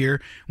mounting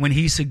fear when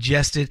he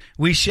suggested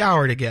we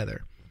shower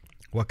together.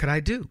 What could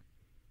I do?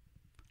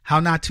 How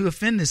not to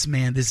offend this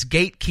man, this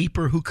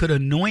gatekeeper who could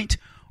anoint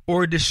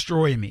or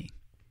destroy me?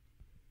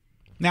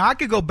 Now, I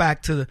could go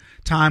back to the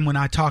time when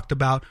I talked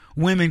about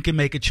women can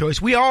make a choice.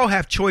 We all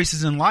have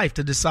choices in life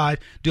to decide,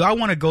 do I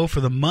want to go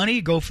for the money,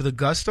 go for the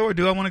gusto, or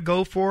do I want to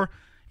go for,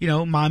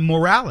 my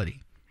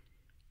morality?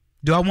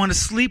 Do I want to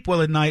sleep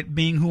well at night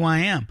being who I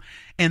am?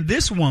 And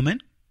this woman,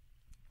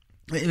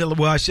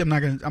 well, I'm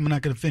not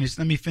going to finish.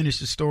 Let me finish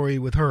the story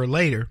with her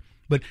later.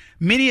 But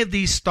many of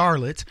these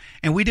starlets,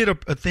 and we did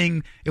a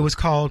thing, it was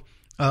called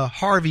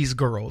Harvey's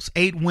Girls,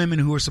 8 women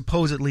who were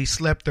supposedly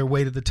slept their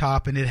way to the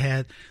top, and it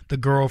had the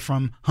girl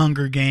from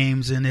Hunger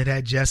Games, and it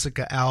had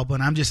Jessica Alba,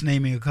 and I'm just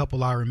naming a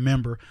couple I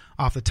remember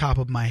off the top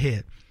of my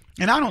head.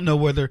 And I don't know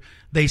whether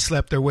they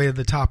slept their way to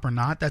the top or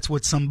not. That's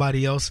what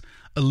somebody else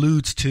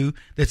alludes to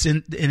that's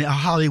in a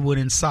Hollywood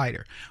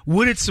insider.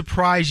 Would it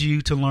surprise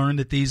you to learn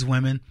that these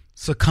women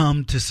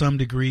succumbed to some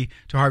degree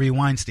to Harvey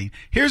Weinstein?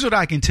 Here's what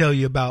I can tell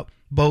you about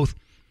both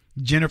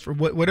Jennifer,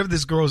 whatever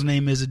this girl's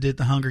name is that did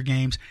the Hunger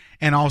Games,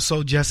 and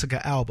also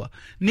Jessica Alba.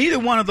 Neither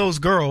one of those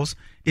girls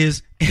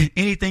is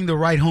anything to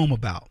write home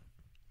about.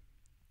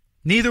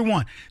 Neither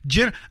one.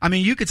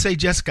 You could say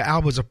Jessica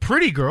Alba is a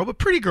pretty girl, but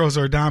pretty girls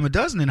are a dime a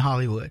dozen in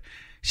Hollywood.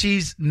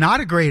 She's not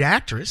a great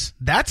actress,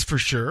 that's for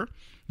sure.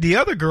 The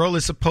other girl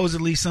is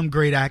supposedly some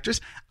great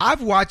actress.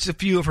 I've watched a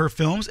few of her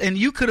films, and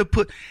you could have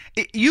put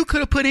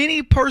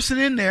any person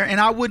in there,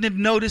 and I wouldn't have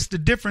noticed the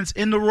difference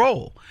in the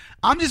role.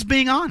 I'm just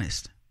being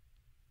honest.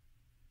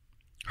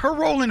 Her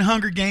role in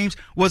Hunger Games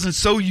wasn't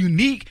so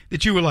unique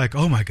that you were like,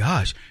 oh my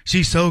gosh,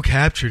 she so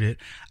captured it.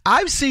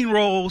 I've seen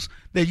roles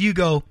that you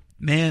go,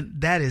 man,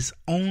 there's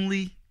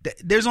only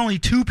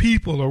 2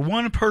 people or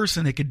one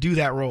person that could do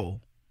that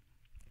role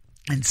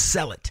and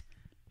sell it.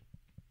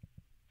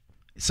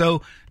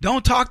 So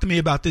don't talk to me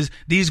about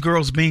these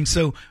girls being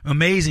so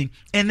amazing.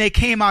 And they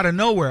came out of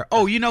nowhere.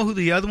 Oh, you know who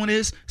the other one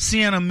is?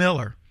 Sienna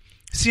Miller.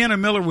 Sienna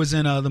Miller was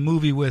in the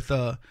movie with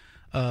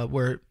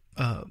where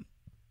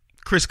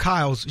Chris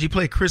Kyle's. She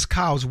played Chris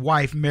Kyle's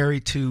wife,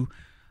 married to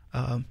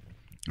I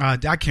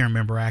can't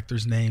remember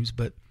actors' names,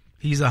 but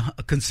he's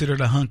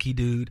considered a hunky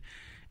dude,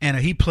 and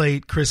he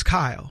played Chris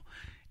Kyle.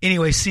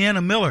 Anyway,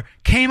 Sienna Miller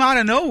came out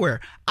of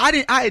nowhere.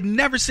 I had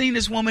never seen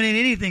this woman in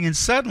anything, and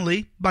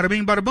suddenly, bada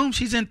bing, bada boom,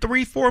 she's in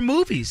 3-4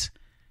 movies.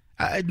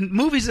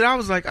 Movies that I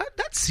was like,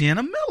 that's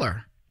Sienna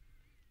Miller.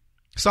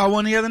 Saw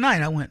one the other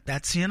night. I went,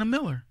 that's Sienna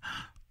Miller.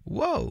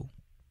 Whoa.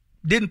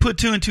 Didn't put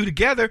 2 and 2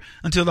 together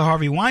until the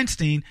Harvey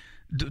Weinstein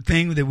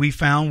thing that we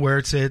found where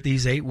it said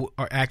these 8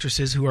 are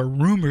actresses who are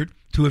rumored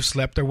to have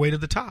slept their way to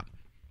the top.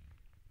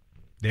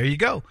 There you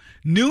go.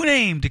 New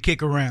name to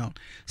kick around.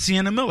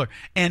 Sienna Miller.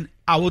 And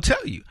I will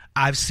tell you,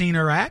 I've seen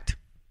her act.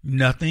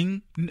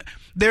 Nothing.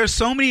 There are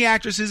so many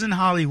actresses in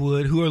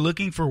Hollywood who are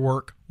looking for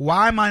work.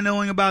 Why am I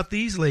knowing about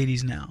these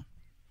ladies now?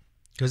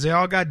 Because they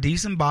all got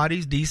decent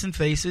bodies, decent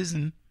faces,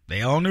 and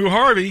they all knew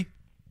Harvey.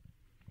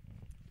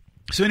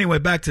 So anyway,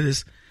 back to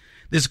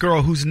this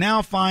girl who's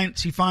now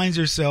she finds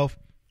herself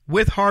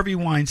with Harvey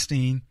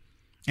Weinstein,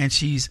 and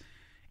she's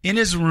in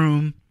his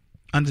room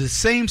under the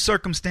same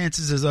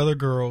circumstances as other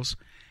girls.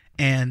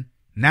 And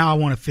now I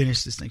want to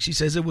finish this thing. She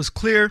says it was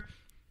clear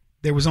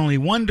there was only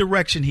one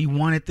direction he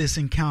wanted this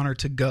encounter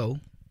to go,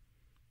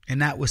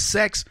 and that was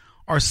sex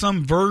or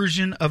some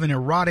version of an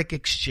erotic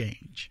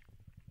exchange.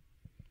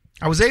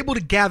 I was able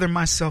to gather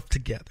myself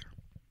together.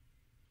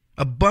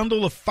 A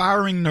bundle of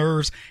firing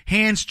nerves,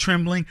 hands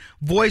trembling,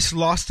 voice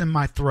lost in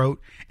my throat,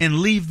 and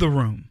leave the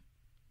room.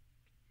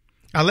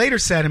 I later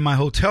sat in my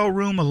hotel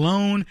room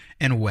alone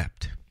and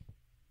wept.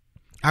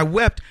 I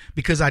wept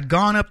because I'd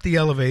gone up the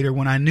elevator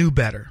when I knew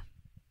better.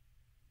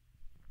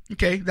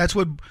 Okay, that's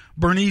what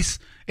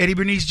Eddie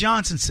Bernice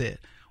Johnson said.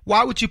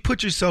 Why would you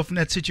put yourself in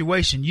that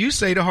situation? You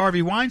say to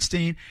Harvey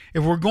Weinstein,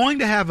 if we're going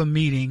to have a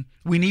meeting,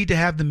 we need to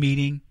have the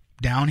meeting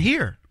down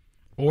here,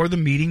 or the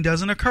meeting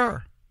doesn't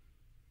occur.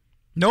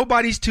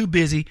 Nobody's too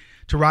busy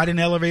to ride an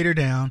elevator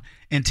down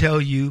and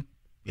tell you,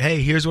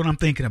 hey, here's what I'm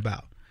thinking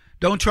about.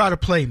 Don't try to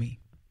play me.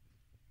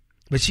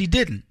 But she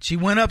didn't. She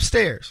went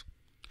upstairs.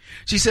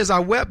 She says, I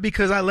wept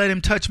because I let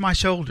him touch my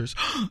shoulders.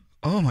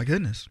 Oh, my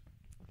goodness.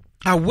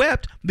 I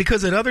wept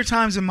because at other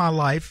times in my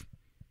life,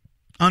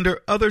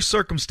 under other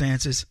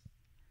circumstances,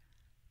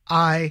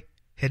 I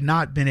had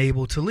not been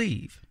able to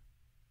leave.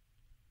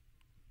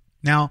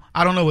 Now,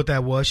 I don't know what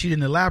that was. She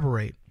didn't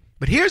elaborate.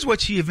 But here's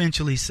what she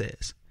eventually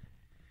says.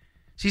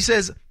 She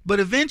says, but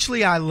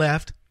eventually I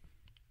left.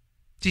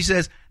 She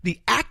says, the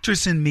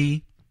actress in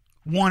me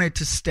wanted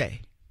to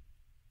stay.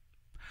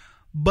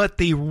 But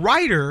the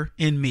writer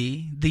in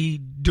me,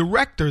 the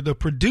director, the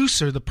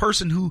producer, the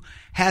person who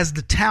has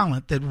the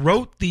talent that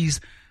wrote these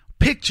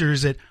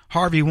pictures that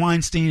Harvey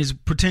Weinstein is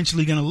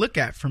potentially going to look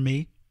at for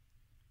me,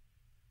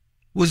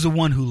 was the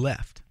one who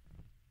left.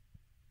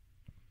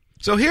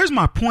 So here's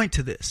my point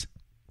to this.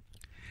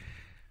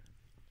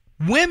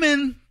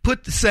 Women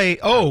say,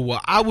 oh,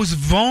 well, I was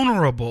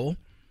vulnerable.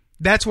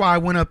 That's why I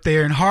went up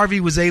there and Harvey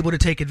was able to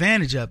take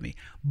advantage of me.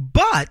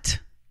 But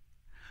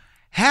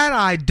had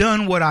I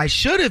done what I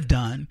should have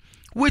done,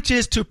 which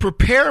is to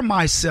prepare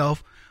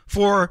myself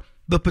for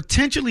the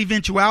potential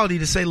eventuality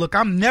to say, look,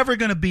 I'm never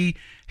going to be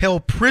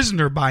held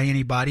prisoner by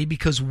anybody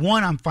because,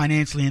 one, I'm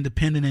financially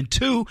independent, and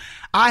two,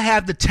 I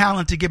have the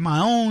talent to get my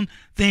own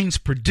things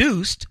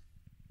produced,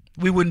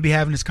 we wouldn't be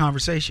having this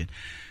conversation.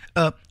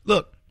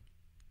 Look,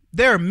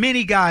 there are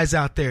many guys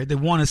out there that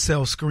want to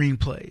sell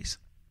screenplays.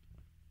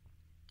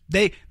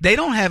 They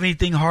don't have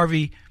anything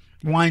Harvey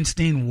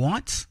Weinstein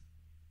wants.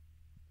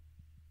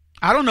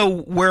 I don't know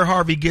where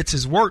Harvey gets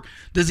his work.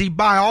 Does he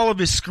buy all of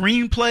his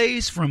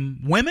screenplays from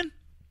women?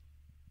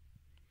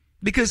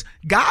 Because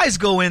guys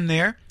go in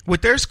there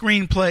with their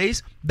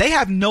screenplays. They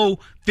have no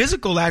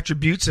physical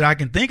attributes that I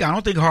can think. I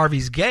don't think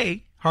Harvey's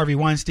gay. Harvey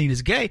Weinstein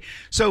is gay.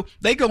 So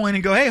they go in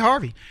and go, hey,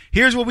 Harvey,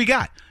 here's what we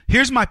got.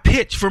 Here's my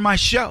pitch for my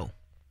show.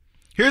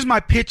 Here's my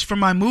pitch for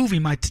my movie,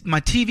 my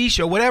TV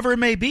show, whatever it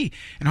may be.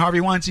 And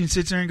Harvey Weinstein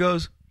sits there and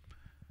goes,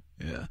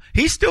 yeah,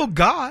 he's still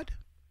God.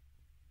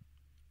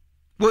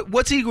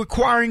 What's he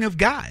requiring of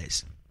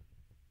guys?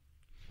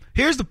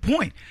 Here's the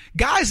point.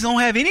 Guys don't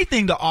have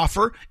anything to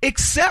offer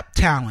except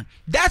talent.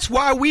 That's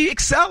why we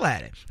excel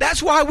at it.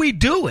 That's why we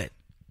do it.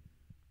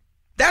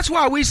 That's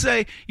why we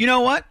say, you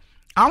know what?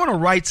 I'm going to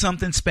write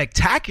something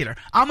spectacular.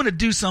 I'm going to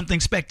do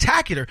something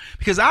spectacular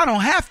because I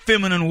don't have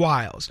feminine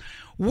wiles.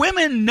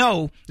 Women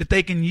know that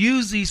they can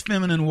use these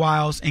feminine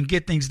wiles and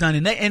get things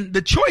done. And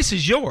the choice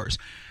is yours.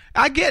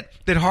 I get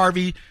that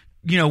Harvey,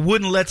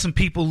 wouldn't let some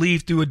people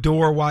leave through a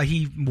door while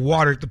he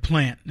watered the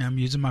plant. Now, I'm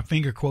using my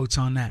finger quotes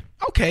on that.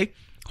 Okay.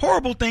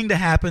 Horrible thing to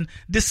happen.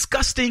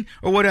 Disgusting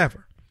or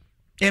whatever.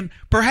 And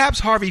perhaps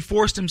Harvey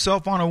forced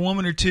himself on a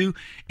woman or two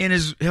in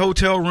his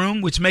hotel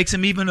room, which makes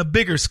him even a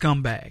bigger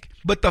scumbag.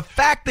 But the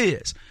fact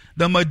is,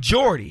 the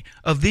majority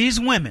of these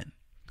women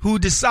who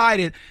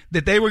decided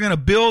that they were going to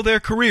build their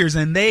careers,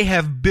 and they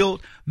have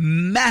built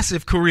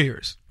massive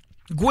careers.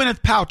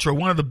 Gwyneth Paltrow,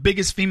 one of the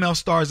biggest female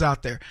stars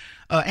out there.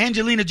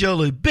 Angelina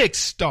Jolie, big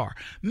star.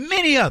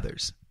 Many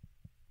others.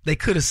 They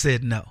could have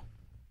said no.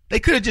 They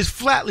could have just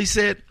flatly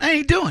said, I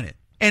ain't doing it.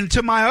 And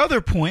to my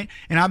other point,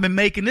 and I've been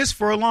making this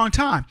for a long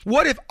time,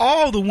 what if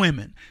all the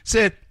women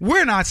said,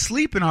 we're not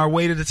sleeping our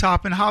way to the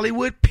top in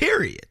Hollywood,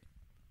 period.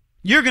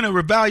 You're going to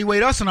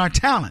evaluate us on our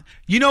talent.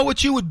 You know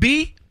what you would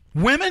be,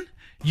 women?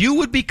 You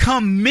would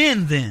become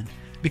men then,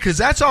 because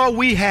that's all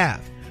we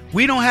have.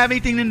 We don't have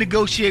anything to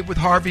negotiate with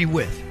Harvey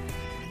with.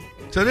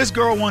 So this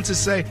girl wants to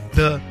say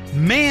the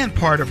man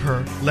part of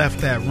her left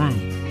that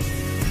room.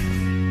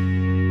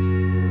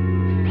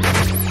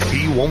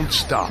 He won't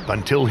stop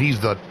until he's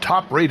the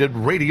top-rated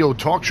radio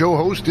talk show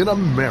host in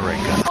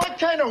America. What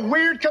kind of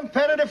weird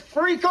competitive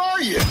freak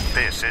are you?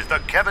 This is the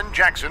Kevin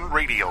Jackson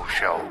Radio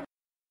Show.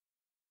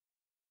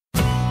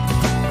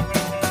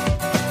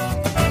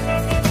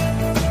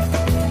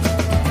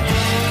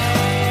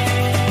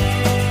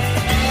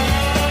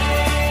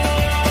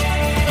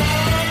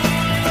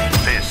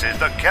 This is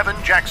the Kevin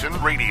Jackson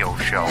Radio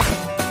Show.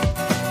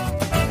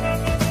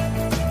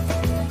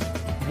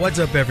 What's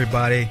up,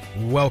 everybody?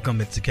 Welcome.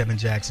 It's the Kevin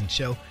Jackson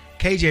Show.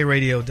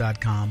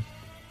 KJRadio.com.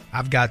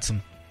 I've got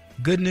some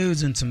good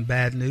news and some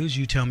bad news.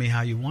 You tell me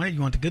how you want it.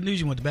 You want the good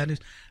news? You want the bad news?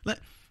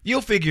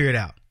 You'll figure it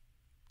out.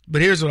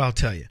 But here's what I'll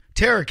tell you.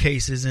 Terror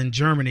cases in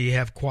Germany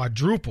have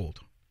quadrupled.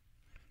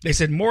 They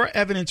said more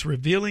evidence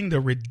revealing the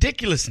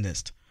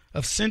ridiculousness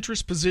of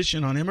centrist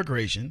position on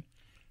immigration,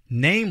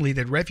 namely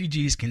that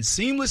refugees can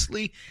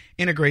seamlessly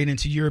integrate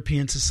into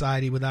European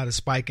society without a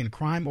spike in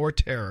crime or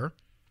terror,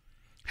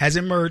 has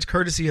emerged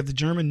courtesy of the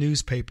German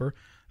newspaper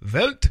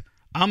Welt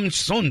am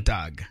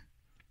Sonntag,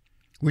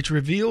 which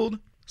revealed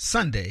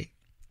Sunday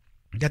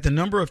that the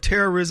number of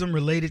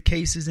terrorism-related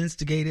cases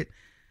investigated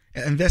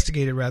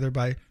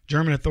by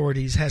German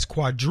authorities has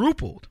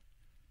quadrupled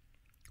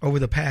over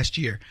the past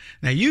year.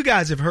 Now, you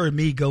guys have heard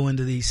me go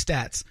into these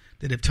stats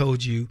that have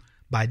told you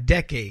by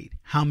decade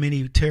how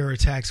many terror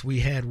attacks we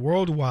had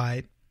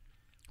worldwide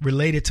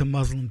related to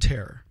Muslim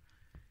terror,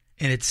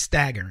 and it's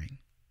staggering.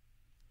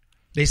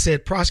 They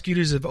said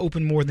prosecutors have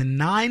opened more than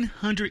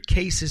 900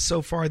 cases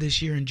so far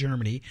this year in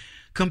Germany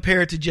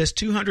compared to just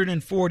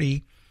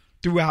 240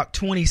 throughout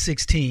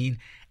 2016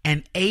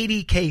 and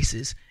 80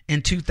 cases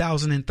in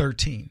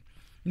 2013.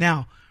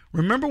 Now,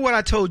 remember what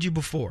I told you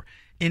before.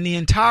 In the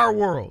entire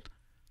world,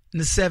 in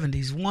the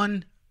 70s,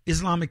 one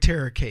Islamic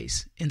terror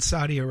case in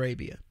Saudi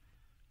Arabia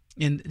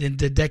in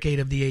the decade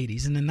of the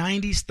 80s. In the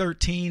 90s,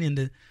 13. In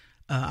the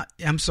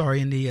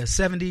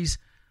 70s,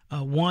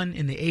 1.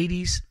 In the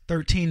 80s,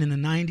 13. In the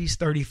 90s,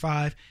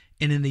 35.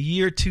 And in the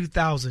year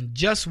 2000,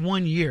 just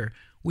 1 year,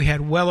 we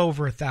had well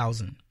over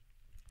 1,000.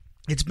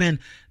 It's been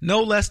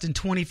no less than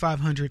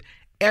 2,500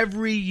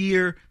 every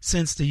year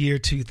since the year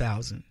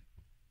 2000.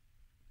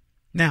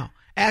 Now,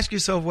 ask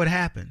yourself what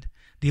happened.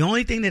 The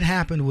only thing that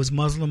happened was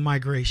Muslim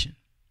migration.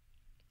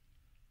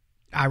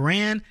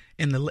 Iran,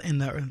 in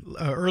the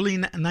early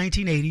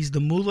 1980s, the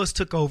mullahs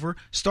took over,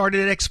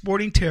 started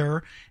exporting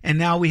terror, and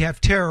now we have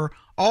terror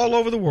all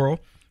over the world.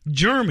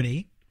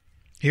 Germany,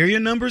 here are your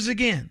numbers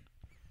again.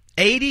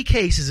 80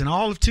 cases in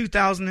all of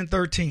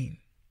 2013.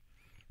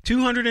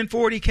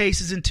 240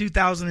 cases in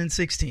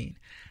 2016.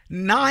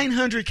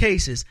 900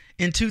 cases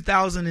in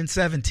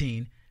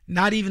 2017.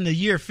 Not even the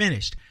year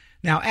finished.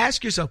 Now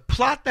ask yourself,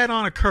 plot that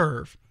on a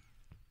curve.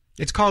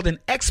 It's called an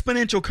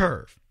exponential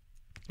curve.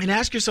 And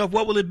ask yourself,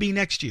 what will it be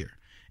next year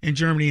in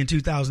Germany in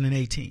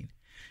 2018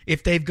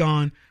 if they've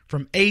gone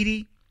from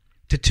 80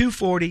 to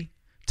 240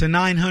 to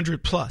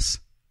 900 plus?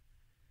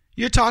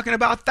 You're talking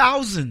about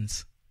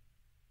thousands.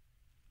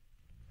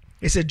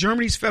 It said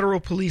Germany's federal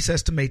police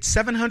estimate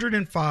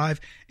 705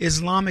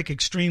 Islamic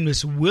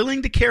extremists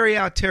willing to carry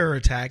out terror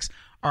attacks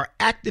are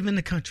active in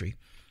the country,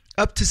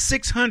 up from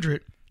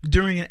 600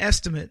 during an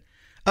estimate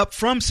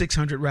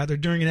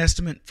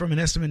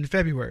in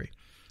February.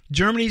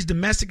 Germany's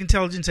domestic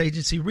intelligence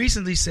agency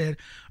recently said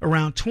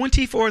around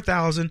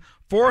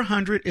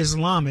 24,400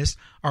 Islamists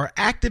are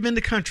active in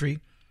the country,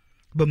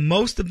 but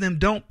most of them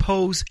don't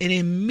pose an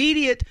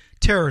immediate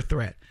terror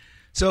threat.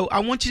 So I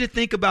want you to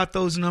think about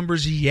those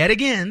numbers yet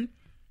again.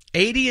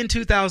 80 in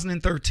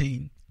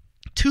 2013,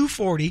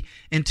 240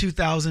 in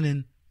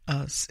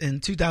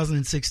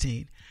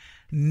 2016,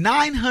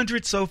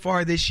 900 so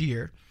far this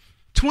year,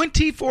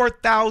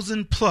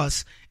 24,000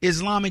 plus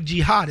Islamic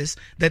jihadists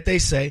that they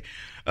say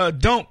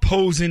don't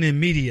pose an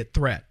immediate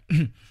threat.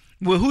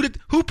 Well,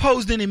 who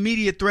posed an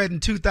immediate threat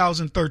in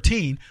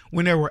 2013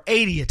 when there were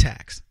 80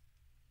 attacks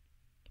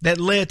that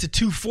led to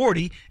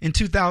 240 in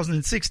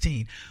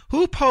 2016?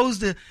 Who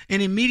posed an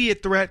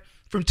immediate threat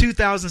from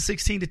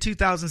 2016 to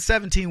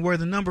 2017 where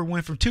the number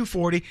went from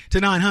 240 to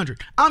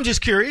 900? I'm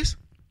just curious.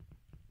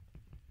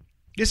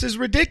 This is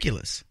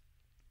ridiculous.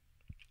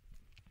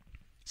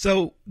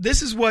 So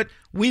this is what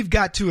we've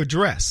got to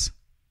address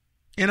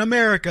in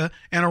America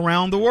and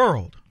around the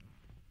world.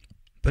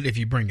 But if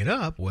you bring it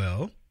up,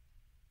 well,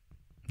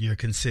 you're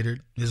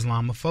considered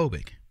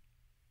Islamophobic.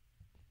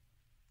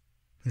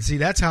 And see,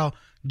 that's how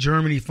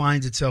Germany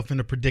finds itself in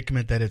the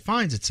predicament that it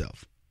finds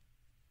itself.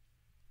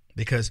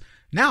 Because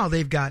now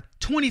they've got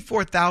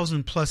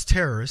 24,000 plus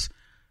terrorists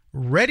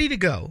ready to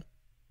go.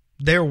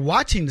 They're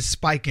watching the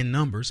spike in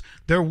numbers.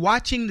 They're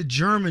watching the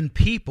German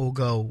people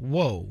go,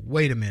 whoa,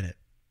 wait a minute.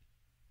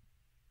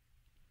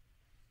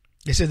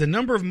 They said the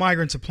number of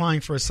migrants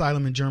applying for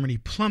asylum in Germany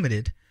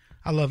plummeted.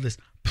 I love this.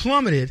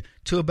 Plummeted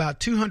to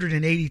about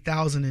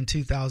 280,000 in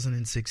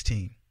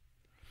 2016.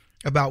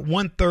 About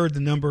 1/3 the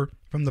number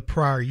from the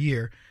prior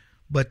year.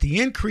 But the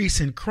increase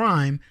in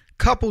crime,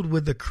 coupled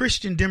with the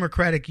Christian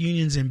Democratic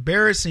Union's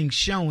embarrassing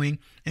showing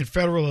in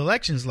federal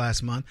elections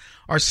last month,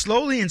 are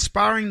slowly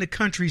inspiring the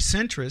country's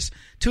centrists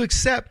to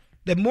accept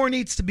that more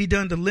needs to be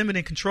done to limit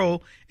and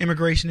control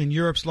immigration in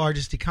Europe's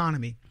largest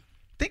economy.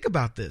 Think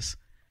about this.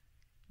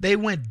 They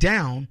went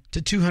down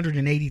to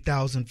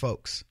 280,000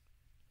 folks.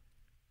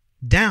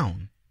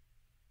 Down.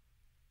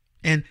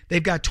 And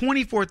they've got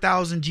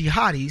 24,000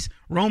 jihadis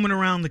roaming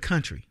around the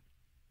country.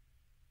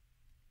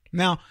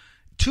 Now,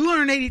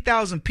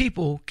 280,000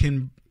 people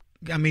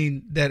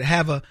that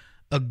have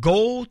a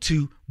goal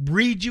to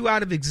breed you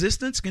out of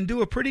existence can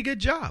do a pretty good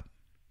job.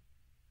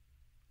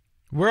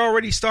 We're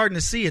already starting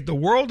to see it. The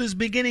world is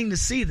beginning to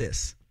see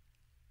this.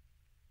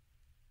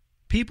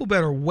 People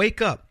better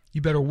wake up.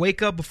 You better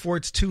wake up before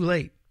it's too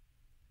late.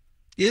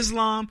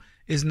 Islam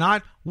is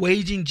not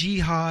waging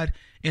jihad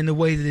in the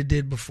way that it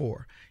did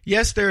before.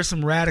 Yes, there are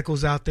some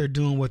radicals out there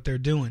doing what they're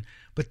doing,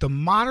 but the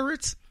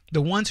moderates,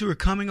 the ones who are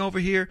coming over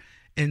here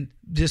and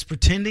just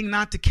pretending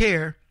not to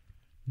care,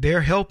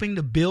 they're helping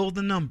to build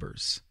the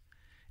numbers.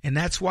 And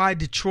that's why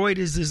Detroit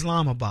is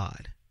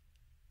Islamabad.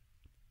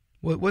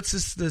 What's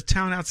this, the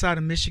town outside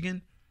of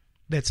Michigan?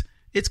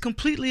 It's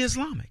completely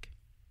Islamic.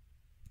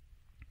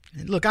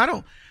 And look,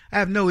 I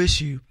have no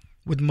issue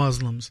with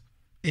Muslims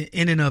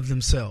in and of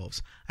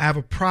themselves. I have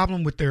a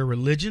problem with their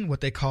religion, what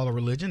they call a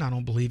religion. I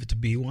don't believe it to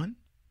be one.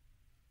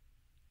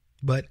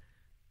 But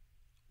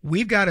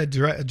we've got to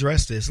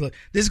address this. Look,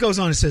 this goes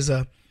on. It says,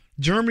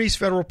 Germany's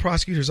federal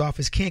prosecutor's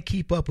office can't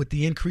keep up with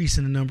the increase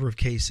in the number of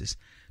cases.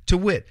 To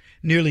wit,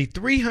 nearly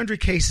 300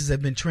 cases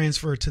have been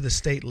transferred to the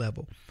state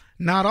level.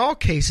 Not all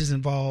cases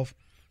involve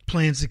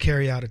plans to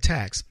carry out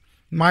attacks.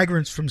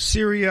 Migrants from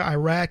Syria,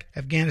 Iraq,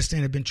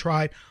 Afghanistan have been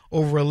tried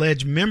over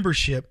alleged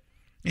membership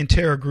in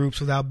terror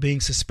groups without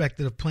being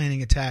suspected of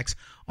planning attacks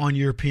on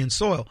European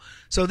soil.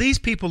 So these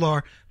people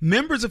are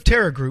members of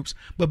terror groups,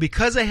 but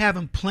because they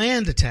haven't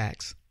planned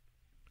attacks,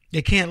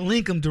 they can't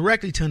link them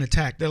directly to an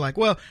attack. They're like,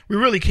 well, we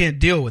really can't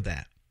deal with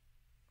that.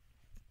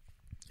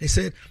 They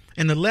said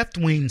in the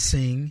left-wing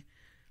scene,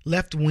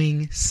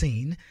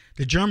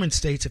 the German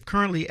states have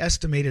currently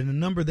estimated a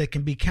number that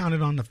can be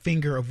counted on the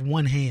finger of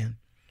one hand.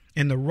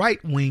 In the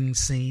right-wing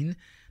scene,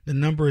 the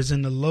number is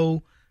in the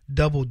low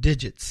double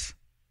digits.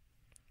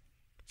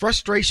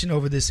 Frustration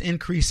over this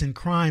increase in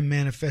crime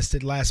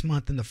manifested last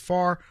month in the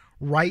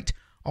far-right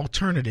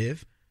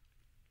alternative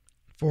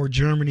for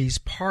Germany's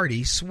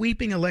party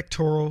sweeping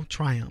electoral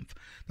triumph.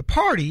 The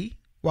party,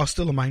 while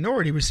still a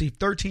minority, received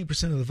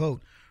 13% of the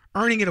vote,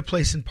 earning it a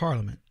place in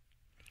parliament.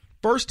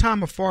 First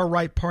time a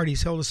far-right party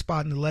has held a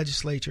spot in the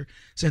legislature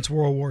since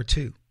World War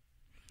II.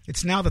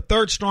 It's now the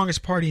third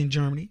strongest party in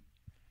Germany,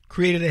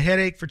 created a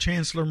headache for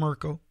Chancellor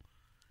Merkel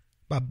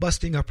by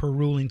busting up her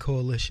ruling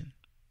coalition.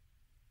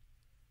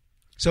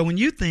 So when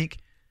you think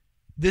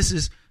this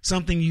is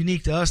something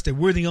unique to us, that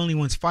we're the only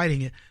ones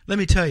fighting it, let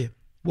me tell you,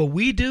 what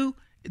we do,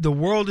 the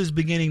world is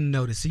beginning to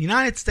notice. The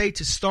United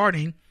States is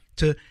starting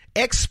to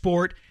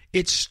export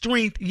its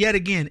strength, yet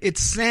again,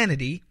 its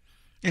sanity,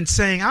 and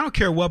saying, I don't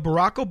care what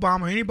Barack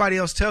Obama or anybody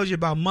else tells you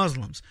about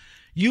Muslims.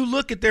 You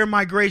look at their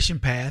migration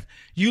path,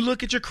 you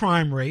look at your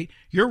crime rate,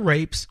 your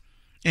rapes,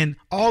 and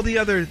all the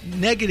other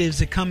negatives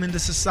that come into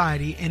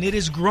society, and it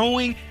is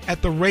growing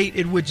at the rate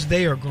at which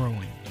they are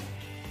growing.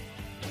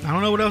 I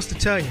don't know what else to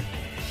tell you.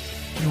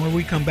 And when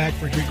we come back,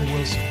 Frederica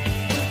Wilson.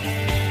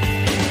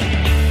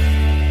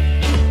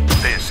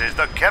 This is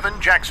the Kevin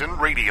Jackson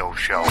Radio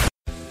Show.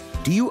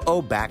 Do you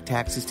owe back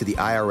taxes to the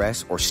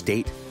IRS or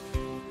state?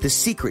 The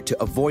secret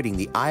to avoiding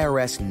the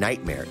IRS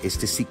nightmare is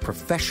to seek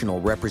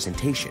professional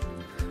representation.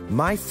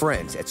 My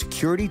friends at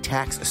Security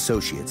Tax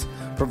Associates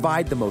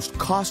provide the most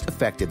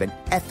cost-effective and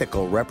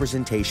ethical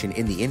representation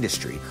in the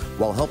industry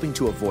while helping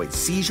to avoid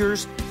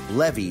seizures,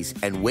 levies,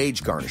 and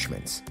wage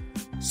garnishments.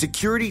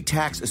 Security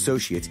Tax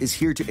Associates is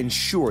here to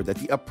ensure that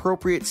the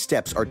appropriate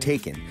steps are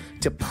taken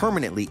to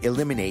permanently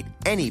eliminate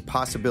any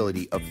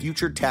possibility of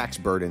future tax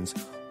burdens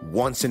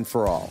once and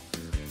for all.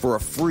 For a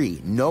free,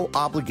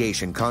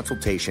 no-obligation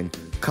consultation,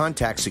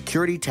 contact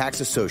Security Tax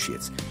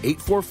Associates,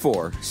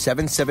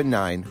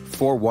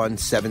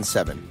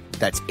 844-779-4177.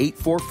 That's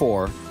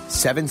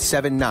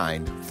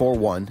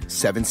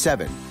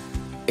 844-779-4177.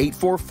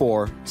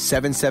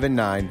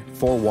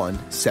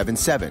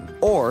 844-779-4177.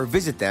 Or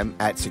visit them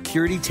at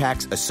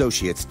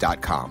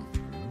securitytaxassociates.com.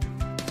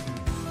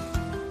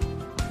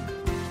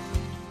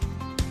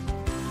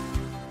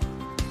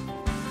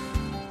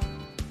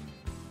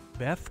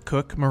 Beth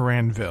Cook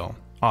Moranville,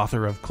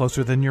 author of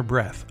Closer Than Your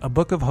Breath, a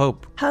book of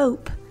hope.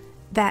 Hope,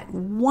 that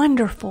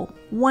wonderful,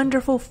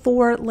 wonderful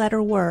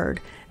four-letter word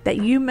that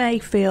you may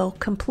feel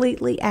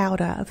completely out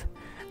of.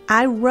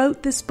 I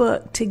wrote this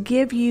book to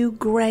give you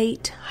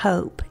great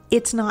hope.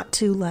 It's not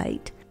too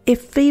late.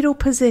 If fetal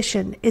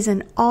position is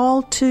an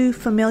all too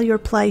familiar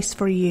place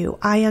for you,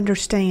 I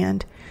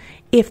understand.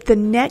 If the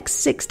next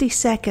 60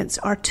 seconds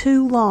are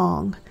too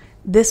long,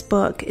 this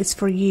book is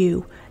for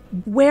you.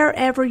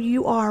 Wherever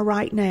you are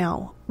right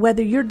now,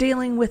 whether you're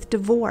dealing with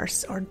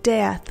divorce or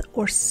death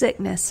or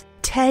sickness,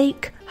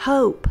 take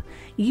hope.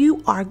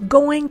 You are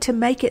going to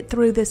make it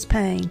through this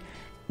pain.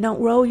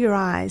 Don't roll your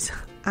eyes.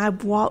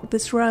 I've walked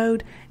this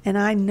road and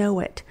I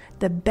know it.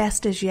 The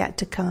best is yet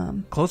to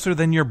come. Closer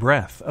Than Your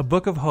Breath, a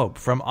book of hope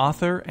from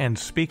author and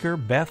speaker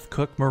Beth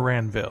Cook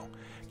Moranville,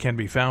 can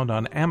be found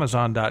on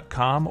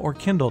Amazon.com or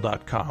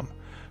Kindle.com.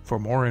 For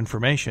more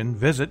information,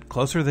 visit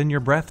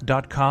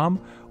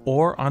closerthanyourBreath.com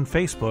or on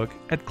Facebook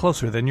at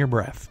Closer Than Your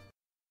Breath.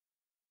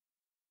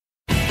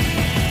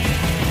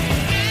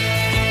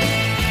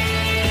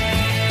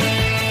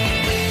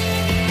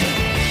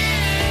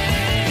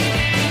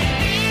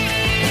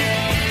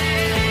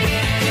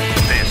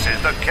 This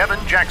is the Kevin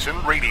Jackson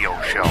Radio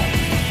Show.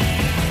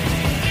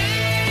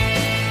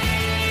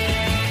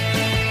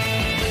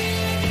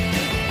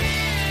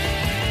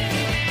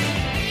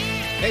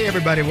 Hey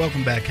everybody,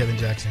 welcome back. Kevin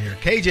Jackson here.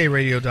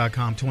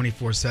 KJRadio.com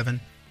 24/7.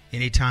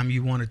 Anytime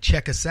you want to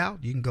check us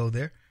out, you can go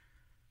there.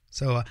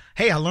 So,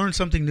 hey, I learned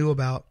something new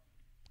about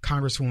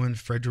Congresswoman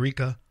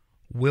Frederica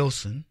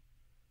Wilson.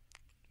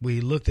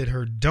 We looked at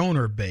her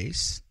donor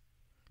base.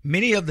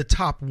 Many of the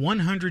top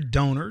 100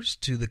 donors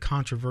to the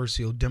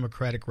controversial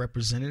Democratic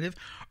representative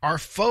are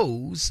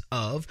foes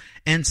of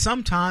and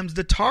sometimes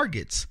the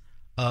targets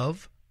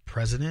of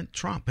President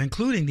Trump,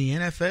 including the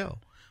NFL,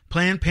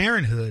 Planned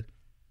Parenthood,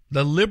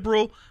 the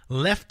liberal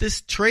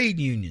leftist trade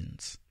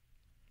unions.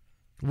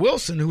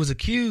 Wilson, who has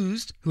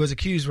accused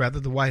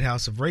the White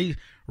House of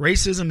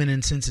racism and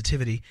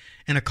insensitivity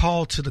and a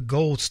call to the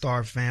Gold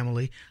Star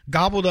family,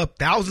 gobbled up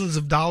thousands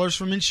of dollars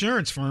from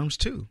insurance firms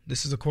too.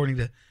 This is according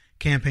to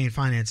campaign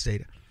finance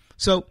data.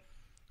 So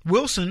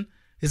Wilson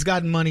has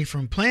gotten money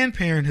from Planned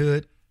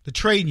Parenthood, the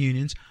trade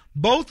unions,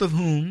 both of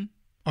whom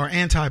are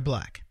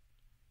anti-black.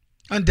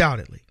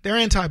 Undoubtedly. They're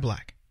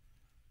anti-black.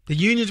 The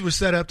unions were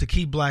set up to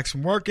keep blacks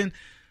from working.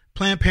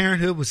 Planned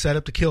Parenthood was set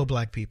up to kill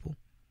black people.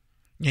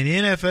 In the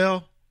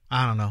NFL,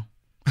 I don't know.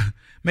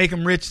 Make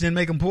them rich, then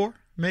make them poor,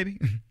 maybe.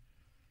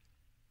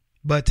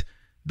 But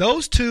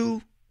those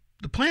two,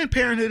 the Planned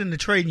Parenthood and the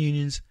trade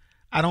unions,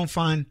 I don't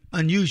find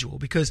unusual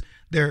because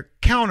they're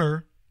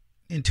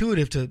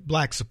counterintuitive to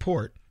black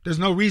support. There's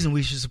no reason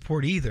we should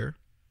support either,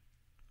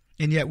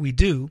 and yet we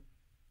do.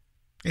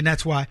 And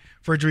that's why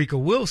Frederica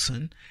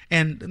Wilson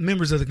and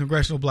members of the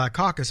Congressional Black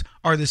Caucus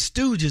are the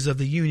stooges of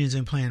the unions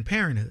and Planned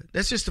Parenthood.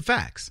 That's just the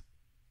facts.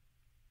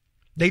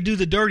 They do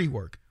the dirty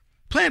work.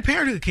 Planned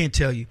Parenthood can't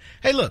tell you,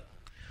 hey, look,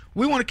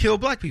 we want to kill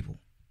black people.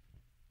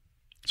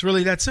 It's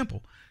really that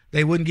simple.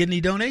 They wouldn't get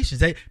any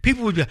donations.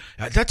 People would be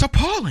like, that's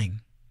appalling.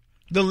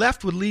 The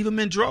left would leave them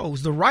in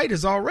droves. The right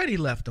has already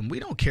left them. We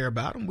don't care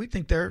about them. We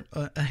think they're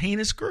a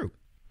heinous group.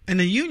 And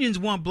the unions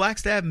want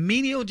blacks to have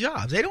menial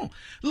jobs. They don't.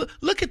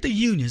 Look at the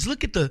unions.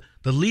 Look at the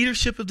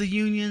leadership of the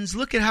unions.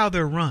 Look at how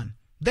they're run.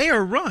 They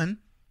are run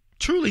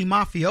truly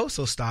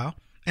mafioso style.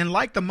 And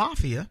like the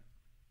mafia,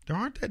 there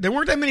weren't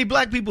that many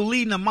black people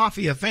leading a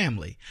mafia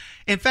family.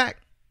 In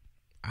fact,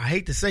 I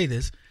hate to say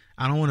this.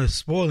 I don't want to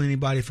spoil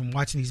anybody from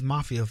watching these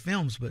mafia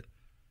films, but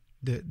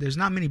there's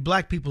not many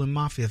black people in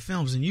mafia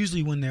films. And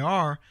usually when there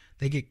are,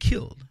 they get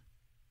killed.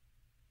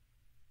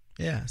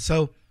 Yeah.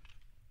 So,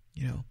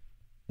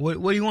 what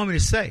do you want me to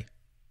say?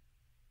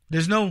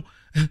 There's no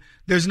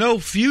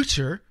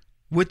future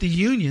with the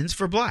unions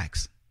for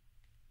blacks.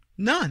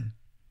 None.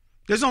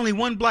 There's only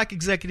one black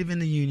executive in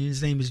the union.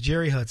 His name is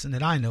Jerry Hudson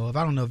that I know of.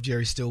 I don't know if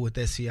Jerry's still with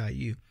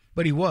SEIU,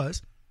 but he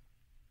was.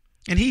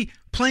 And he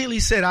plainly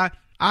said,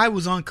 I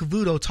was on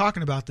Cavuto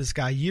talking about this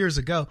guy years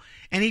ago,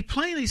 and he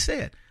plainly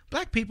said,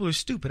 black people are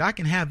stupid. I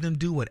can have them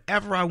do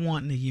whatever I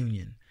want in the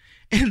union.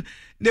 And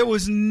there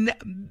was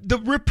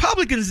the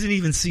Republicans didn't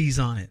even seize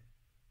on it.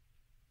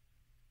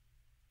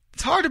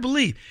 It's hard to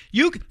believe.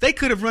 They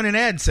could have run an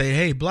ad and say,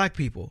 hey, black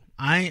people,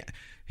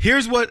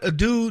 here's what a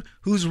dude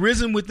who's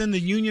risen within the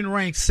union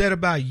ranks said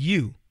about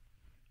you.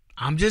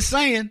 I'm just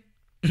saying.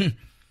 And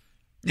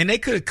they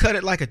could have cut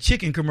it like a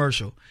chicken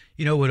commercial,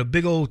 with a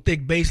big old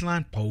thick bass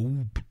line.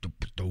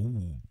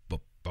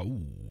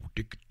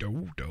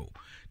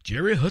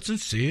 Jerry Hudson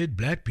said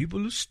black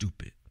people are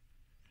stupid.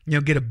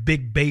 Get a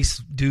big bass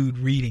dude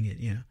reading it,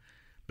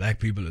 Black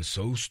people are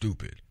so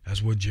stupid.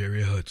 That's what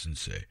Jerry Hudson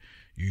said.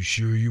 You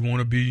sure you want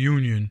to be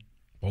union?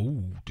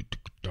 And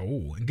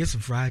get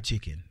some fried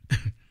chicken.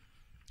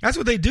 That's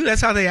what they do.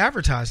 That's how they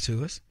advertise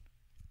to us.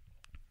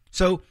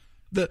 So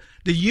the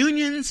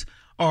unions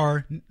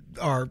are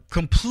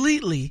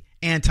completely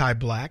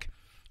anti-black.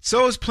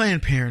 So is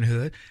Planned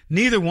Parenthood.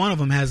 Neither one of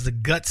them has the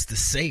guts to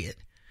say it,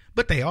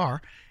 but they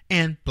are.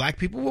 And black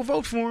people will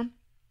vote for them.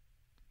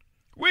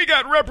 We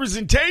got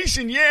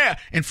representation, yeah.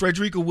 And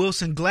Frederica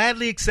Wilson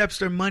gladly accepts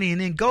their money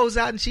and then goes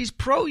out and she's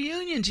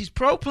pro-union. She's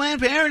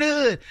pro-Planned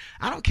Parenthood.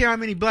 I don't care how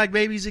many black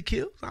babies it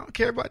kills. I don't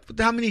care about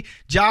how many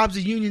jobs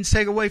the unions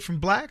take away from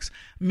blacks.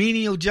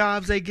 Menial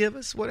jobs they give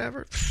us,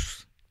 whatever.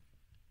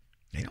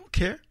 They don't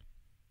care.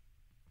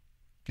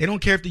 They don't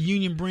care if the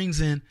union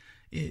brings in,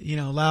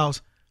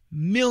 allows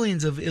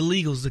millions of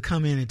illegals to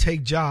come in and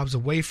take jobs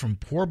away from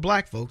poor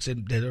black folks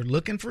that are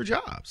looking for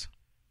jobs.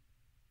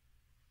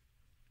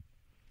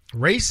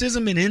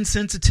 Racism and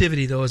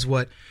insensitivity, though, is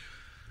what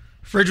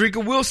Frederica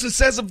Wilson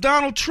says of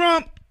Donald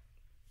Trump.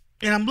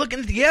 And I'm looking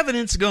at the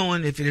evidence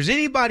going, if there's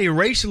anybody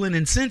racial and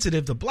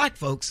insensitive to black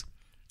folks,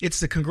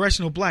 it's the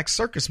Congressional Black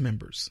Circus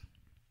members.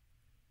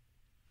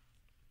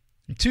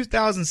 In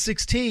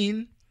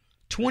 2016,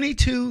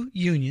 22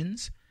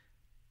 unions,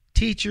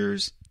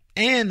 teachers,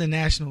 and the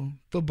National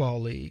Football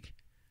League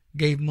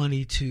gave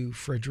money to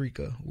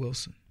Frederica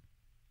Wilson.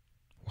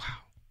 Wow.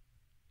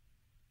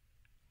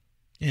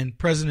 And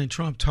President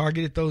Trump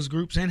targeted those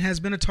groups and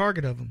has been a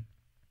target of them.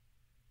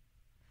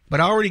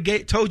 But I already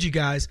told you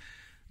guys,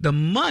 the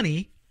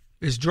money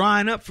is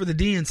drying up for the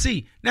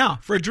DNC. Now,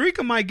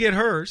 Frederica might get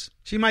hers.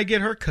 She might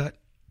get her cut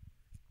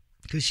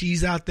because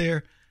she's out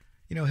there,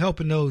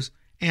 helping those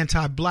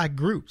anti-black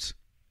groups.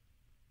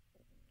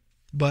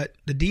 But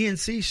the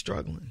DNC is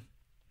struggling.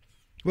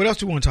 What else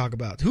do we want to talk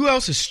about? Who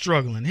else is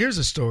struggling? Here's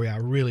a story I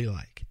really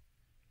like.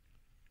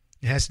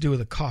 It has to do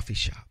with a coffee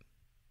shop.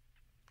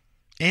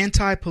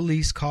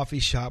 Anti-police coffee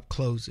shop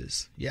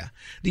closes. Yeah.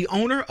 The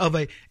owner of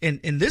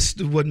and this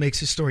is what makes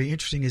this story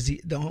interesting, is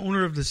the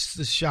owner of the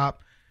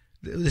shop.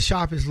 The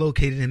shop is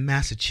located in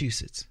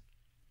Massachusetts.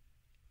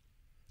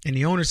 And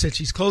the owner said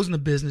she's closing the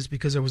business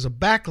because there was a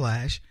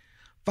backlash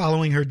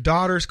following her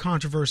daughter's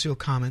controversial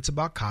comments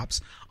about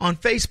cops on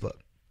Facebook.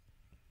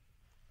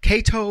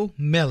 Cato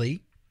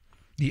Melly,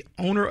 the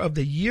owner of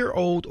the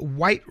year-old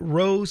White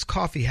Rose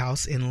Coffee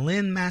House in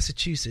Lynn,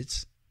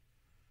 Massachusetts,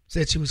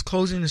 said she was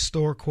closing the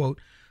store, quote,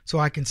 so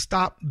I can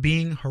stop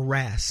being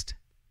harassed.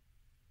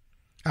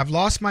 I've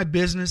lost my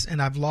business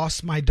and I've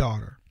lost my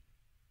daughter.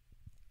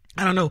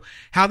 I don't know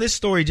how this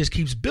story just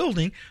keeps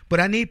building, but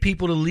I need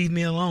people to leave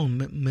me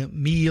alone,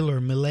 meal or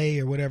Malay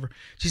or whatever.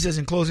 She says,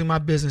 in closing my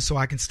business so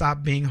I can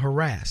stop being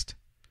harassed.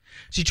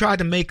 She tried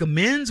to make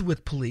amends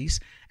with police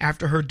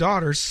after her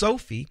daughter,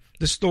 Sophie,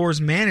 the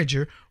store's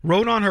manager,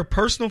 wrote on her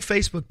personal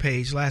Facebook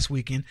page last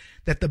weekend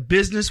that the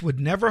business would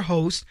never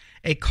host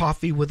a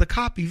Coffee with a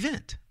Cop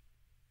event.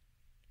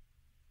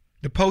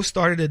 The post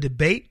started a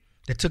debate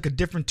that took a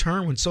different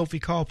turn when Sophie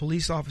called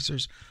police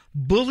officers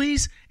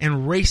bullies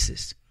and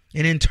racist.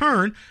 And in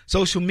turn,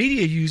 social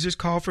media users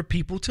called for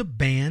people to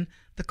ban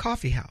the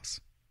coffee house.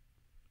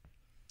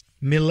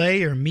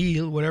 Millet or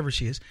Mille, whatever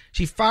she is,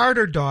 she fired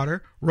her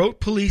daughter,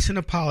 wrote police an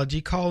apology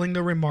calling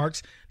the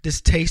remarks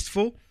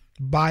distasteful,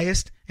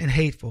 biased, and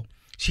hateful.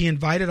 She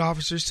invited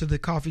officers to the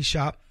coffee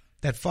shop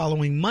that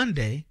following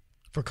Monday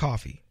for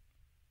coffee.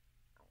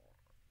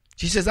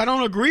 She says, I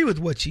don't agree with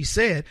what she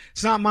said.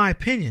 It's not my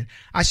opinion.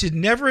 It should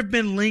never have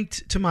been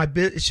linked to my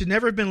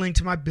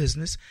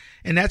business,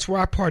 and that's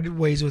where I parted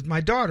ways with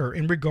my daughter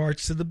in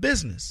regards to the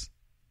business.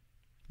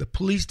 The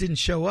police didn't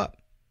show up,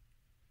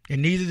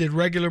 and neither did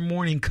regular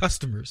morning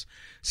customers.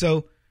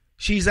 So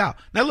she's out.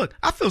 Now look,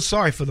 I feel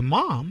sorry for the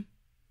mom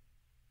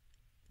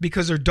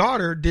because her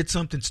daughter did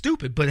something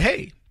stupid, but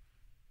hey,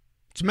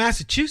 it's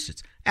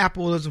Massachusetts.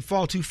 Apple doesn't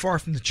fall too far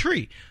from the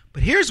tree.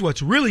 But here's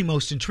what's really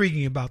most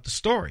intriguing about the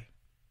story.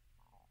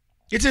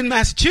 It's in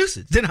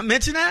Massachusetts. Didn't I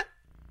mention that?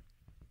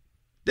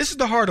 This is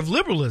the heart of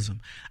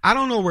liberalism. I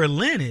don't know where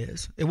Lynn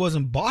is. It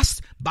wasn't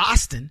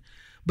Boston,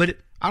 but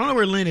I don't know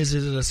where Lynn is.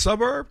 Is it a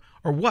suburb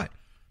or what?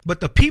 But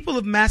the people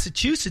of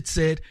Massachusetts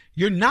said,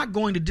 you're not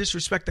going to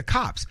disrespect the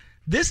cops.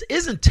 This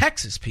isn't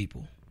Texas,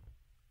 people.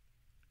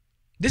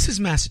 This is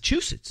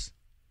Massachusetts.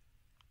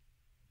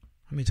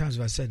 How many times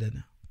have I said that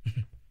now?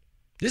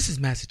 This is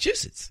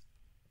Massachusetts.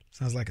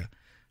 Sounds like a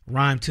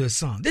rhyme to a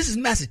song. This is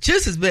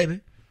Massachusetts,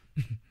 baby.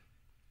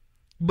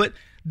 But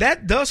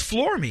that does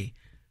floor me,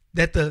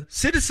 that the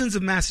citizens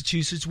of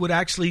Massachusetts would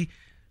actually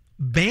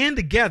band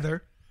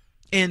together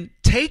and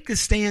take a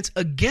stance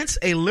against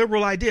a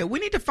liberal idea. We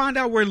need to find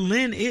out where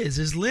Lynn is.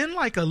 Is Lynn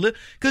like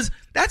because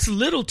that's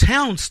little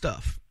town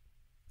stuff.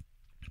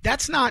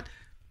 That's not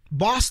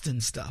Boston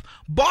stuff.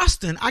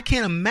 Boston, I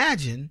can't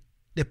imagine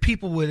that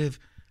people would have,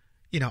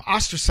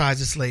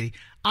 ostracized this lady.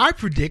 I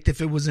predict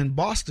if it was in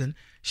Boston,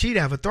 she'd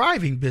have a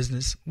thriving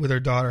business with her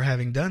daughter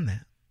having done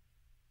that.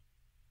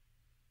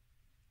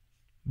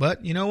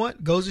 But you know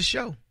what? Goes to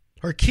show.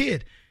 Her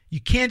kid.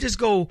 You can't just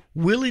go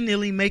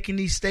willy-nilly making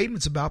these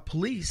statements about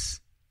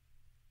police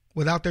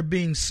without there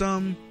being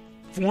some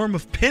form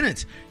of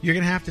penance you're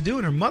going to have to do.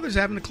 And her mother's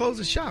having to close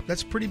the shop.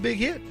 That's a pretty big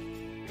hit.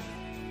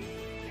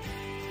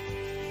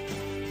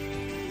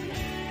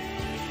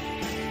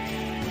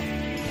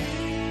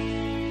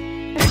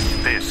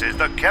 This is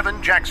the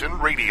Kevin Jackson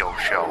Radio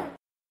Show.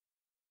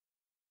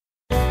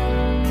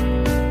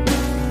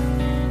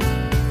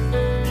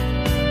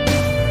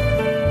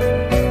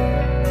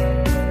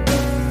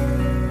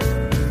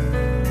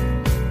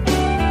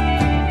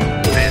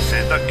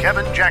 The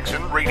Kevin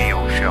Jackson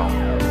Radio Show.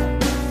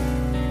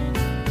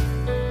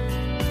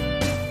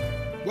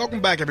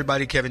 Welcome back,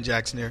 everybody. Kevin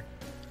Jackson here.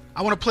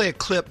 I want to play a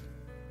clip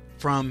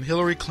from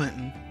Hillary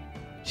Clinton.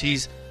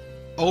 She's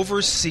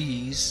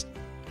overseas,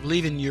 I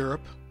believe in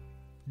Europe,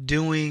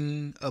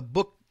 doing a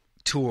book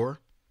tour.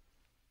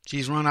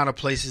 She's run out of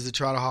places to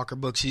try to hawk her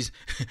book. She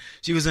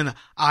was in the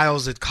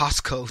aisles at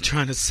Costco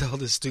trying to sell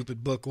this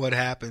stupid book, What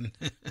Happened?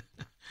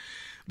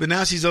 But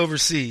now she's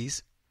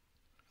overseas.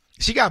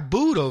 She got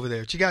booed over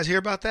there. Did you guys hear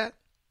about that?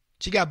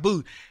 She got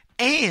booed.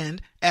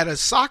 And at a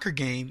soccer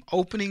game,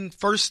 opening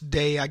first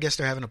day, I guess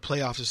they're having a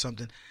playoffs or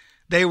something,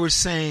 they were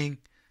saying,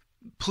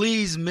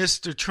 please,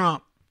 Mr.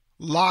 Trump,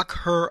 lock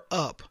her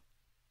up.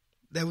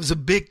 That was a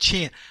big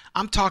chant.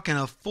 I'm talking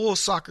a full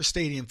soccer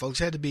stadium,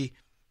 folks. It had to be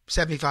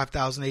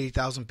 75,000,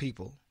 80,000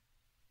 people.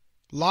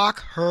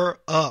 Lock her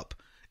up.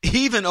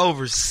 Even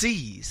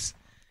overseas.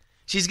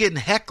 She's getting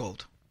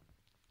heckled.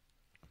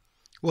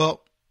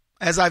 Well,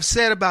 as I've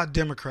said about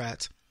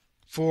Democrats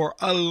for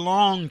a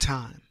long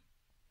time,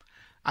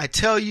 I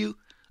tell you,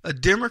 a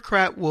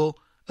Democrat will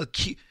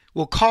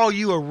call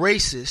you a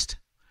racist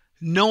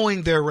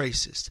knowing they're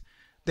racist.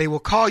 They will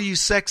call you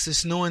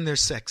sexist knowing they're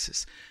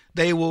sexist.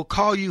 They will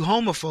call you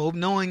homophobe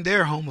knowing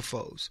they're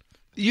homophobes.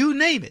 You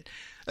name it.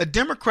 A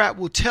Democrat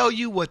will tell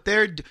you what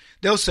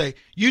they'll say,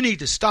 you need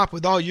to stop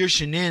with all your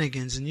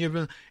shenanigans,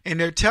 and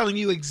they're telling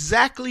you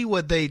exactly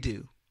what they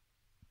do.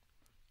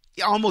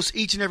 Almost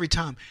each and every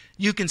time.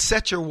 You can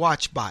set your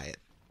watch by it.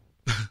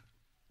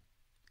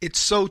 It's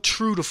so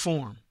true to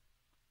form.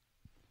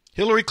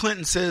 Hillary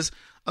Clinton says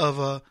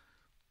of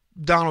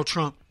Donald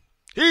Trump,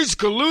 he's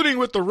colluding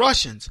with the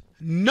Russians,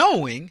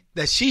 knowing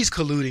that she's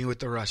colluding with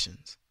the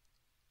Russians.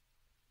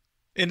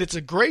 And it's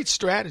a great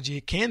strategy.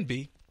 It can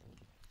be.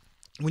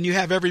 When you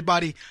have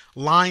everybody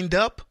lined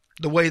up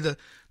the way the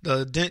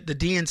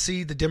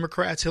DNC, the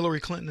Democrats, Hillary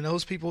Clinton, and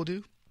those people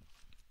do,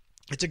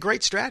 it's a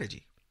great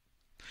strategy.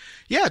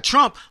 Yeah,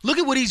 Trump, look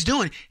at what he's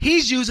doing.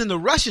 He's using the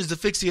Russians to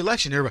fix the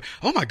election. Everybody,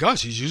 oh my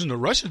gosh, he's using the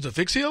Russians to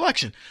fix the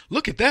election.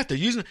 Look at that. They're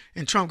using,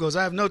 and Trump goes,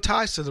 I have no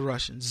ties to the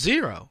Russians.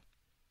 Zero.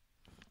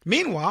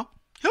 Meanwhile,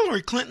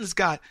 Hillary Clinton's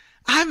got,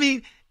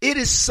 it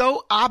is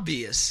so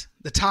obvious,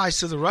 the ties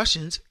to the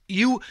Russians.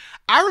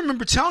 I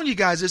remember telling you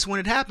guys this when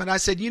it happened. I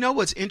said, you know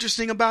what's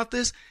interesting about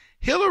this?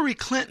 Hillary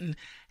Clinton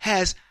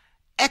has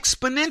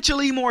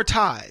exponentially more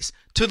ties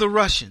to the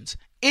Russians,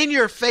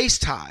 in-your-face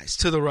ties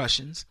to the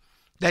Russians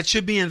that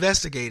should be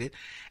investigated,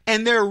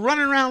 and they're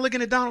running around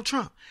looking at Donald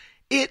Trump.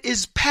 It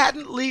is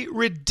patently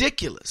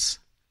ridiculous.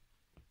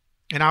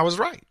 And I was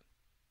right.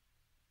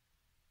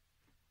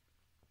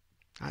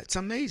 It's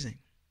amazing.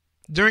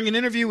 During an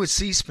interview with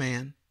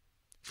C-SPAN,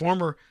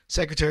 former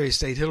Secretary of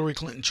State Hillary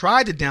Clinton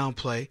tried to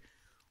downplay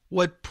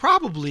what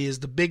probably is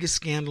the biggest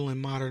scandal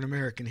in modern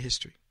American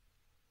history.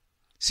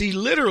 She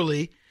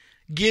literally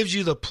gives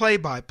you the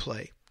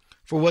play-by-play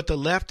for what the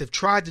left have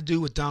tried to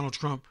do with Donald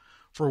Trump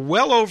for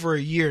well over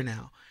a year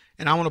now.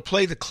 And I want to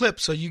play the clip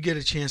so you get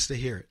a chance to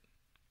hear it.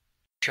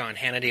 Sean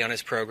Hannity on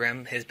his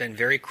program has been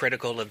very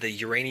critical of the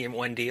Uranium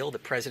One deal. The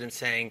president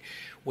saying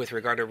with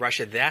regard to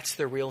Russia, that's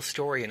the real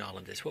story in all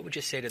of this. What would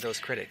you say to those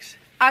critics?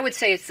 I would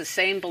say it's the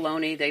same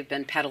baloney they've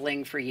been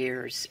peddling for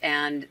years,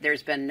 and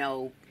there's been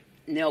no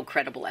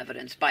credible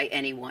evidence by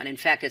anyone. In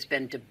fact, it's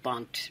been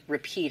debunked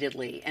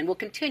repeatedly and will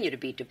continue to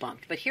be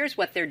debunked. But here's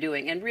what they're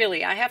doing, and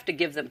really, I have to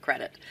give them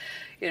credit.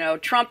 You know,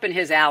 Trump and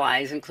his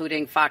allies,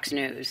 including Fox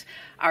News,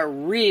 are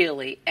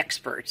really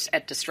experts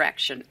at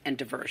distraction and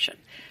diversion.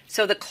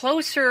 So the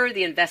closer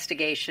the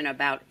investigation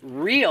about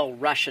real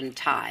Russian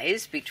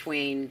ties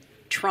between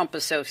Trump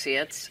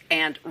associates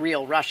and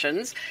real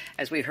Russians,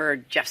 as we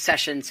heard Jeff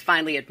Sessions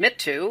finally admit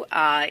to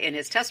in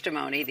his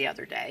testimony the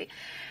other day,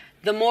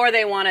 the more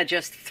they want to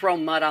just throw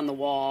mud on the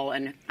wall,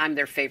 and I'm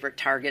their favorite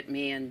target,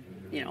 me and,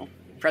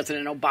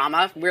 President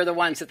Obama. We're the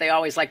ones that they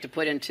always like to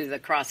put into the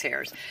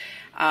crosshairs.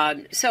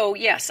 So,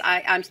 yes,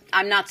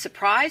 I'm not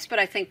surprised, but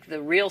I think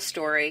the real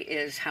story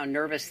is how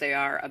nervous they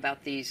are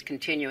about these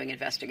continuing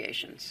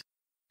investigations.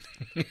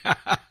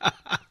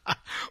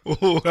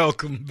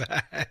 Welcome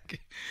back.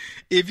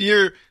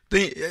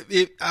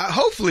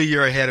 Hopefully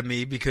you're ahead of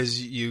me because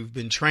you've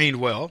been trained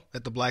well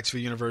at the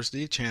Blacksburg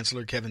University,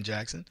 Chancellor Kevin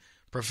Jackson,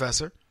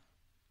 professor.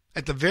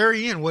 At the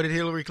very end, what did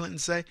Hillary Clinton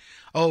say?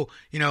 Oh,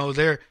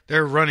 they're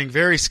running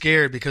very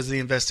scared because of the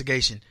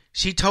investigation.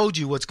 She told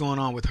you what's going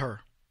on with her.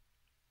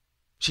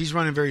 She's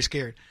running very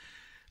scared.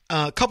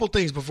 A couple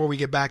things before we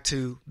get back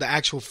to the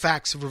actual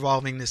facts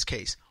revolving this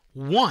case.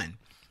 One,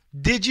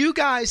 did you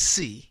guys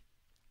see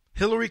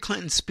Hillary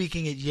Clinton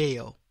speaking at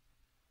Yale?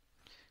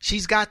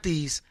 She's got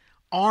these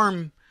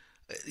arm,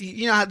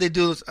 you know how they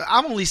do this?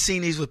 I've only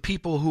seen these with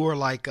people who are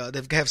like,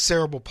 they have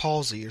cerebral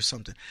palsy or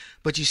something.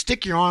 But you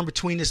stick your arm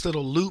between this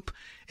little loop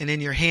and then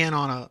your hand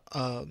on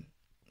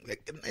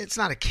it's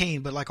not a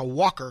cane, but like a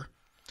walker.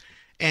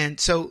 And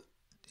so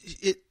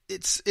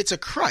it's a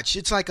crutch.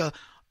 It's like a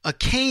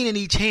cane in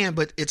each hand,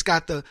 but it's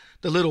got the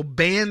little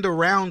band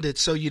around it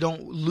so you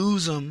don't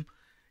lose them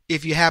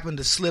if you happen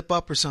to slip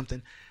up or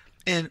something.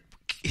 And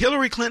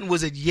Hillary Clinton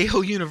was at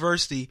Yale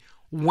University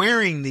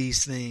wearing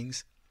these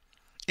things,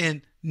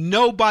 and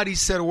nobody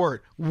said a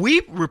word.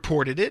 We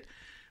reported it,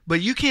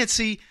 but you can't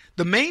see.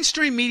 The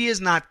mainstream media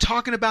is not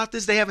talking about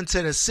this. They haven't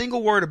said a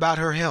single word about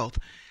her health.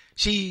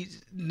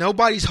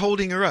 Nobody's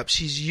holding her up.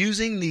 She's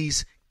using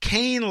these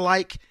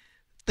cane-like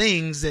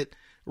things that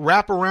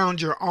wrap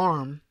around your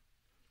arm,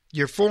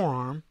 your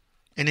forearm,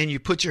 and then you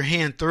put your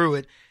hand through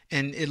it,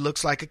 and it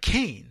looks like a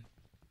cane.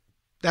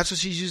 That's what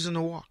she's using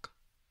to walk.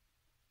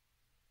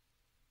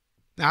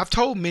 Now, I've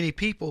told many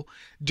people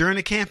during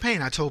the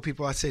campaign, I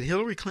said,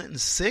 Hillary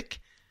Clinton's sick.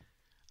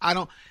 I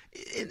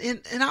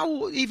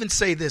will even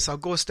say this. I'll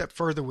go a step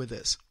further with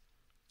this.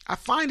 I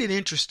find it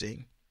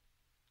interesting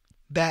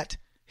that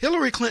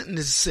Hillary Clinton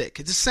is sick.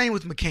 It's the same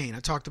with McCain. I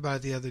talked about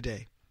it the other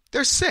day.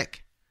 They're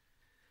sick.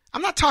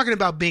 I'm not talking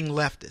about being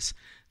leftist.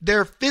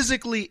 They're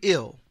physically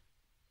ill.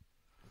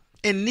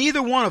 And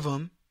neither one of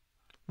them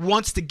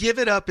wants to give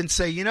it up and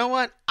say, you know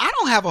what? I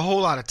don't have a whole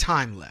lot of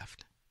time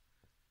left.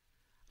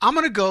 I'm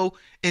going to go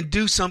and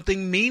do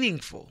something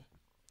meaningful.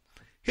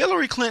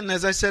 Hillary Clinton,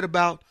 as I said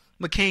about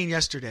McCain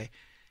yesterday,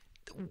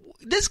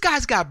 this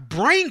guy's got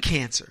brain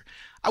cancer.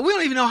 We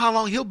don't even know how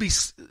long he'll be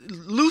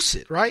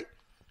lucid, right?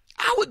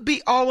 I would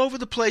be all over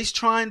the place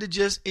trying to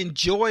just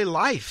enjoy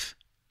life.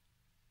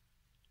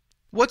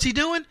 What's he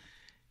doing?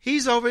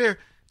 He's over there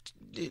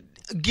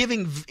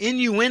giving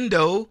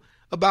innuendo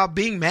about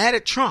being mad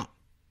at Trump.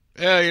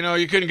 Yeah,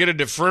 you couldn't get a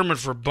deferment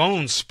for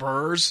bone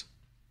spurs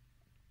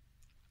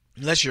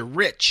unless you're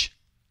rich.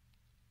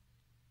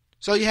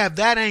 So you have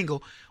that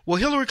angle. Well,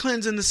 Hillary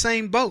Clinton's in the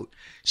same boat.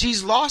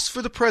 She's lost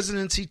for the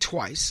presidency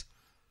twice.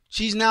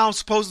 She's now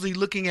supposedly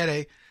looking at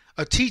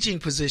a teaching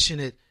position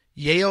at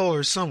Yale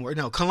or somewhere.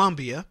 No,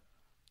 Columbia.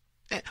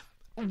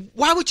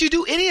 Why would you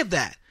do any of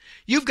that?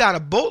 You've got a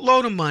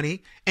boatload of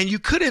money and you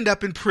could end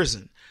up in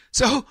prison.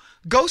 So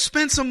go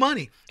spend some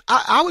money.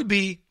 I ain't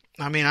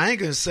going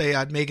to say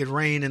I'd make it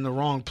rain in the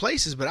wrong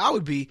places, but I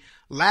would be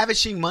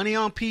lavishing money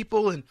on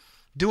people and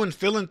doing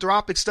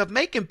philanthropic stuff,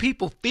 making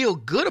people feel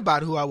good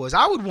about who I was.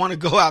 I would want to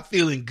go out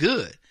feeling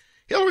good.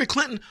 Hillary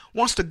Clinton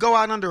wants to go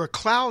out under a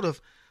cloud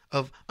of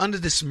under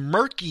this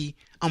murky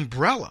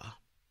umbrella.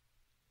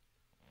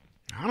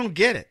 I don't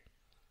get it.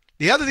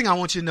 The other thing I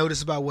want you to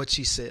notice about what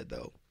she said,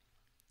 though,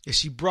 is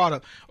she brought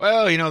up,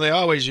 well, they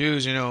always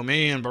use,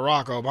 me and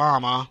Barack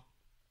Obama.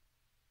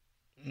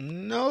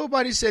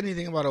 Nobody said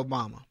anything about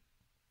Obama.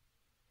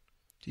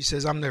 She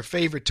says, I'm their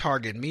favorite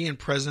target, me and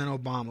President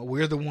Obama.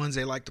 We're the ones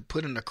they like to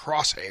put in the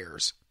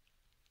crosshairs.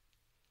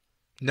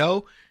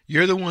 No,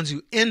 you're the ones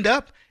who end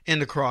up in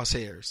the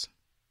crosshairs.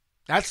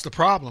 That's the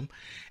problem.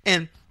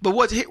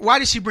 But why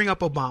did she bring up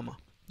Obama?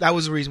 That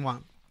was the reason why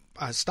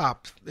I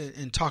stopped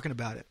in talking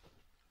about it.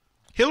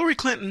 Hillary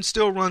Clinton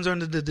still runs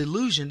under the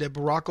delusion that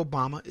Barack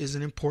Obama is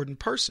an important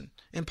person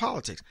in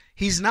politics.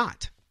 He's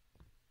not.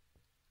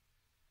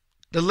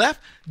 The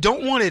left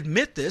don't want to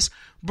admit this.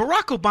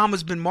 Barack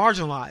Obama's been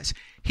marginalized.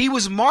 He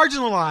was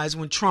marginalized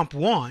when Trump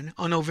won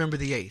on November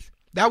the 8th.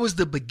 That was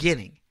the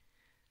beginning.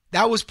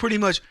 That was pretty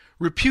much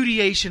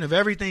repudiation of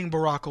everything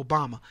Barack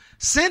Obama.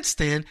 Since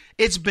then,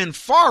 it's been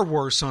far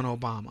worse on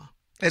Obama,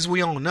 as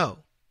we all know.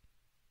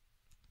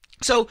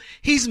 So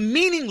he's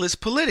meaningless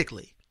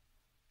politically.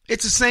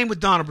 It's the same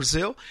with Donna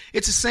Brazile.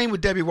 It's the same with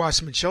Debbie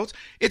Wasserman Schultz.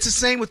 It's the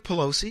same with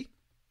Pelosi.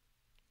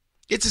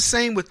 It's the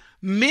same with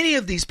many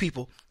of these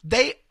people.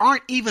 They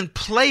aren't even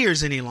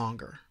players any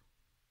longer.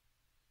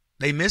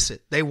 They miss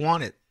it. They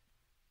want it.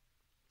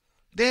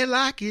 They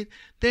like it.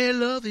 They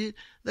love it.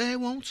 They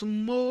want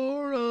some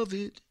more of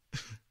it.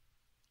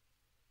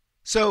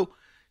 So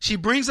she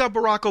brings up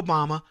Barack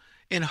Obama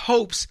in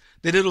hopes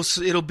that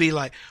it'll be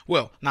like,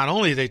 well, not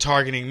only are they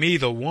targeting me,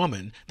 the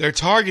woman, they're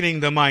targeting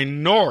the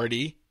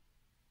minority,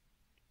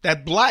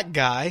 that black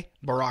guy,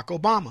 Barack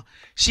Obama.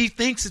 She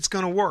thinks it's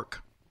going to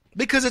work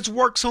because it's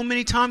worked so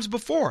many times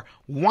before.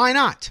 Why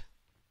not?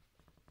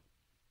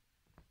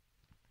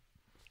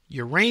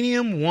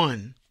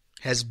 Uranium-1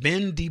 has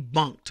been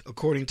debunked,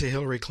 according to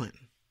Hillary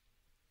Clinton.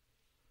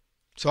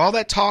 So all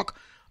that talk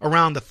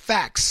around the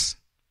facts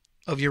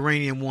of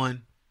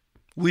Uranium-1,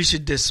 we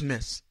should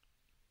dismiss.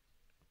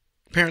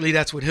 Apparently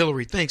that's what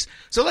Hillary thinks.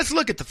 So let's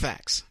look at the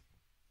facts.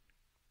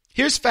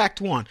 Here's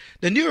fact 1.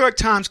 The New York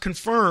Times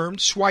confirmed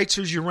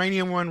Schweitzer's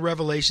Uranium-1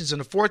 revelations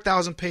in a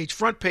 4,000-page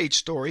front page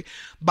story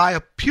by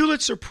a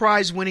Pulitzer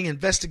Prize-winning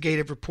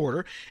investigative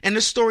reporter, and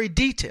the story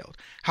detailed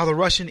how the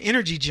Russian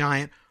energy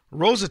giant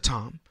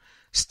Rosatom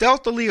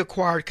stealthily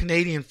acquired a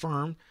Canadian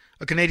firm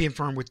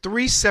with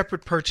 3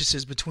 separate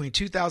purchases between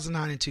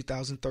 2009 and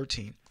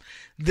 2013.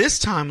 This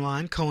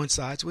timeline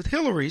coincides with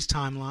Hillary's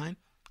timeline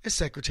as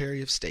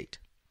Secretary of State.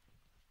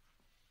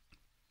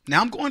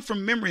 Now I'm going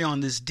from memory on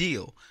this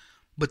deal,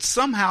 but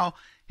somehow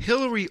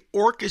Hillary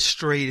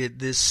orchestrated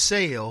this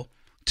sale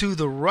to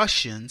the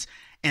Russians,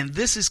 and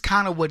this is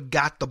kind of what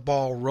got the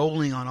ball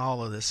rolling on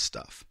all of this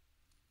stuff.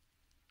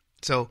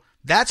 So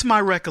that's my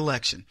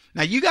recollection.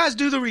 Now you guys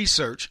do the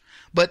research,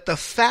 but the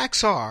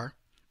facts are,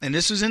 and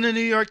this was in the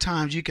New York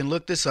Times, you can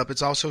look this up.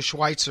 It's also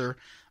Schweitzer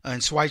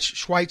and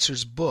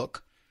Schweitzer's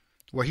book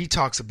where he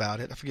talks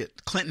about it. I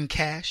forget, Clinton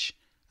Cash,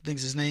 I think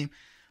is his name,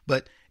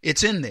 but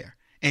it's in there.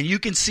 And you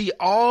can see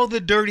all the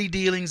dirty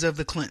dealings of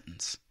the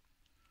Clintons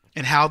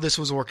and how this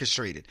was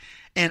orchestrated.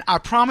 And I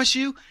promise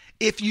you,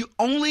 if you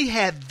only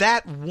had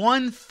that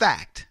one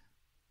fact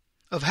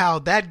of how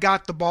that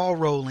got the ball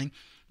rolling,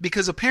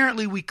 because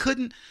apparently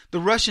the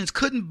Russians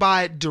couldn't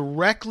buy it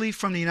directly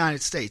from the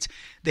United States.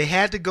 They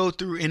had to go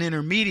through an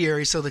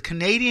intermediary, so the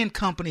Canadian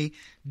company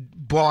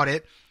bought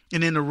it,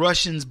 and then the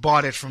Russians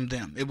bought it from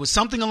them. It was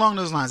something along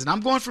those lines. And I'm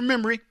going from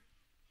memory.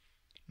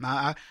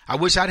 I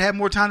wish I'd had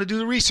more time to do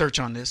the research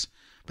on this.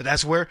 But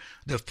that's where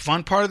the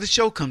fun part of the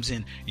show comes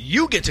in.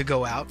 You get to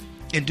go out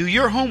and do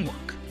your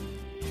homework.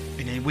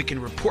 And then we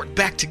can report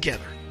back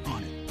together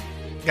on it.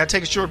 Got to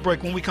take a short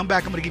break. When we come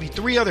back, I'm going to give you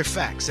 3 other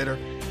facts that are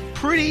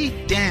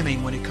pretty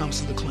damning when it comes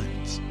to the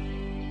Clintons.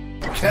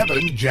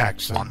 Kevin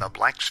Jackson on the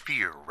Black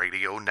Sphere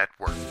Radio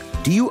Network.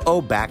 Do you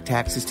owe back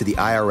taxes to the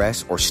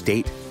IRS or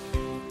state?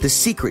 The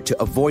secret to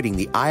avoiding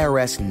the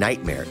IRS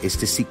nightmare is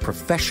to seek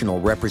professional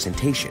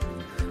representation.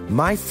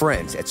 My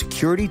friends at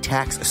Security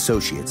Tax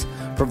Associates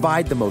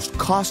provide the most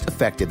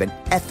cost-effective and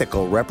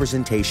ethical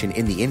representation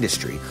in the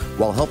industry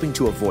while helping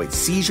to avoid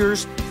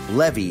seizures,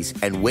 levies,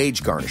 and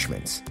wage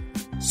garnishments.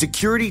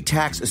 Security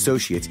Tax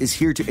Associates is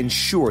here to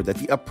ensure that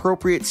the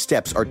appropriate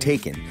steps are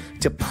taken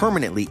to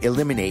permanently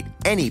eliminate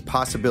any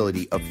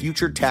possibility of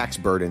future tax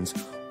burdens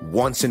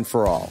once and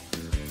for all.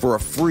 For a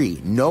free,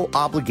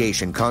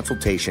 no-obligation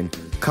consultation,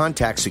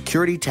 contact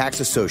Security Tax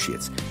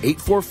Associates,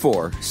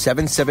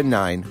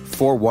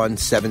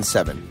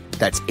 844-779-4177.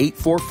 That's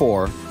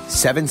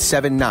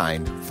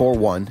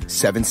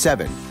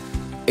 844-779-4177.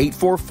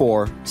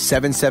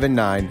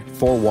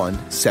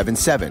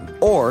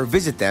 844-779-4177. Or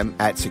visit them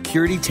at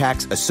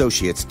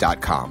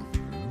securitytaxassociates.com.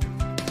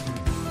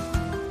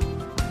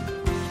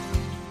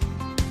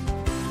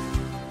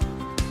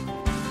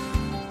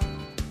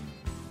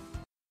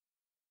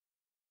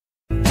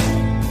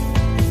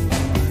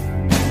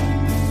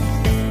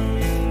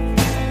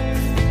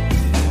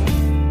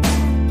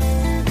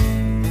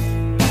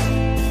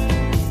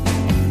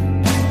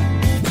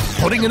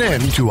 putting an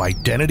end to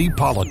identity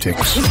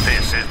politics.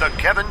 This is the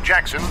Kevin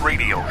Jackson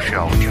Radio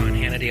Show. John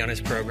Hannity on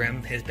his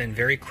program has been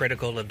very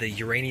critical of the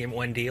Uranium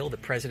One deal. The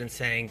president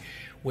saying,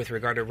 with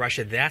regard to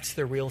Russia, that's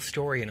the real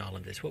story in all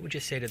of this. What would you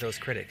say to those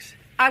critics?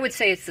 I would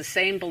say it's the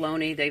same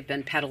baloney they've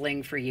been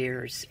peddling for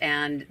years,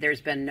 and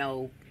there's been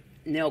no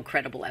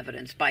credible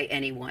evidence by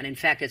anyone. In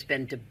fact, it's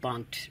been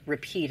debunked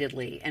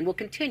repeatedly and will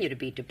continue to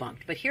be debunked.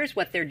 But here's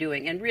what they're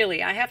doing, and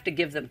really, I have to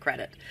give them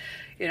credit.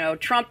 You know,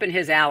 Trump and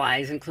his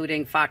allies,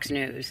 including Fox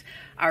News,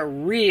 are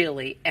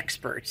really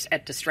experts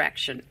at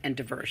distraction and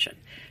diversion.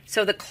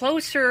 So the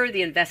closer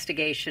the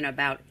investigation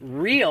about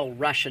real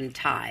Russian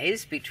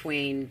ties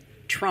between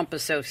Trump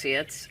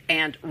associates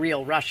and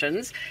real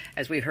Russians,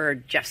 as we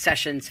heard Jeff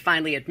Sessions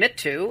finally admit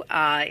to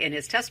in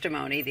his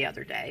testimony the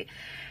other day,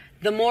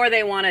 the more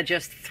they want to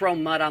just throw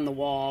mud on the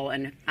wall,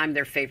 and I'm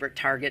their favorite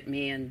target,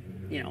 me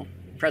and,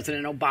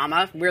 President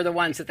Obama. We're the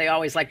ones that they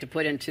always like to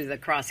put into the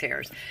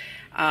crosshairs.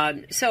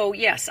 So,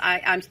 yes,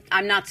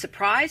 I'm not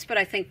surprised, but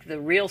I think the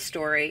real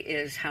story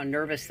is how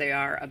nervous they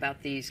are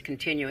about these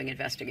continuing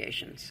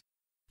investigations.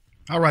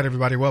 All right,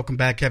 everybody, welcome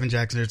back. Kevin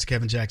Jackson here. It's the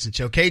Kevin Jackson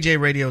Show.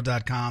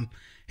 KJRadio.com.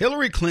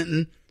 Hillary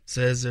Clinton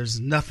says there's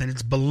nothing.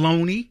 It's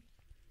baloney.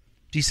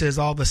 She says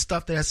all the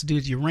stuff that has to do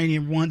with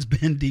uranium one's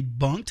been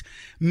debunked.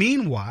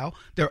 Meanwhile,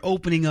 they're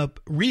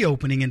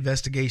reopening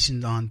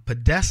investigations on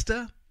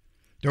Podesta.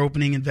 They're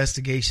opening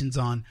investigations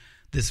on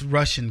this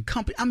Russian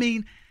company. I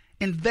mean,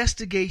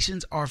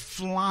 investigations are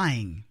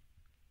flying.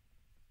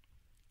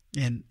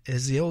 And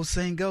as the old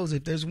saying goes,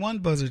 if there's one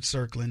buzzard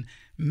circling,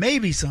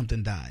 maybe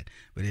something died.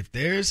 But if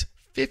there's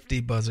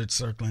 50 buzzards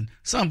circling,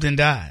 something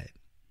died.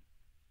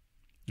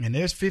 And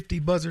there's 50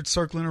 buzzards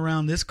circling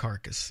around this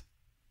carcass.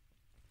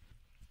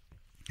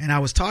 And I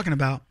was talking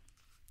about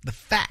the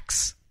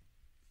facts.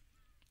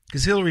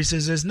 Because Hillary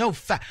says there's no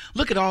fact.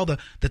 Look at all the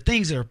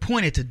things that are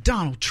pointed to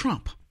Donald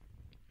Trump.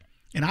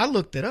 And I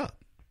looked it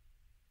up.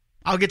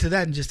 I'll get to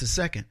that in just a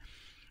second.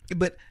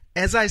 But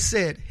as I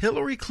said,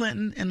 Hillary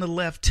Clinton and the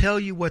left tell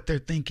you what they're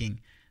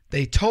thinking.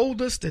 They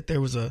told us that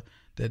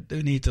that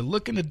they need to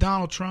look into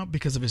Donald Trump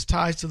because of his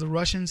ties to the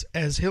Russians.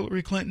 As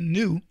Hillary Clinton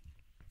knew,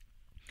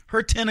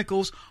 her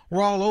tentacles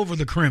were all over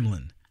the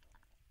Kremlin.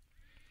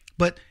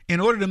 But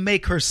in order to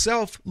make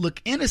herself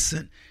look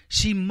innocent,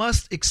 she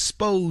must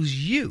expose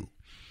you.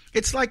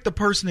 It's like the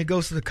person that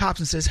goes to the cops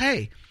and says,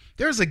 hey,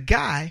 there's a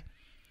guy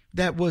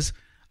that was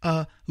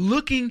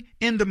looking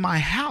into my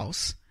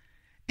house,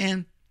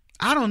 and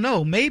I don't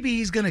know, maybe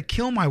he's going to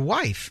kill my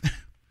wife.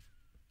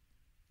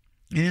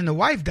 And then the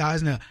wife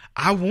dies. Now,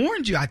 I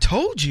warned you. I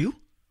told you.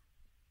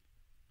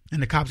 And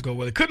the cops go,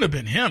 well, it couldn't have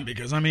been him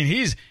because, I mean,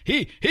 he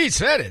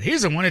said it.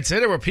 He's the one that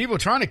said there were people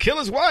trying to kill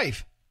his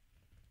wife.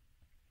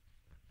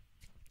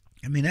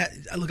 I mean,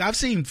 look, I've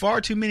seen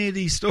far too many of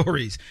these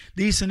stories,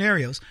 these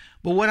scenarios.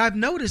 But what I've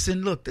noticed,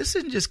 and look, this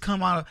didn't just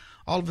come out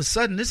all of a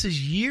sudden. This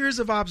is years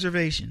of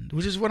observation,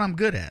 which is what I'm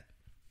good at.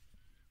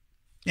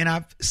 And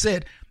I've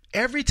said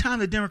every time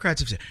the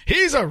Democrats have said,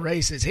 he's a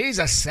racist, he's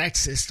a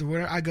sexist, or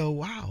whatever, I go,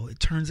 wow, it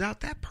turns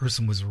out that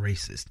person was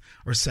racist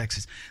or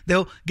sexist.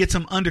 They'll get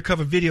some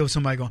undercover video of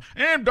somebody going,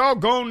 them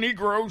doggone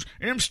Negroes,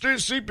 them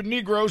stupid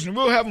Negroes, and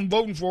we'll have them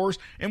voting for us,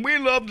 and we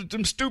love that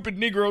them stupid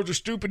Negroes are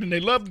stupid, and they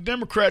love the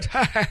Democrats,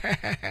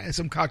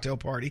 some cocktail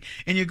party.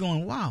 And you're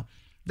going, wow,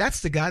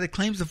 that's the guy that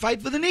claims to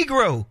fight for the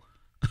Negro.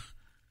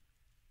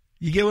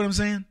 You get what I'm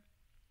saying?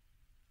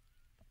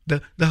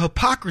 The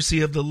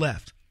hypocrisy of the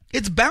left.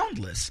 It's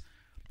boundless.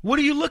 What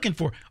are you looking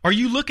for? Are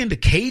you looking to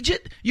cage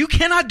it? You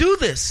cannot do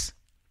this.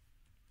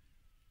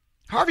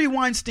 Harvey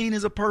Weinstein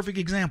is a perfect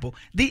example.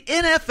 The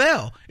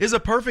NFL is a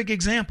perfect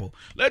example.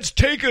 Let's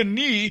take a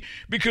knee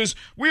because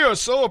we are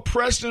so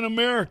oppressed in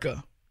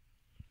America.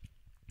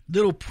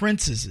 Little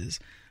princesses,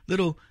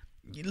 little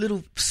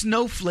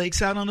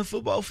snowflakes out on the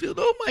football field.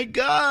 Oh my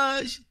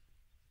gosh.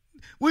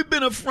 We've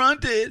been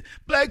affronted.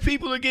 Black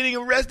people are getting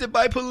arrested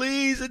by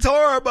police. It's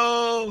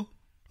horrible.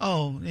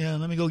 Oh, yeah,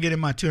 let me go get in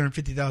my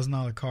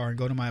 $250,000 car and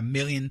go to my $1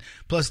 million+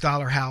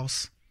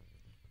 house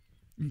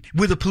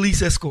with a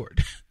police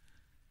escort.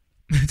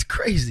 It's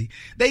crazy.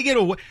 They get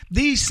away.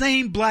 These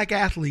same black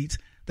athletes,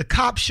 the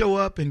cops show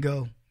up and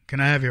go, can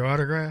I have your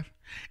autograph?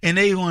 And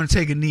they want to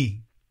take a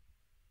knee.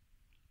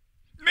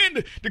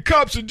 Man, the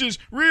cops are just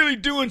really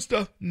doing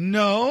stuff.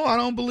 No, I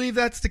don't believe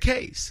that's the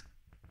case.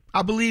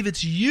 I believe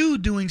it's you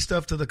doing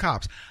stuff to the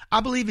cops. I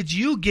believe it's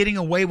you getting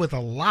away with a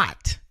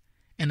lot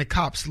and the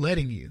cops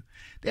letting you.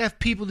 They have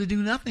people to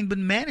do nothing but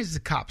manage the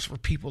cops for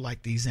people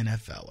like these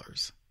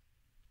NFLers.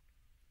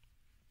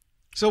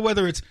 So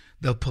whether it's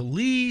the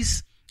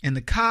police and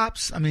the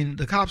cops and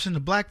the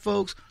black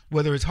folks,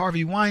 whether it's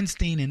Harvey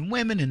Weinstein and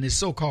women and this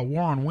so-called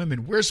war on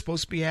women we're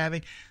supposed to be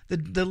having,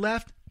 the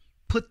left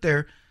put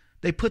their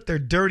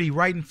dirty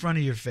right in front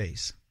of your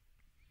face.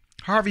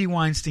 Harvey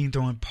Weinstein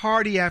throwing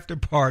party after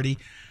party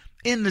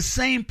in the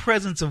same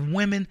presence of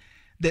women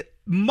that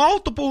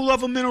multiple of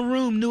them in a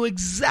room knew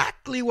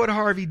exactly what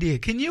Harvey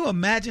did. Can you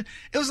imagine?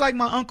 It was like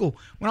my uncle.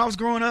 When I was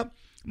growing up,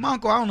 my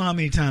uncle, I don't know how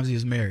many times he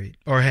was married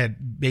or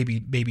had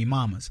baby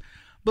mamas.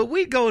 But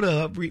we'd go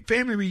to a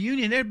family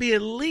reunion. There'd be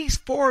at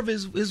least 4 of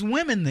his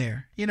women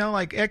there,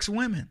 like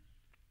ex-women.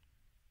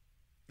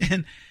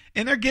 And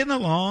they're getting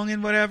along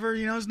and whatever.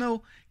 There's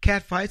no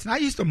cat fights. And I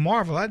used to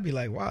marvel. I'd be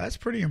like, wow, that's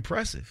pretty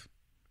impressive.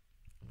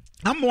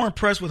 I'm more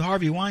impressed with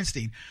Harvey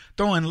Weinstein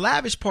throwing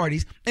lavish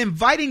parties,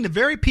 inviting the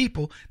very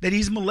people that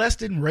he's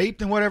molested and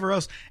raped and whatever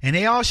else. And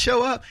they all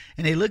show up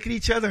and they look at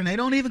each other and they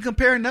don't even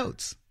compare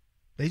notes.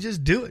 They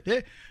just do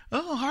it.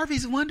 Oh,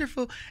 Harvey's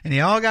wonderful. And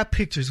they all got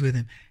pictures with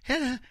him.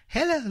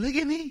 Hello, look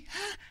at me.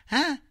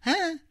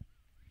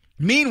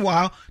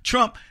 Meanwhile,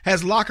 Trump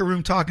has locker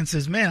room talk and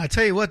says, man, I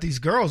tell you what, these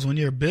girls, when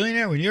you're a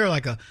billionaire, when you're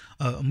like a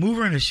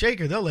mover and a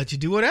shaker, they'll let you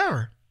do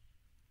whatever.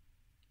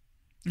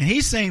 And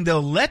he's saying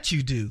they'll let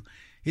you do.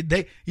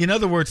 In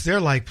other words, they're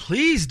like,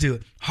 please do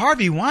it.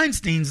 Harvey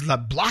Weinstein's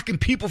like blocking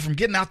people from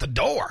getting out the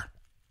door.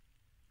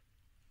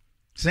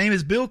 Same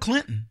as Bill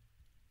Clinton.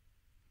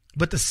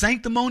 But the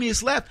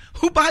sanctimonious left,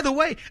 who, by the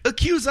way,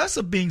 accuse us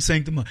of being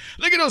sanctimonious.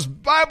 Look at those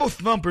Bible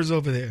thumpers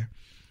over there.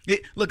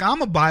 Look,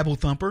 I'm a Bible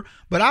thumper,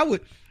 but I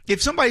would,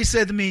 if somebody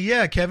said to me,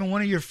 yeah, Kevin,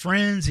 one of your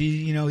friends,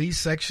 he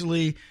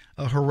sexually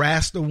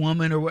harassed a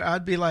woman, or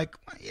I'd be like,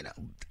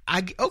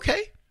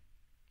 okay.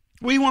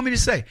 What do you want me to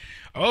say?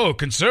 Oh,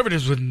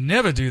 conservatives would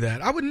never do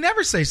that. I would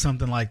never say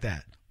something like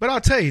that. But I'll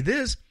tell you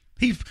this.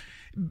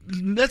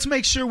 Let's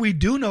make sure we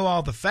do know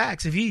all the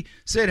facts. If he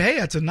said, hey,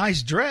 that's a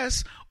nice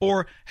dress,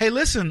 or, hey,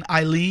 listen,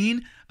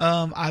 Eileen,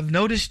 I've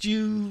noticed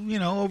you,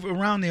 over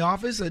around the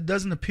office. It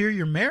doesn't appear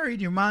you're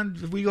married. You mind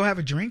if we go have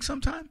a drink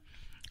sometime?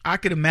 I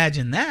could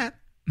imagine that.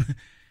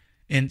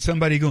 And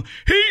somebody going,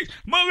 he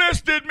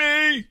molested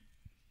me.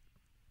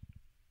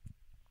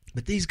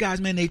 But these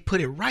guys, man, they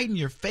put it right in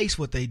your face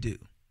what they do.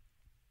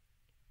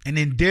 And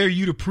then dare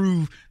you to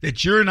prove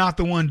that you're not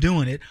the one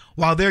doing it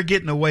while they're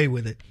getting away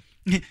with it.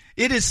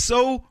 It is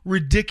so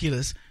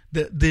ridiculous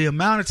the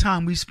amount of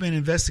time we spend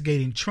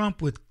investigating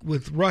Trump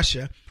with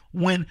Russia,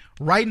 when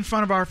right in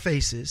front of our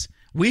faces,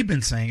 we've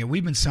been saying it,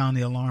 we've been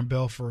sounding the alarm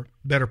bell for a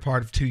better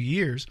part of 2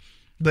 years.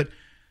 But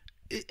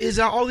is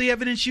that all the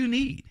evidence you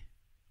need?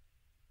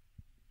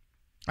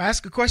 I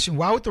ask a question.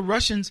 Why would the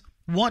Russians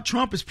want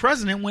Trump as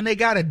president when they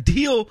got a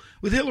deal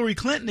with Hillary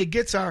Clinton that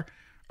gets our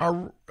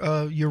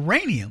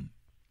uranium?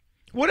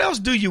 What else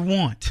do you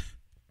want?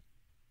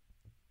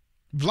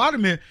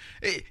 Vladimir,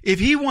 if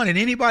he wanted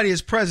anybody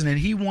as president,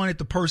 he wanted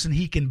the person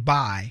he can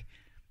buy,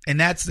 and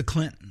that's the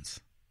Clintons.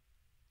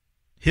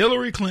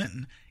 Hillary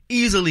Clinton,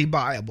 easily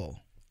buyable.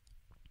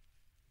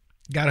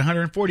 Got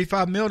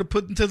 $145 million to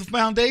put into the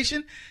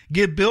foundation,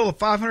 give Bill a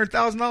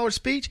 $500,000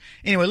 speech.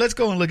 Anyway, let's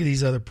go and look at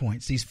these other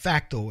points, these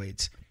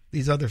factoids,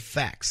 these other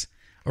facts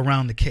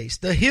around the case.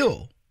 The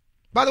Hill.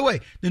 By the way,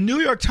 the New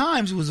York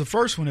Times was the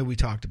first one that we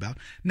talked about.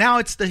 Now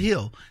it's The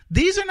Hill.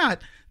 These are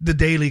not the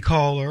Daily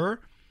Caller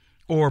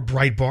or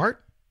Breitbart.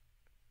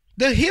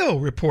 The Hill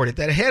reported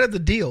that ahead of the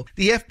deal,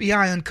 the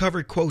FBI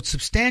uncovered, quote,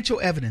 substantial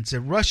evidence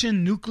that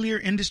Russian nuclear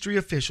industry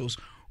officials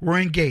were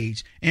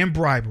engaged in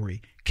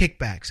bribery,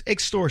 kickbacks,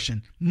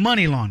 extortion,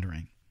 money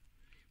laundering.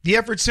 The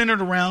effort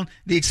centered around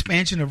the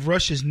expansion of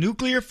Russia's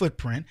nuclear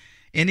footprint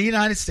in the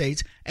United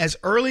States as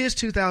early as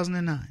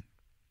 2009.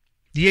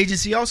 The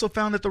agency also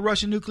found that the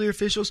Russian nuclear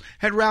officials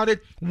had routed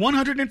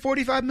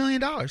 $145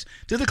 million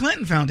to the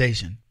Clinton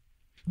Foundation.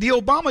 The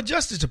Obama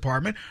Justice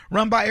Department,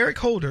 run by Eric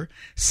Holder,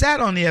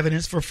 sat on the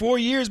evidence for 4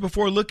 years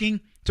before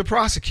looking to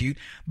prosecute,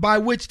 by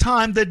which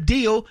time the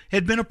deal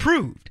had been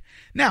approved.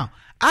 Now,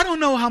 I don't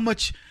know how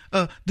much,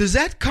 does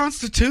that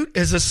constitute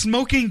as a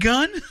smoking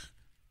gun?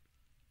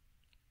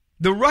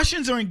 The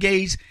Russians are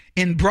engaged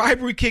in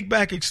bribery,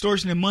 kickback,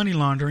 extortion, and money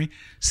laundering,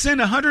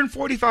 send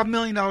 $145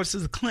 million to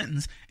the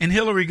Clintons, and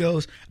Hillary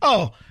goes,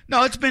 oh,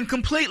 no, it's been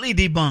completely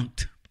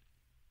debunked.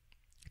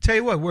 Tell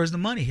you what, where's the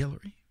money,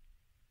 Hillary?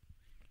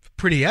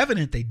 Pretty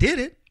evident they did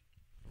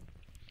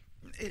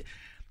it.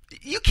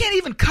 You can't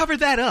even cover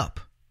that up.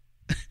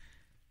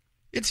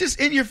 It's just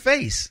in your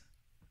face.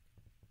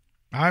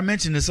 I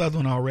mentioned this other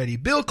one already.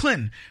 Bill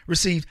Clinton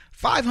received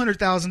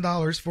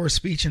 $500,000 for a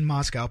speech in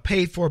Moscow,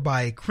 paid for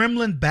by a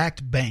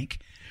Kremlin-backed bank.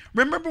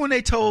 Remember when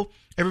they told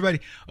everybody,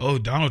 oh,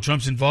 Donald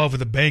Trump's involved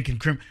with a bank in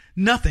Kremlin?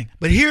 Nothing.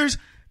 But here's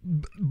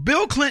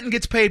Bill Clinton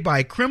gets paid by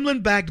a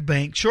Kremlin-backed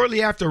bank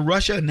shortly after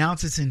Russia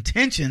announced its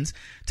intentions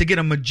to get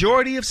a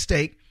majority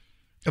stake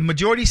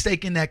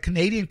in that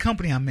Canadian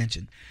company I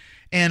mentioned.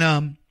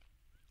 And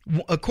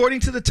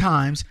according to the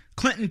Times,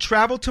 Clinton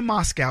traveled to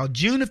Moscow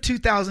June of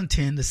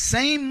 2010, the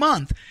same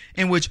month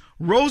in which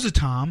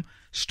Rosatom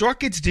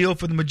struck its deal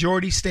for the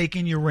majority stake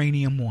in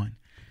Uranium One.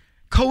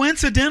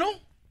 Coincidental?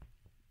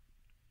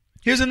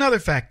 Here's another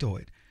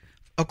factoid.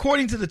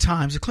 According to the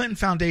Times, the Clinton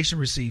Foundation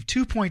received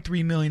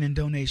 $2.3 million in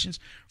donations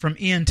from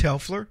Ian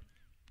Telfer,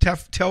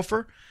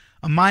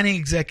 a mining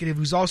executive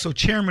who's also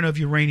chairman of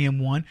Uranium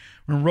One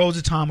when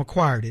Rosatom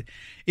acquired it.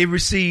 It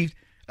received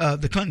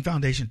the Clinton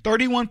Foundation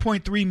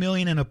 $31.3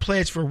 million and a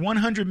pledge for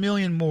 $100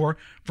 million more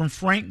from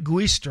Frank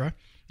Guistra,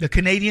 the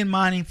Canadian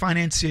mining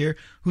financier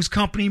whose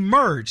company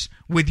merged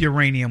with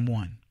Uranium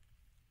One.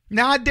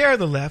 Now I dare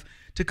the left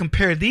to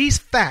compare these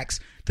facts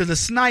to the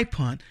snipe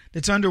hunt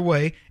that's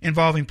underway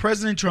involving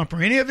President Trump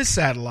or any of his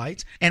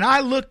satellites. And I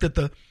looked at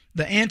the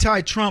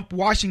anti-Trump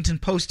Washington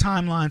Post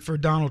timeline for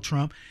Donald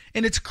Trump,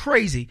 and it's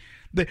crazy.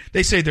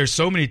 They say there's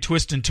so many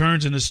twists and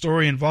turns in the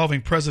story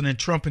involving President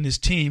Trump and his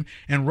team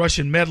and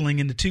Russian meddling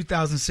in the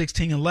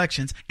 2016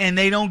 elections, and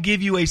they don't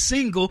give you a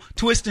single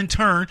twist and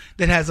turn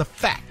that has a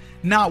fact.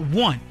 Not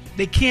one.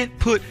 They can't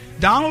put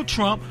Donald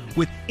Trump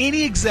with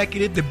any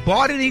executive that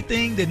bought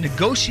anything, that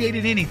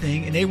negotiated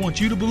anything, and they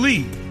want you to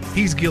believe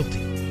he's guilty.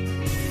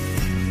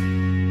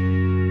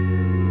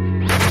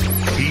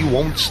 He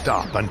won't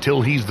stop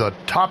until he's the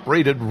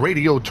top-rated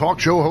radio talk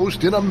show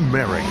host in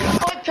America.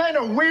 What kind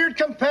of weird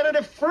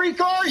competitive freak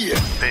are you?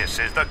 This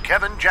is the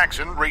Kevin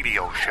Jackson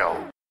Radio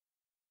Show.